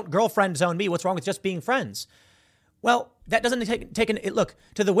are like, don't girlfriend zone me. What's wrong with just being friends? Well, that doesn't look,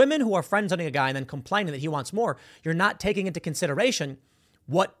 to the women who are friend zoning a guy and then complaining that he wants more, you're not taking into consideration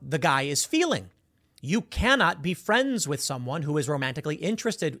what the guy is feeling. You cannot be friends with someone who is romantically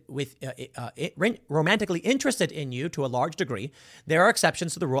interested in you to a large degree. There are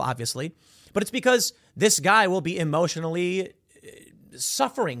exceptions to the rule, obviously, but it's because this guy will be emotionally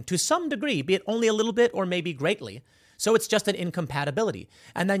suffering to some degree, be it only a little bit or maybe greatly. So it's just an incompatibility.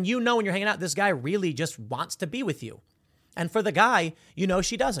 And then when you're hanging out, this guy really just wants to be with you. And for the guy,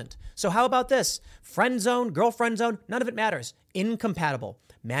 she doesn't. So how about this? Friend zone, girlfriend zone, none of it matters. Incompatible.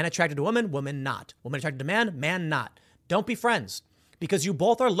 Man attracted to woman, woman not. Woman attracted to man, man not. Don't be friends because you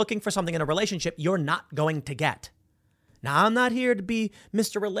both are looking for something in a relationship you're not going to get. Now, I'm not here to be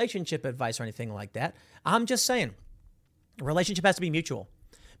Mr. Relationship advice or anything like that. I'm just saying a relationship has to be mutual,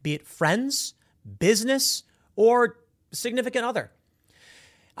 be it friends, business, or significant other.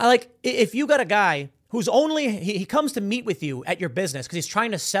 If you got a guy who's he comes to meet with you at your business because he's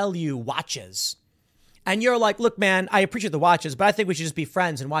trying to sell you watches. And you're like, look, man, I appreciate the watches, but I think we should just be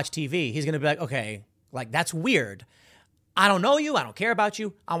friends and watch TV. He's going to be like, okay, like that's weird. I don't know you. I don't care about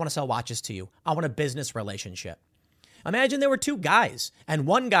you. I want to sell watches to you. I want a business relationship. Imagine there were two guys and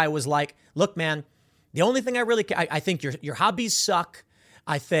one guy was like, look, man, the only thing I really care, I think your hobbies suck.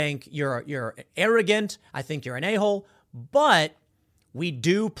 I think you're arrogant. I think you're an a-hole, but we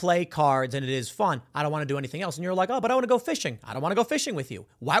do play cards and it is fun. I don't want to do anything else. And you're like, oh, but I want to go fishing. I don't want to go fishing with you.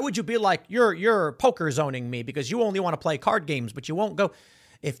 Why would you be like, you're poker zoning me because you only want to play card games, but you won't go.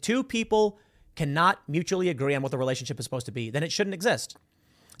 If two people cannot mutually agree on what the relationship is supposed to be, then it shouldn't exist.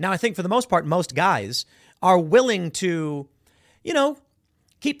 Now, I think for the most part, most guys are willing to,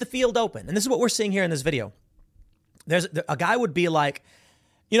 keep the field open. And this is what we're seeing here in this video. There's a guy would be like,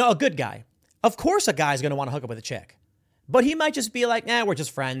 a good guy. Of course, a guy's going to want to hook up with a chick. But he might just be like, we're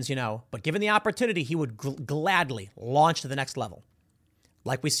just friends, But given the opportunity, he would gladly launch to the next level.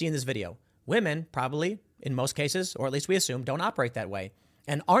 like we see in this video. Women probably, in most cases, or at least we assume, don't operate that way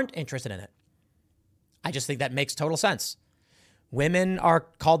and aren't interested in it. I just think that makes total sense. Women are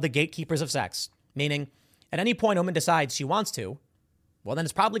called the gatekeepers of sex, meaning at any point a woman decides she wants to, well, then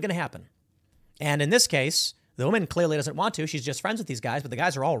it's probably going to happen. And in this case, the woman clearly doesn't want to. She's just friends with these guys, but the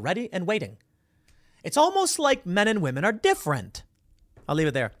guys are all ready and waiting. It's almost like men and women are different. I'll leave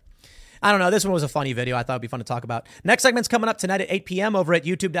it there. I don't know. This one was a funny video. I thought it'd be fun to talk about. Next segment's coming up tonight at 8 p.m. over at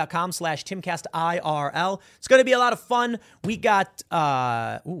youtube.com/TimcastIRL. It's going to be a lot of fun. We got,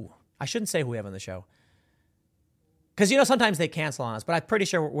 I shouldn't say who we have on the show. Because, sometimes they cancel on us, but I'm pretty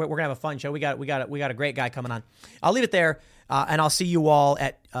sure we're going to have a fun show. We got a great guy coming on. I'll leave it there, and I'll see you all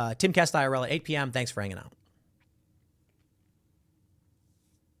at Timcast IRL at 8 p.m. Thanks for hanging out.